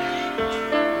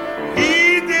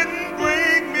He didn't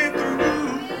bring me through.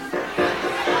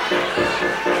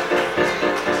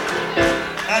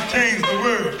 I changed the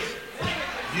words.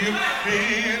 If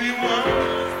anyone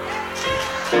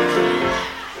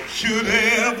should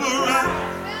ever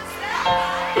write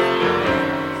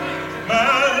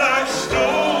my life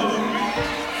story,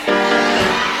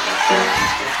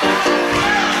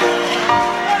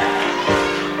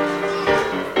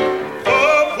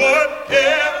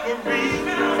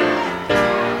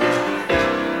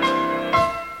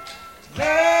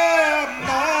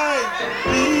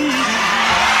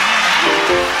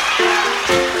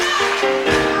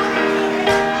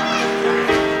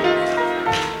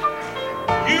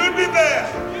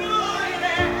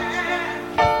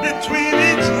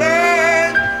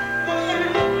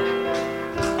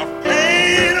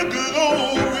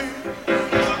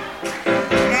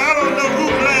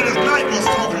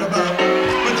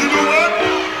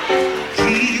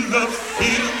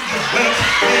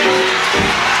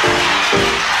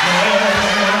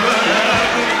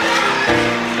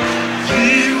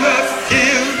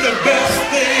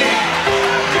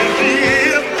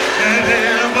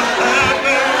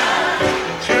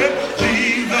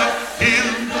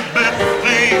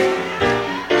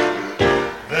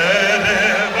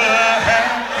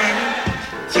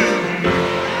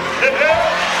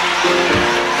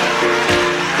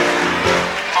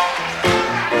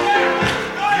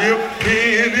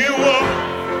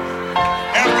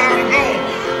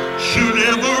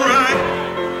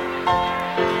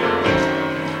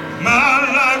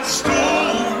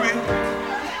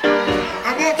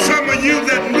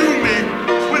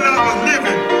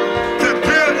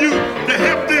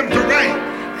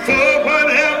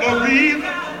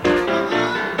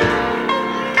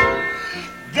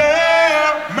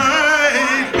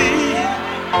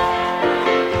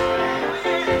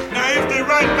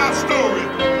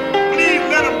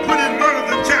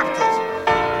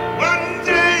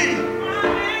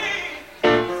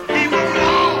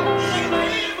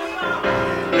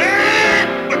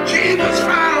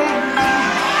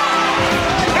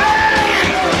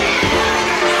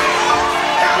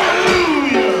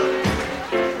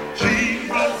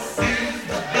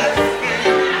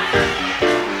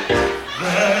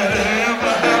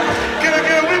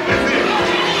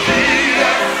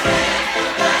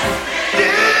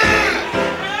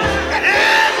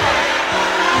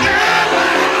 Yeah!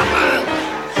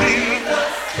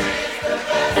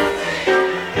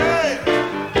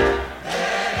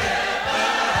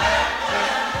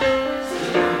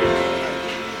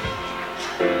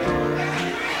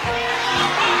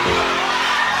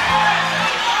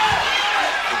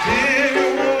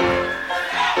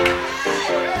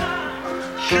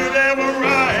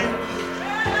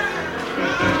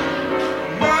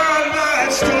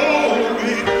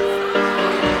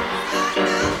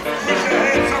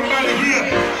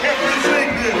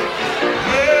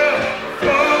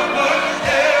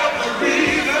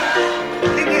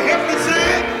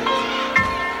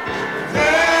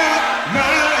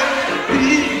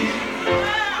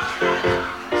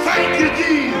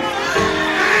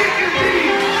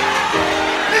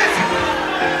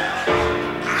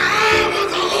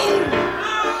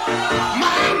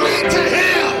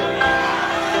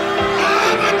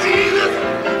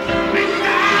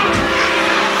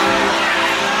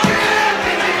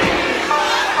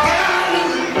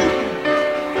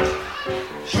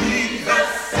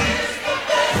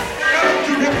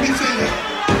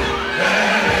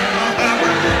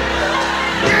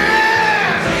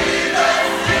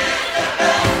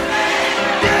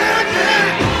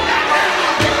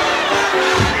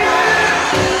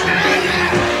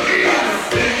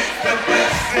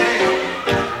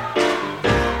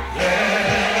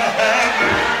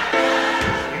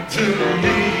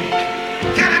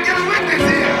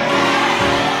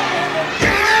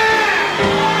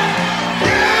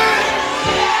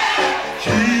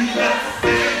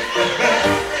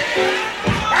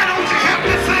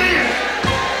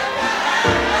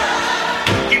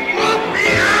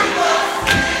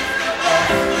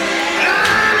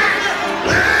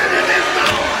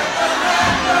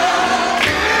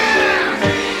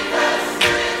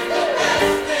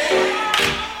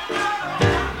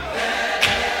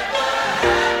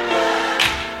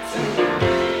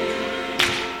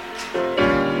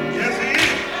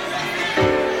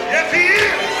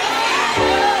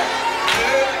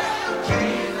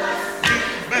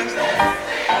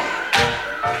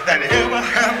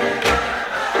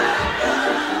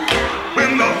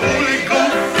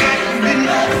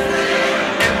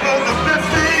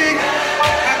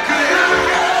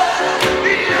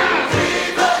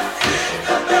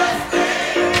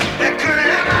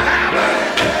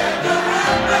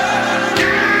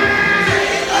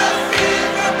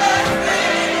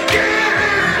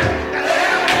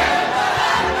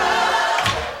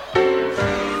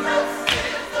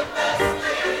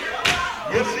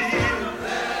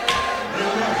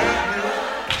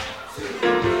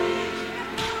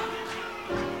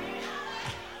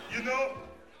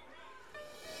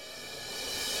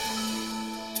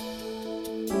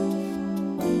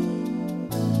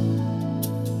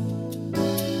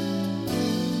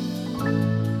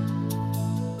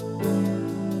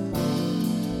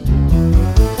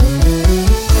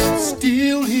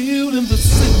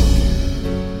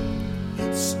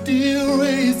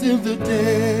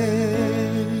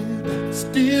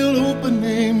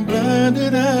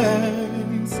 blinded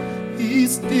eyes. He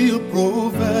still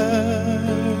provides,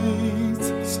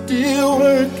 still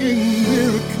working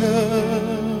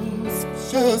miracles,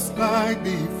 just like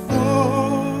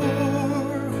before.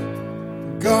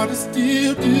 God is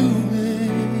still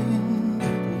doing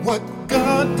what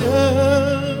God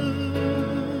does.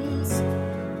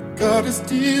 God is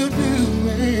still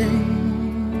doing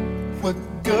what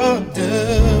God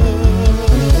does.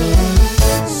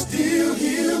 Still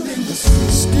healing the sick,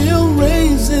 still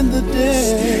raising the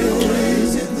dead,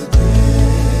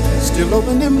 still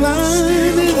opening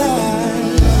blinded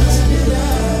eyes.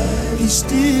 He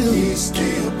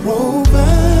still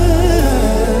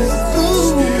provides.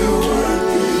 Still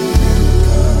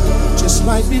working, just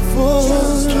like before.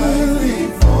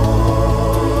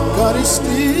 God is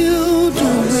still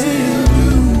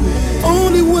doing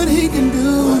only what He can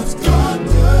do.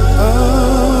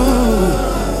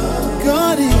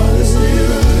 God is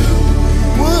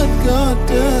what God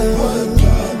does.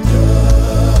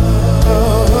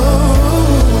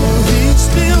 He's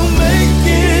still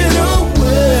making a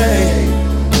way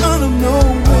out of no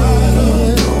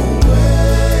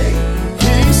way.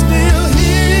 He still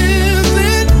hears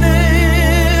and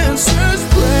answers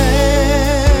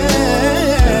prayer.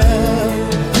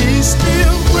 He's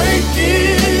still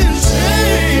breaking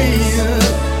chains,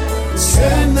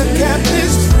 setting the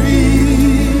captives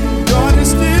free. God is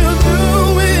still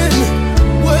doing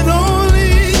what only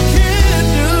He can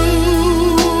do.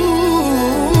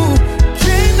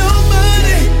 Can't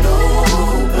nobody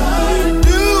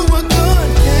do what God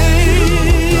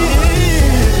can.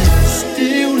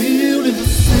 Still healing the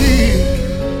sick,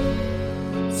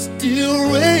 still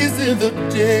raising the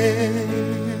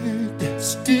dead,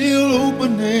 still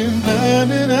opening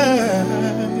blinded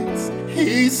eyes.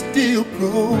 He still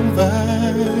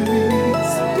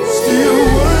provides, still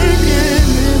working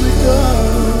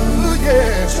miracles,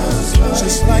 yeah,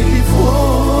 just like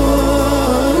before.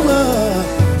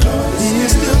 He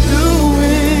is still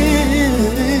doing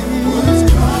what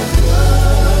God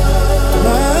does.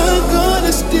 My God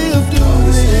is still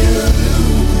doing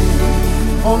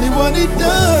only what He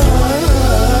does.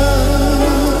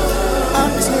 I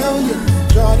tell you,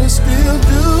 God is still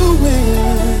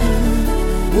doing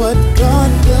what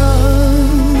God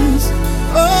does.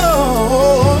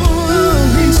 Oh,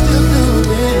 He's still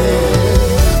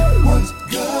doing what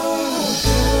God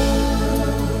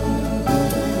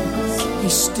does.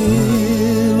 He's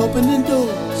still opening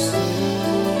doors,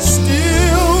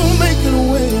 still making a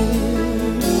way.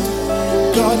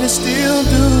 God is still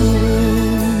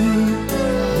doing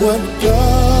what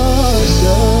God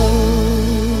does.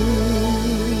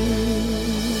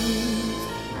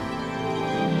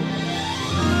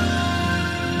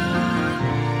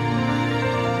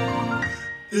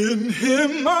 In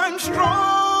Him I'm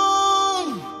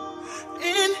strong,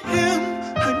 in Him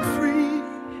I'm free,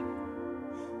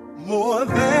 more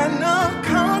than a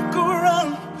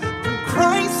conqueror, through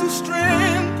Christ who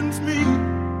strengthens me.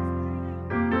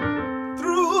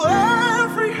 Through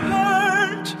every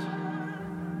hurt,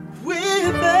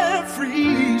 with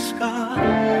every scar,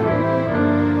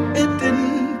 it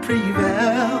didn't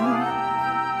prevail,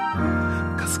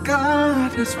 'cause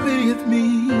God is with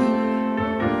me.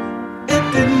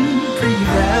 Didn't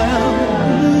prevail,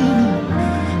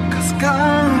 'cause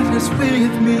God is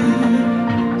with me.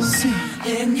 See,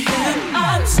 in Him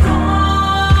I'm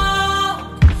strong,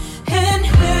 in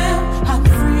Him I'm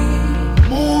free,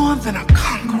 more than a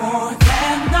conqueror, more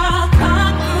than a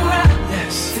conqueror.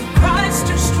 Yes, through Christ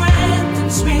who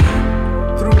strengthens me.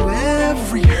 Through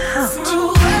every hurt,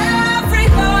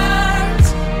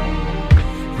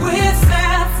 with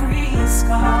every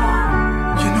scar.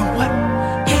 You know what?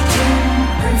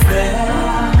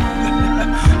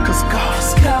 'Cause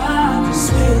God is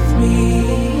with me.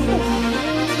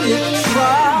 It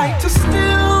tried to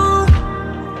steal,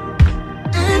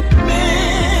 it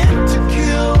meant to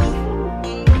kill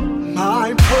my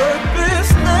purpose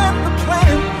and the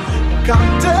plan God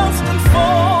destined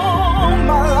for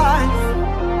my life.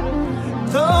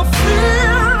 The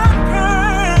fear and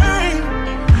pain,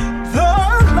 the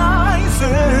lies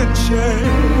and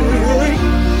shame,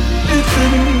 it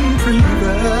didn't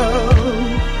prevail.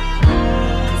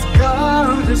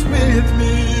 God is with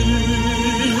me.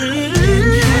 In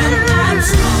Him I'm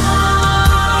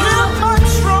strong.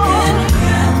 In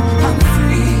Him I'm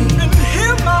free. In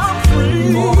Him I'm free.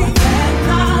 More than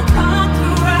a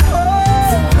conqueror.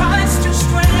 Through Christ who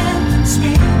strengthens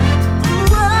me. Through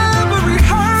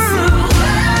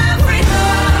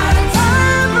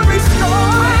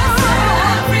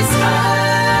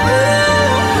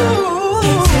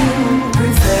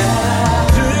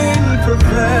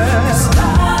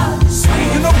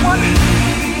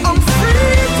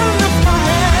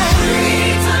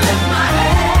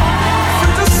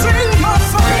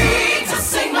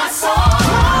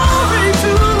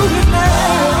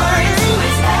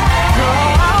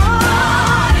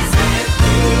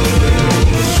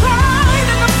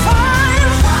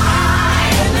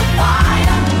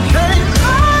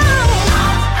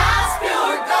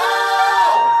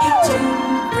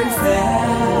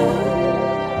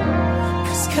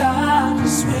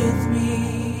with me.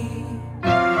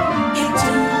 It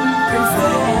didn't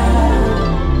prevail,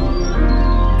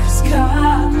 'cause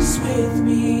God is with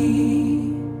me.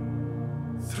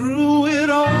 Through it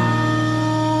all,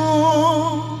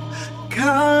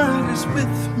 God is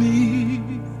with me.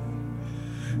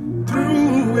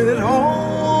 Through it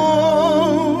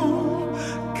all,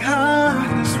 God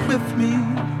is with me.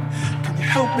 Can you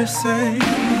help me say?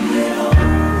 Through it all,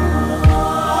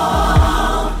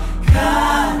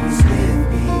 God is with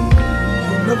me.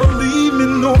 He'll never leave me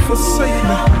nor forsake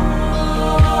me.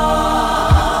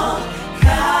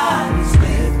 God is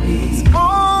with me. He's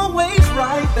always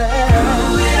right there.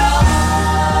 Through it all,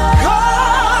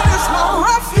 God is my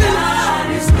refuge. God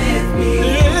is with me.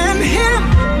 In Him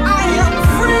I am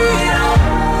free.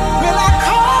 When I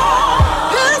call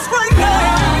His great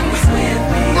name,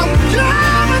 I'm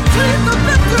guaranteed the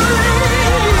victory.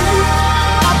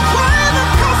 I pray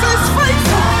because He's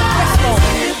faithful.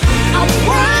 I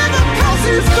pray because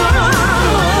He's good.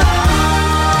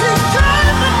 He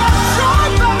gave me my joy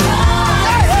back.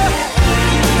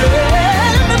 He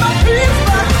gave me my peace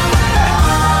back.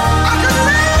 I can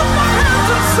lift my hands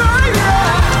and say,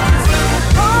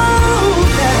 oh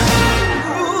yeah.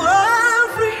 Through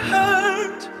every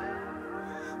hurt,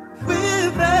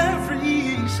 with every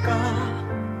scar,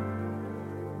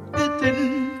 it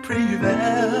didn't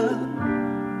prevail.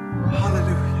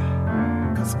 Hallelujah.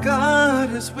 'Cause God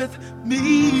is with me.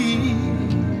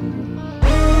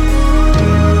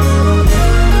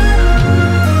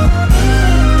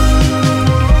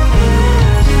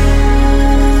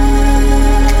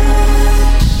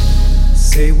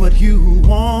 Say what you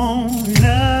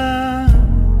wanna,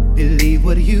 believe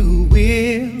what you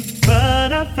will,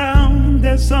 but I found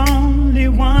there's only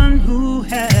one who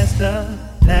has the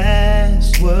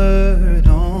last word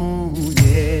on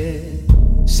it.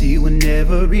 See, when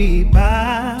everybody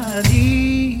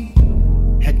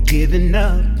had given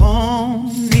up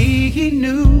on me, He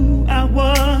knew I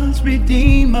was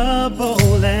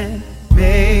redeemable and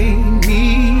made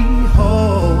me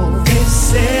whole. They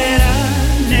said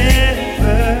I'd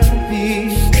never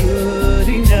be good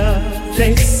enough.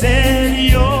 They said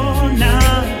you're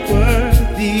not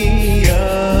worthy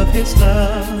of His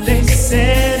love. They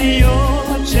said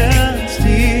you're just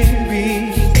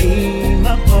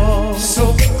irredeemable. So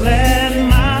glad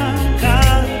my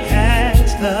God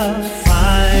has the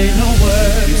final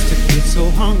word. Used to get so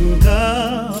hung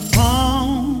up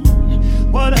on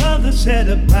what others said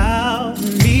about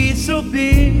me. So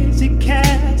busy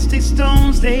casting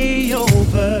stones, they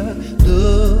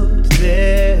overlooked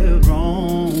their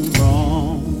own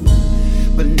wrong.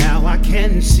 But now I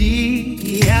can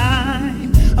see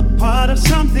I'm a part of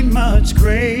something much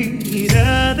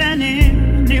greater than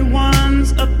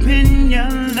anyone's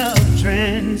opinion. Love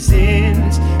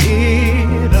transcends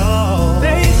it all.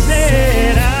 They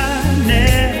said I'd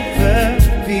never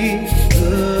be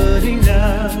good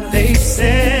enough. They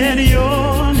said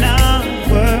you're not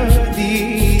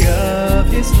worthy of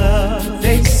His love.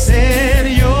 They said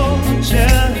you're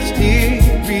just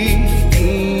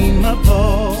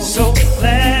irredeemable. So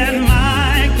glad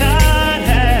my God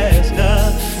has the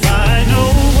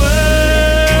final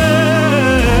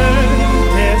word.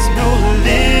 There's no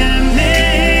limit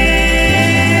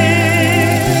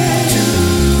to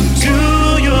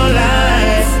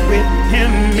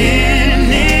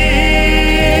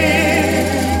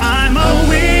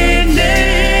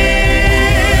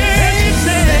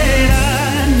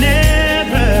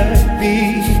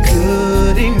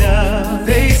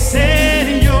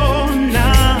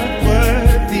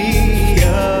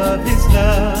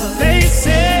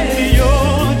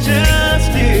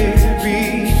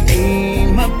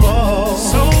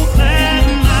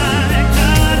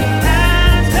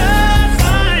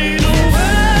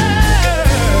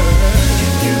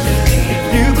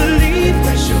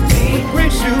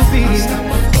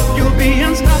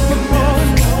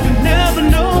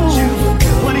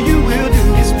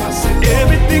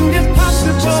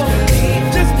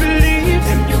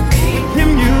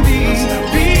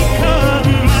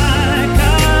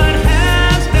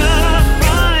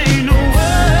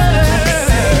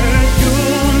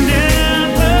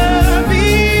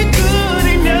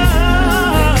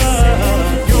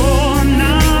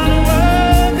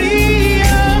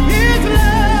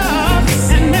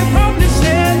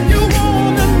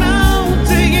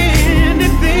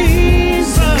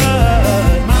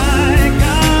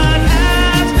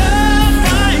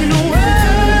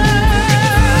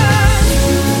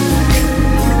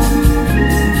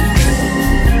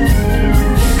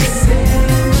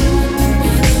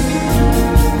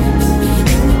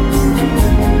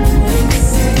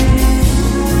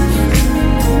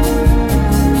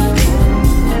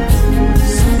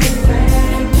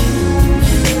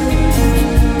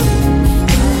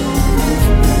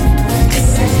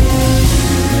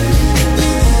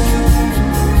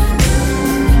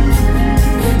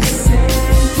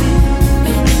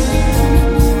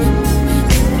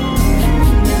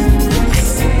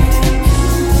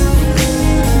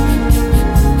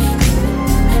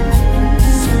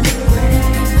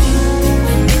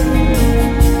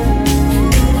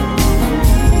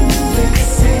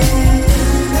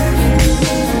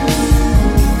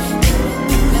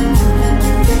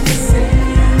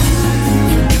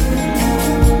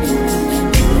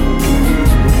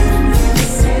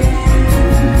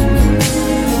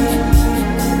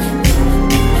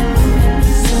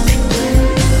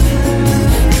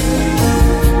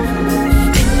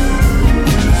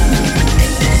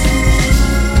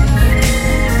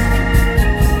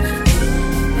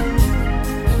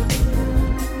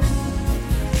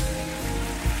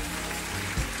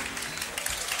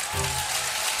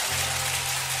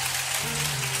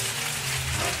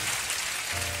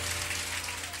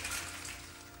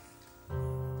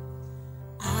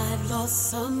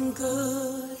some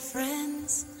good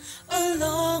friends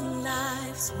along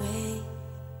life's way.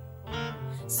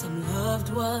 Some loved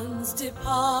ones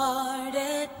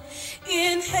departed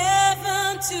in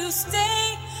heaven to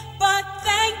stay, but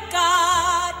thank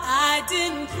God I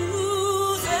didn't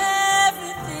lose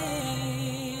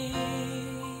everything.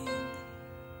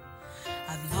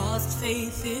 I've lost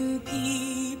faith in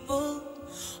people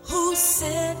who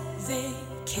said they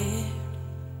cared.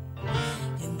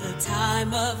 In the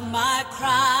time of my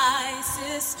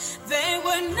crisis, they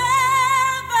were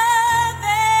never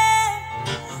there.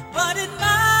 But in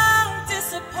my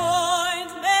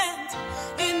disappointment,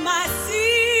 in my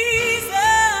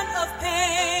season of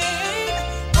pain,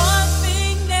 one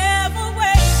thing never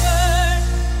wavered,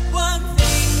 one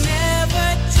thing never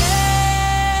changed.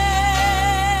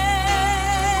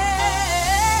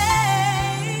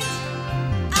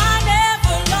 I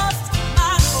never lost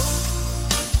my hope.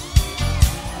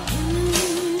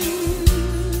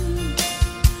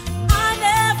 I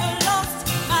never lost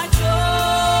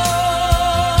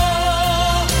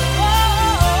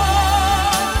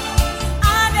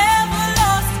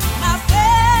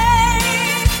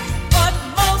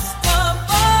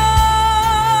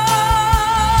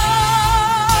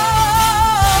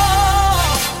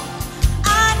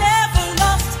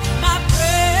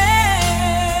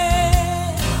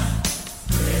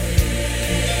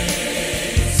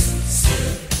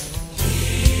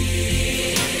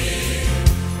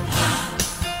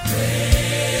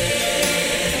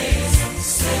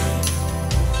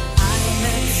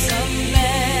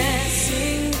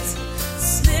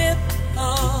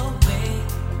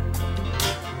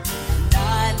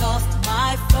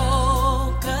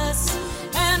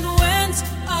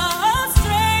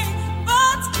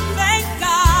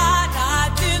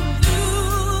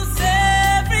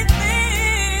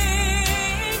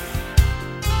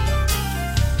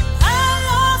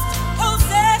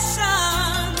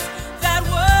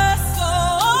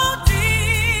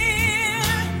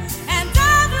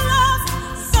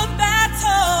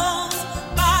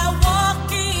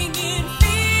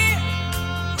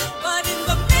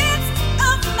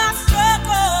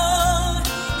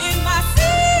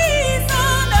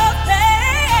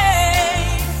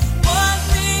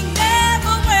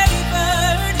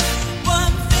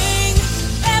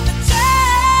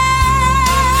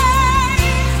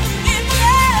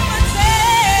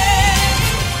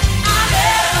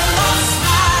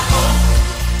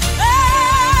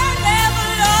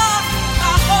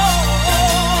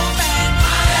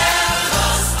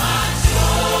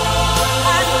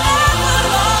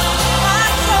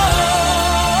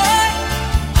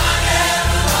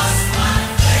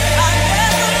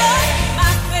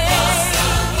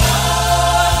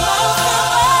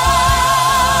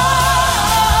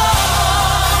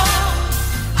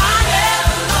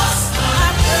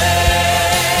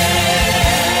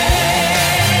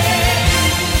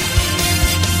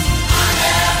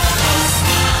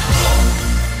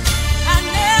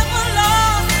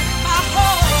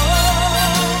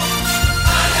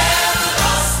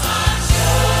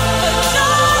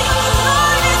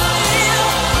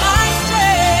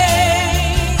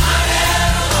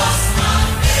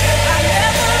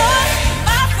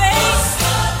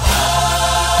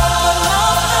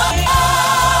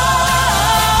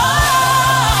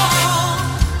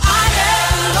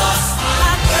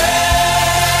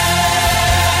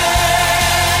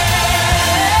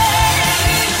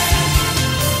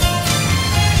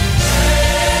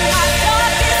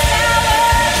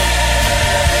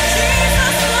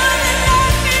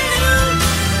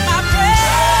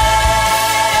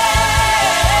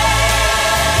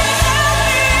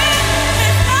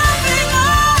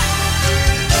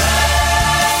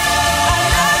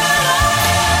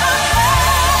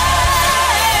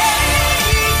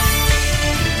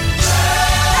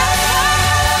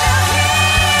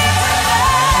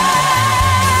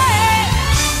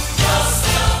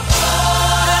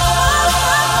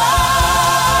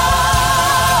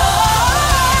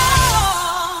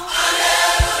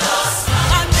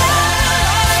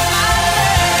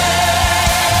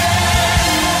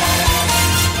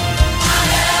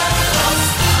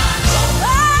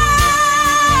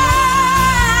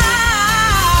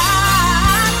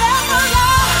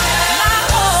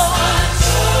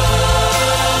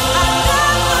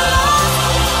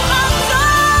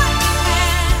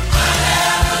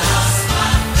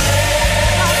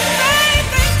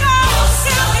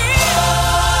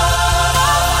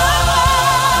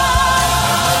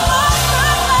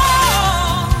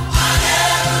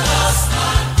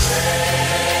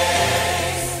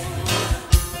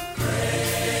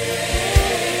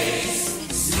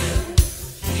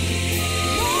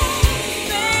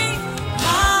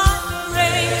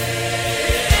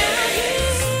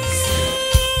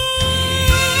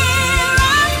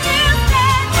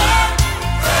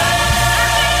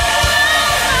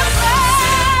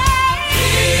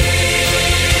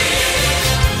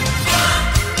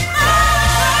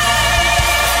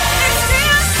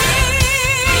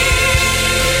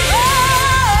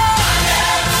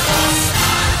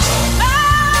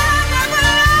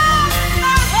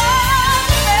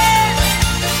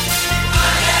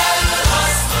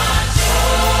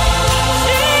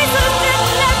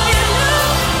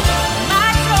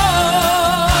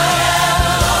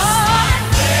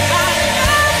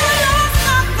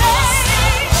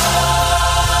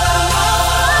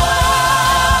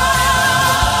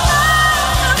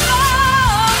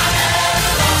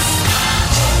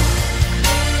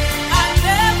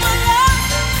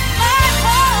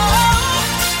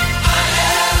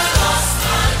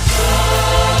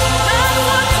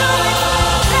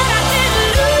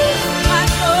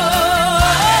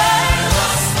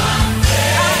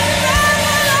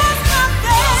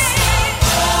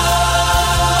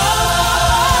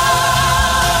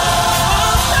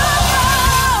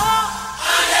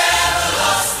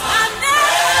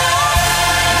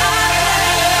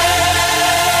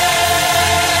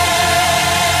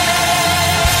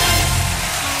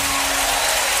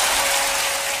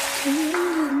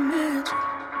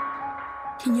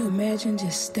imagine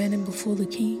just standing before the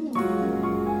King?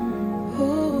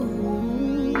 Oh,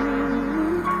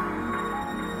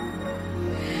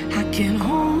 I can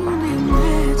only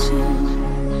imagine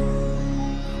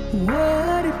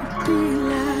what it would be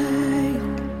like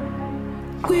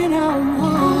when I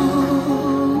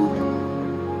walk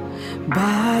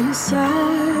by your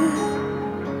side.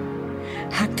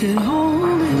 I could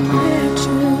only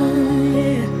imagine,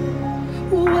 yeah,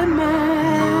 what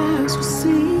my eyes will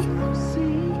see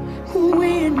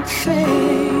when your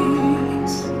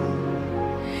face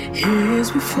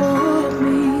is before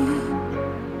me.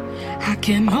 I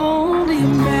can only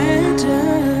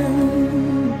imagine.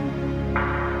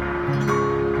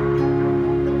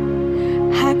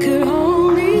 I could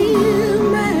only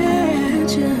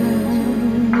imagine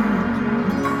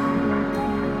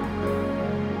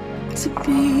to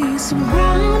be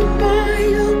surrounded by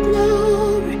your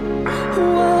glory.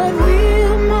 What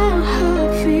will my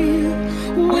heart feel?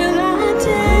 Will I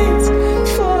dance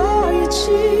for you,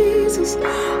 Jesus?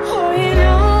 Or in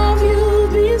all of you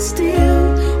be still?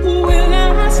 Will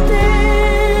I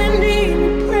stand in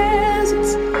your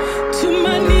presence? To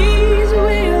my knees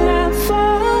will I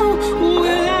fall?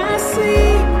 Will I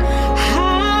sing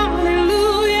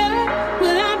hallelujah?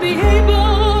 Will I be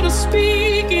able to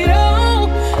speak it all?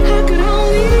 I could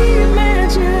only imagine.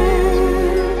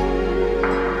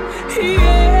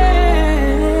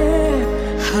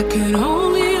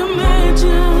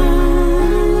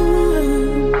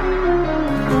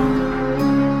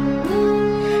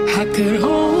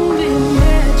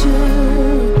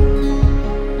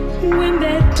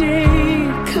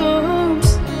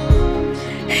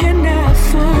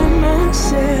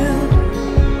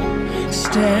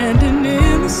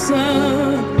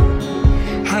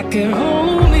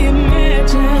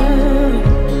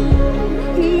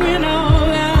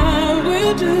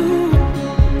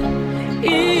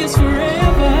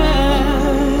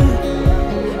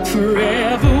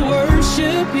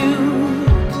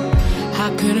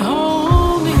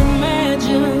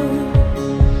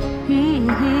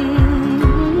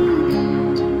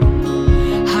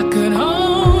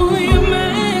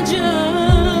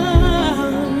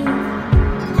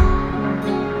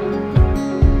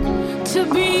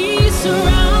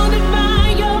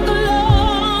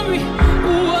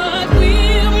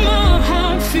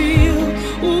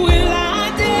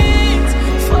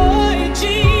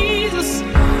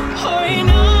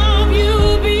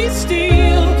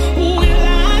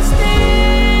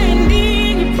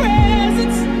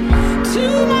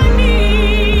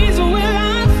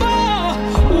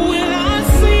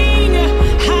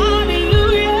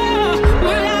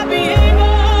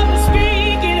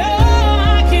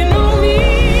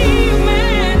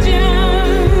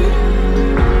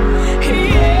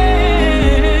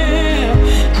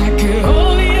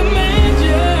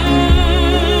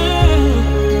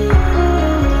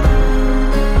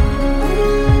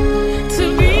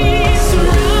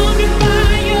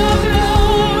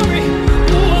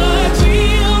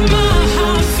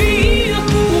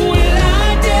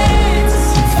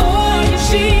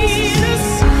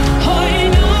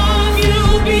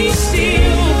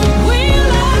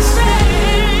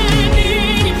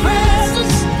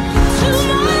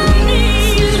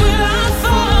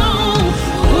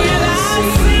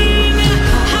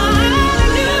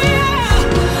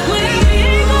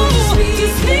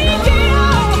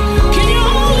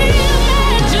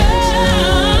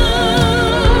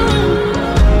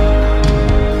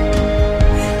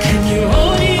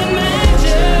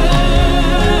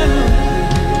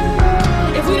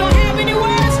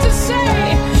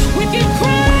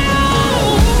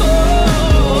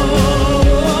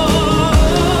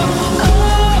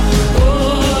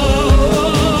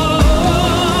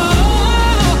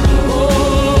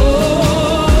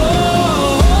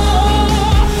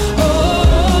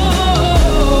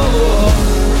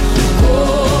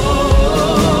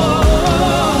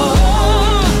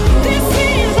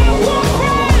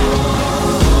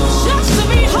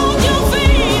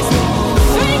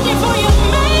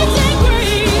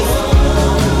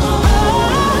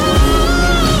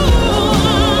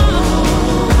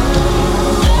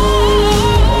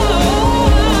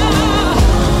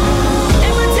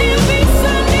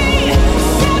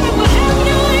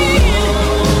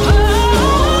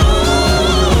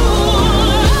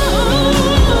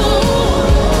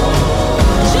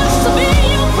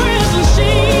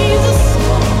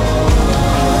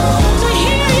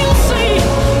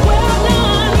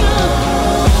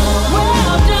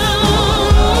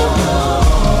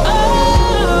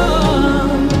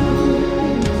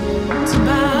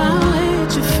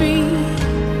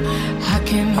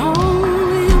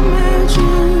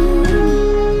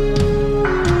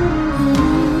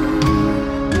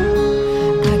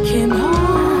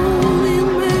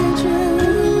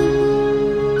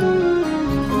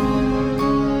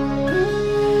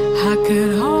 I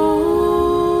could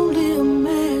only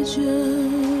imagine.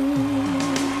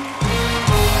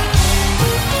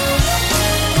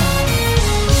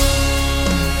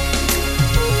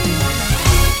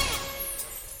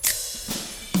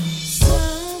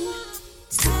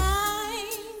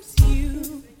 Sometimes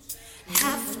you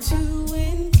have to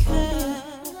encourage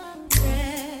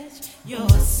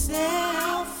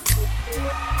yourself.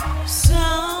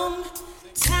 Sometimes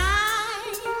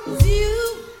you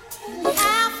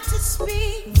have to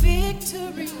speak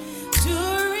victory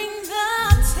during the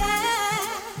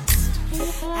test.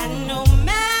 And no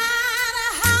matter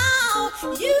how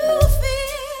you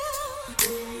feel,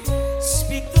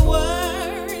 speak the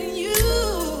word and you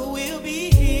will be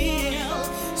healed.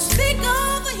 Speak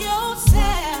over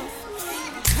yourself,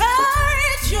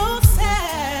 encourage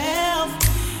yourself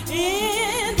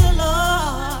in the Lord.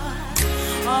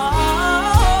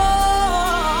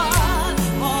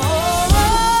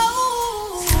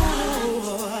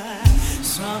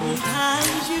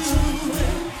 Sometimes you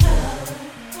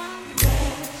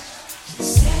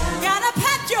gotta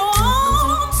pat your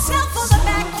own self on the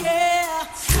back, yeah.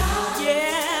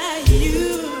 Yeah, you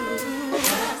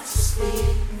have to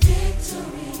speak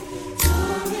victory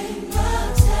during the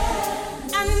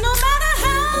test. And no matter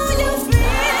how you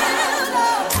feel,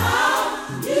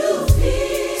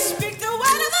 speak the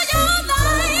word over your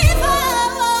life,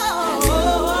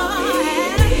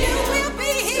 and you will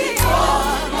be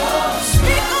healed.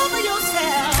 Speak over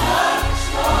yourself,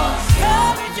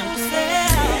 encourage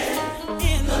yourself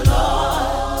in the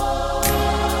Lord.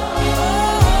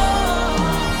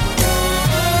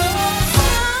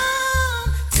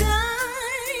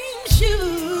 Sometimes you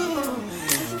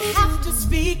have to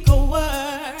speak a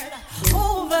word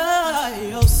over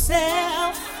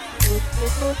yourself.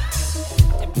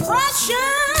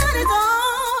 Depression is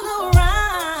all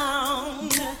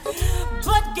around,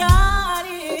 but God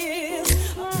is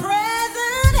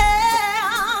present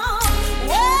help.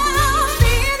 Well,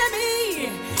 the enemy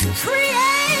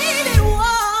created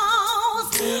walls,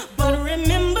 but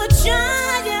remember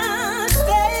giants,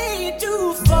 they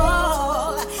do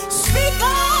fall. Speak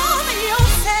over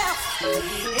yourself,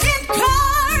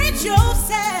 encourage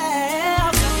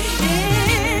yourself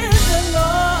in the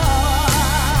Lord.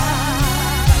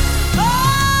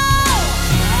 Oh,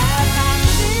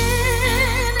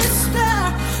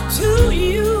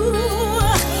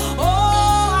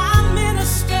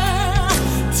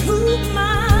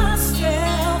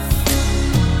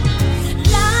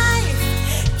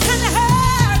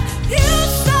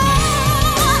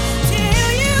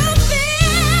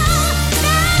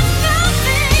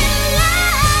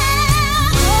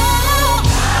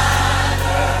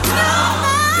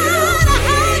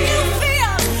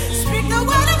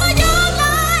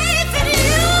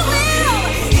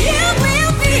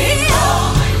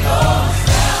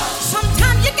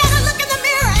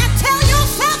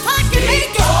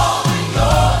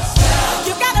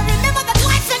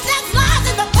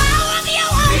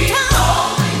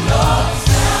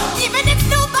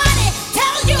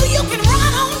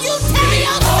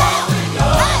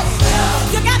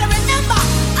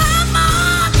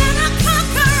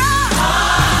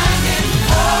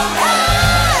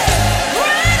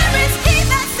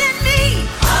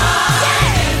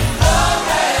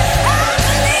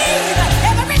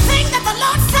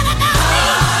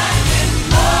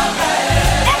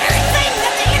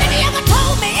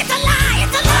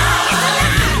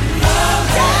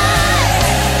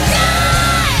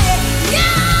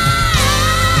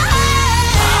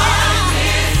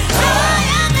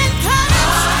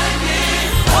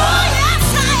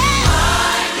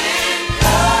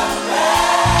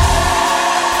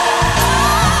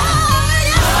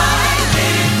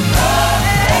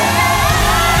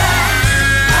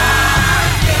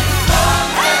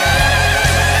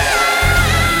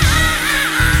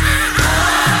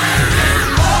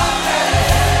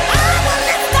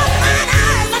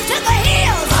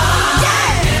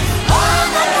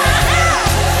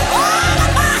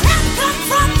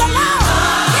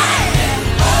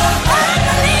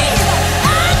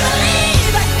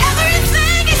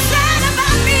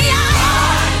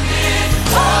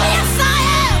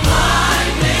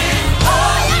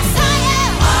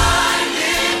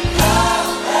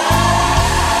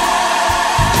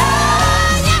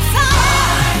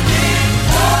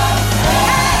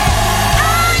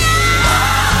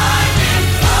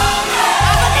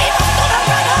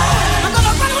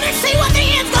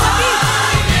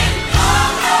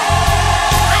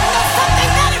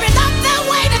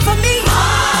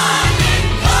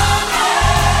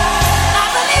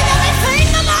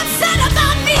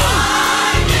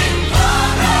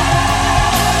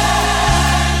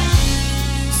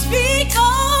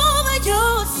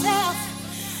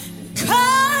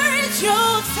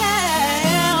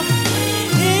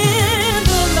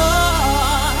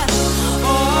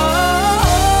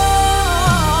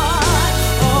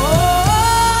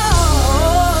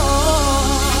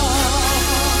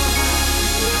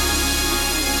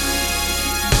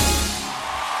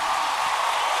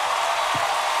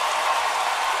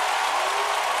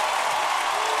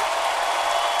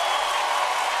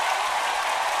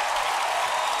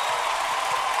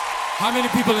 How many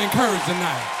people are encouraged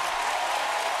tonight?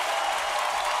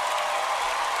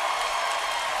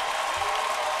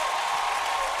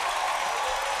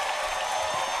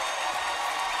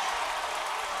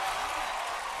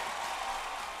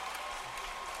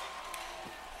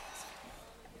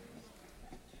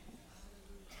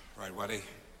 Right, while they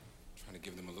trying to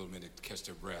give them a little minute to catch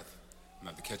their breath, I'm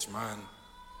about to catch mine.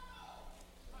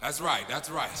 That's right, that's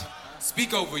right.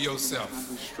 Speak over yourself.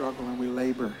 We struggle and we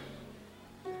labor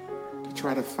to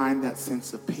try to find that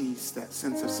sense of peace, that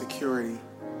sense of security.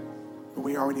 But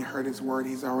we already heard his word.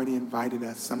 He's already invited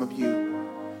us. Some of you,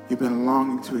 you've been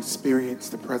longing to experience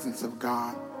the presence of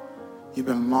God. You've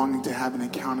been longing to have an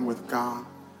encounter with God.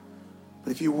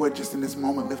 But if you would, just in this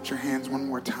moment, lift your hands one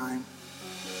more time.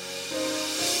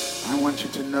 I want you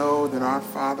to know that our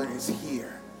Father is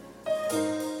here.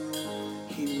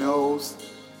 He knows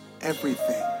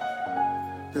everything.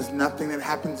 There's nothing that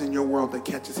happens in your world that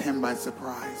catches him by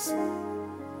surprise.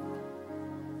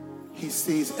 He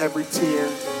sees every tear.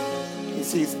 He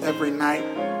sees every night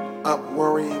up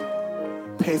worrying,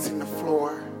 pacing the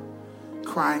floor,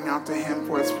 crying out to him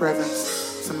for his presence.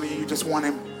 Some of you just want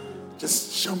him,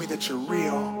 just show me that you're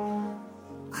real.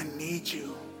 I need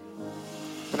you.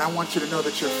 But I want you to know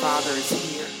that your Father is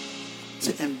here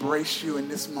to embrace you in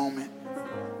this moment,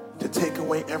 to take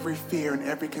away every fear and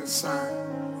every concern.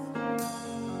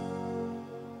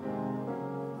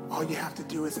 All you have to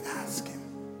do is ask him.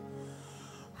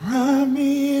 Wrap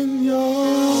me in your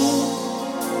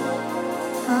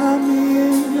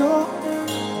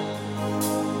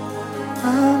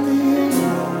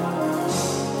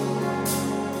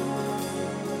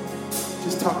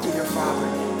just talk to your Father.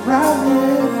 Wrap me.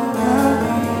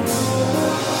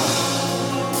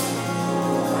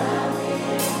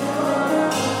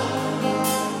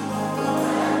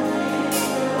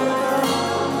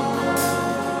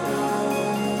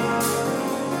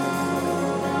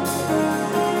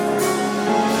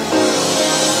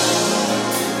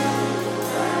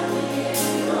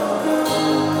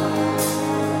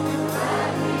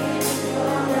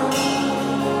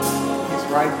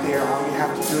 Right there, all you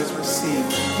have to do is receive.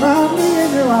 Wrap me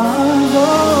in your arms, oh.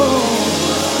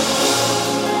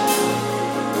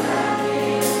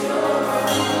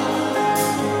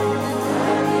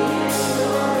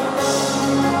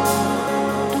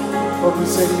 Lord, we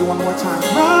say to you one more time.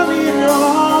 Wrap me in your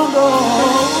arms, oh.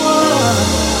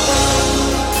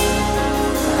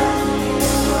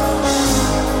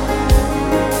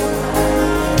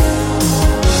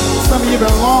 Some of you have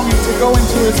been longing to go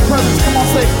into his presence. Come on,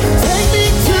 say, take me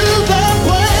to that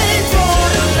place,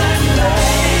 Lord. To that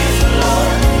place,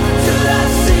 Lord. To that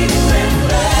secret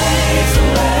place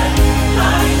where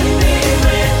I can be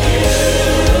with you.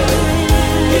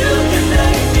 You can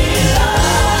make me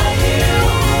like you.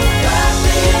 Wrap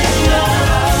me in your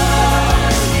arms.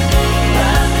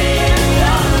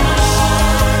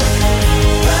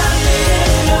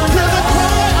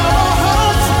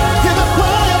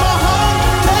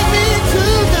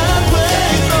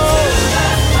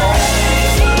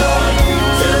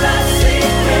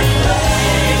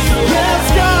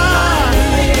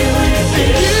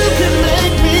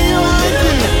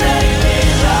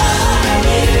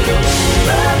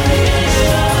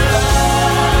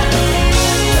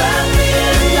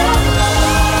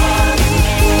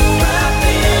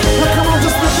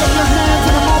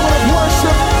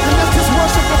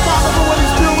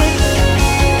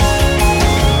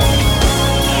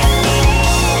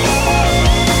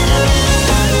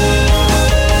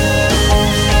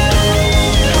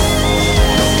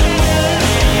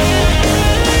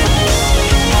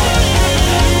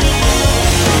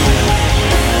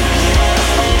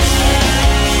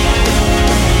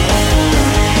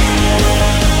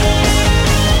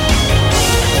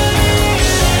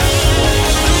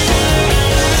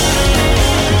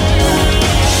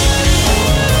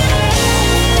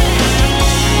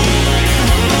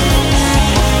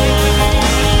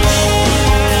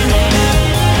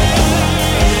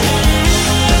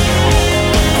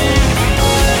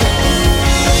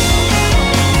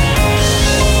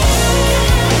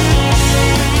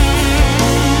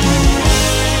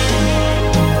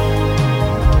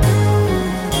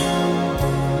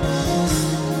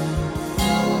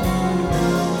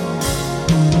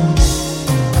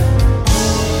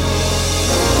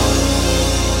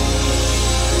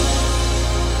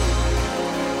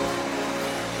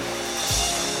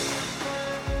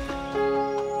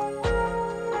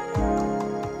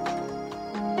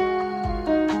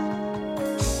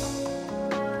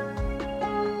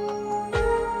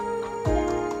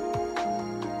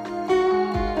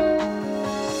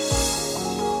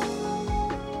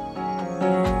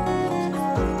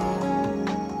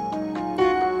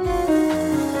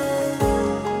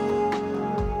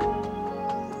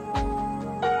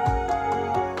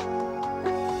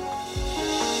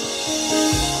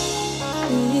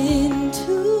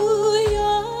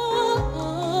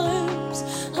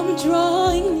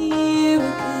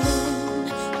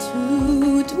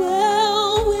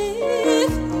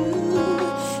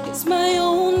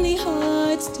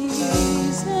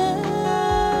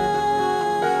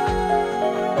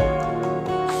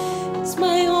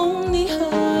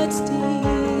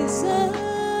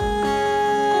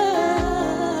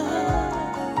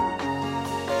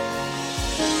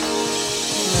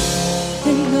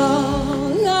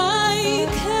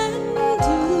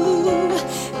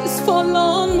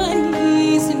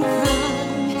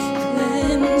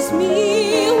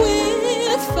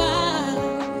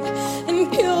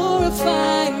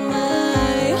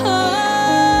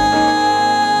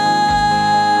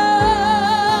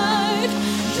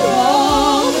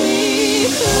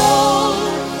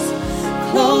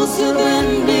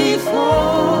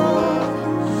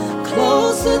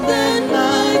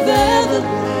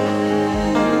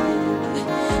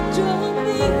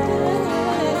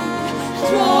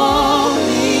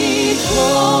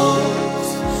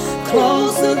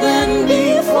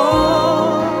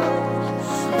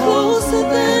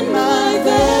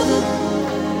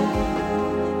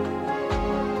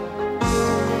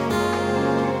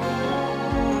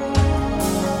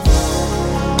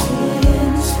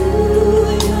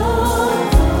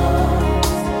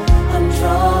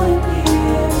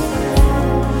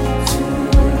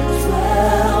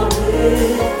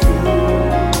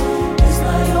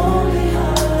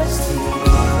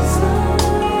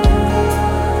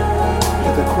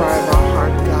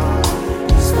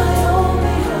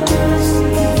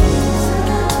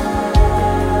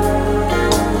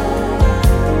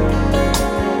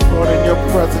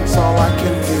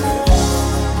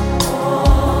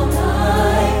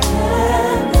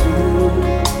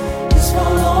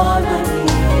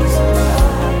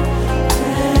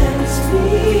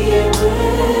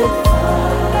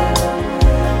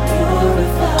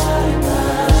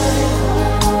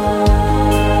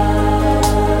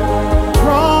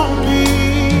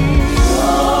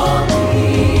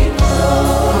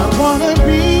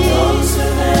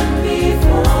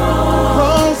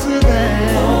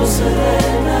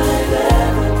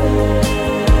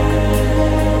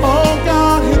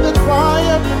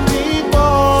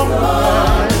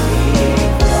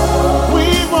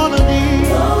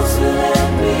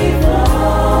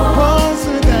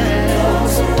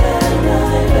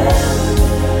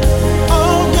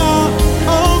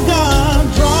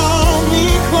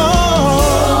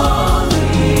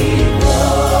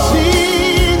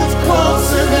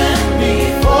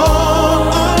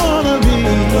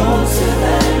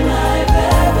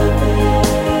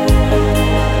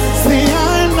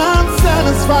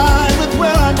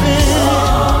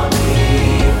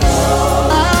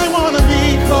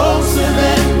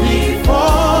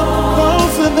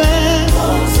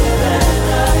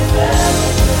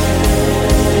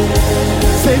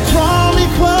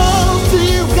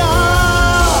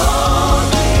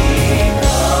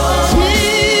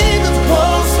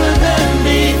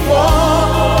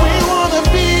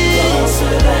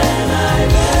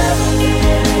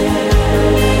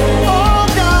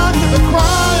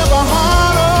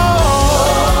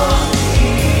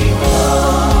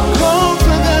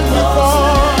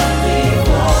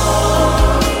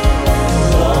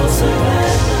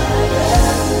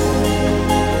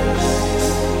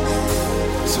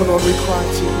 Lord, we cry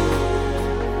to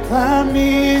you. Wrap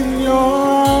me in your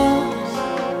arms.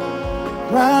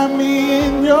 Wrap me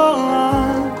in your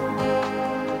arms.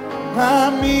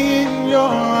 Wrap me in your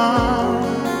arms.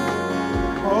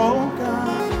 Oh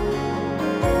God.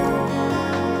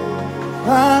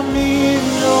 Wrap me in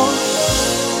your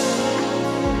arms.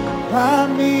 Wrap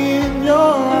me in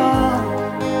your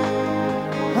arms.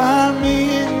 Wrap me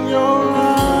in your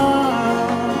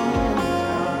arms.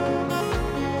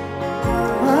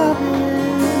 Wrap me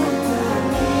in.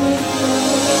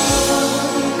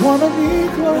 Wanna be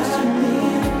close to you.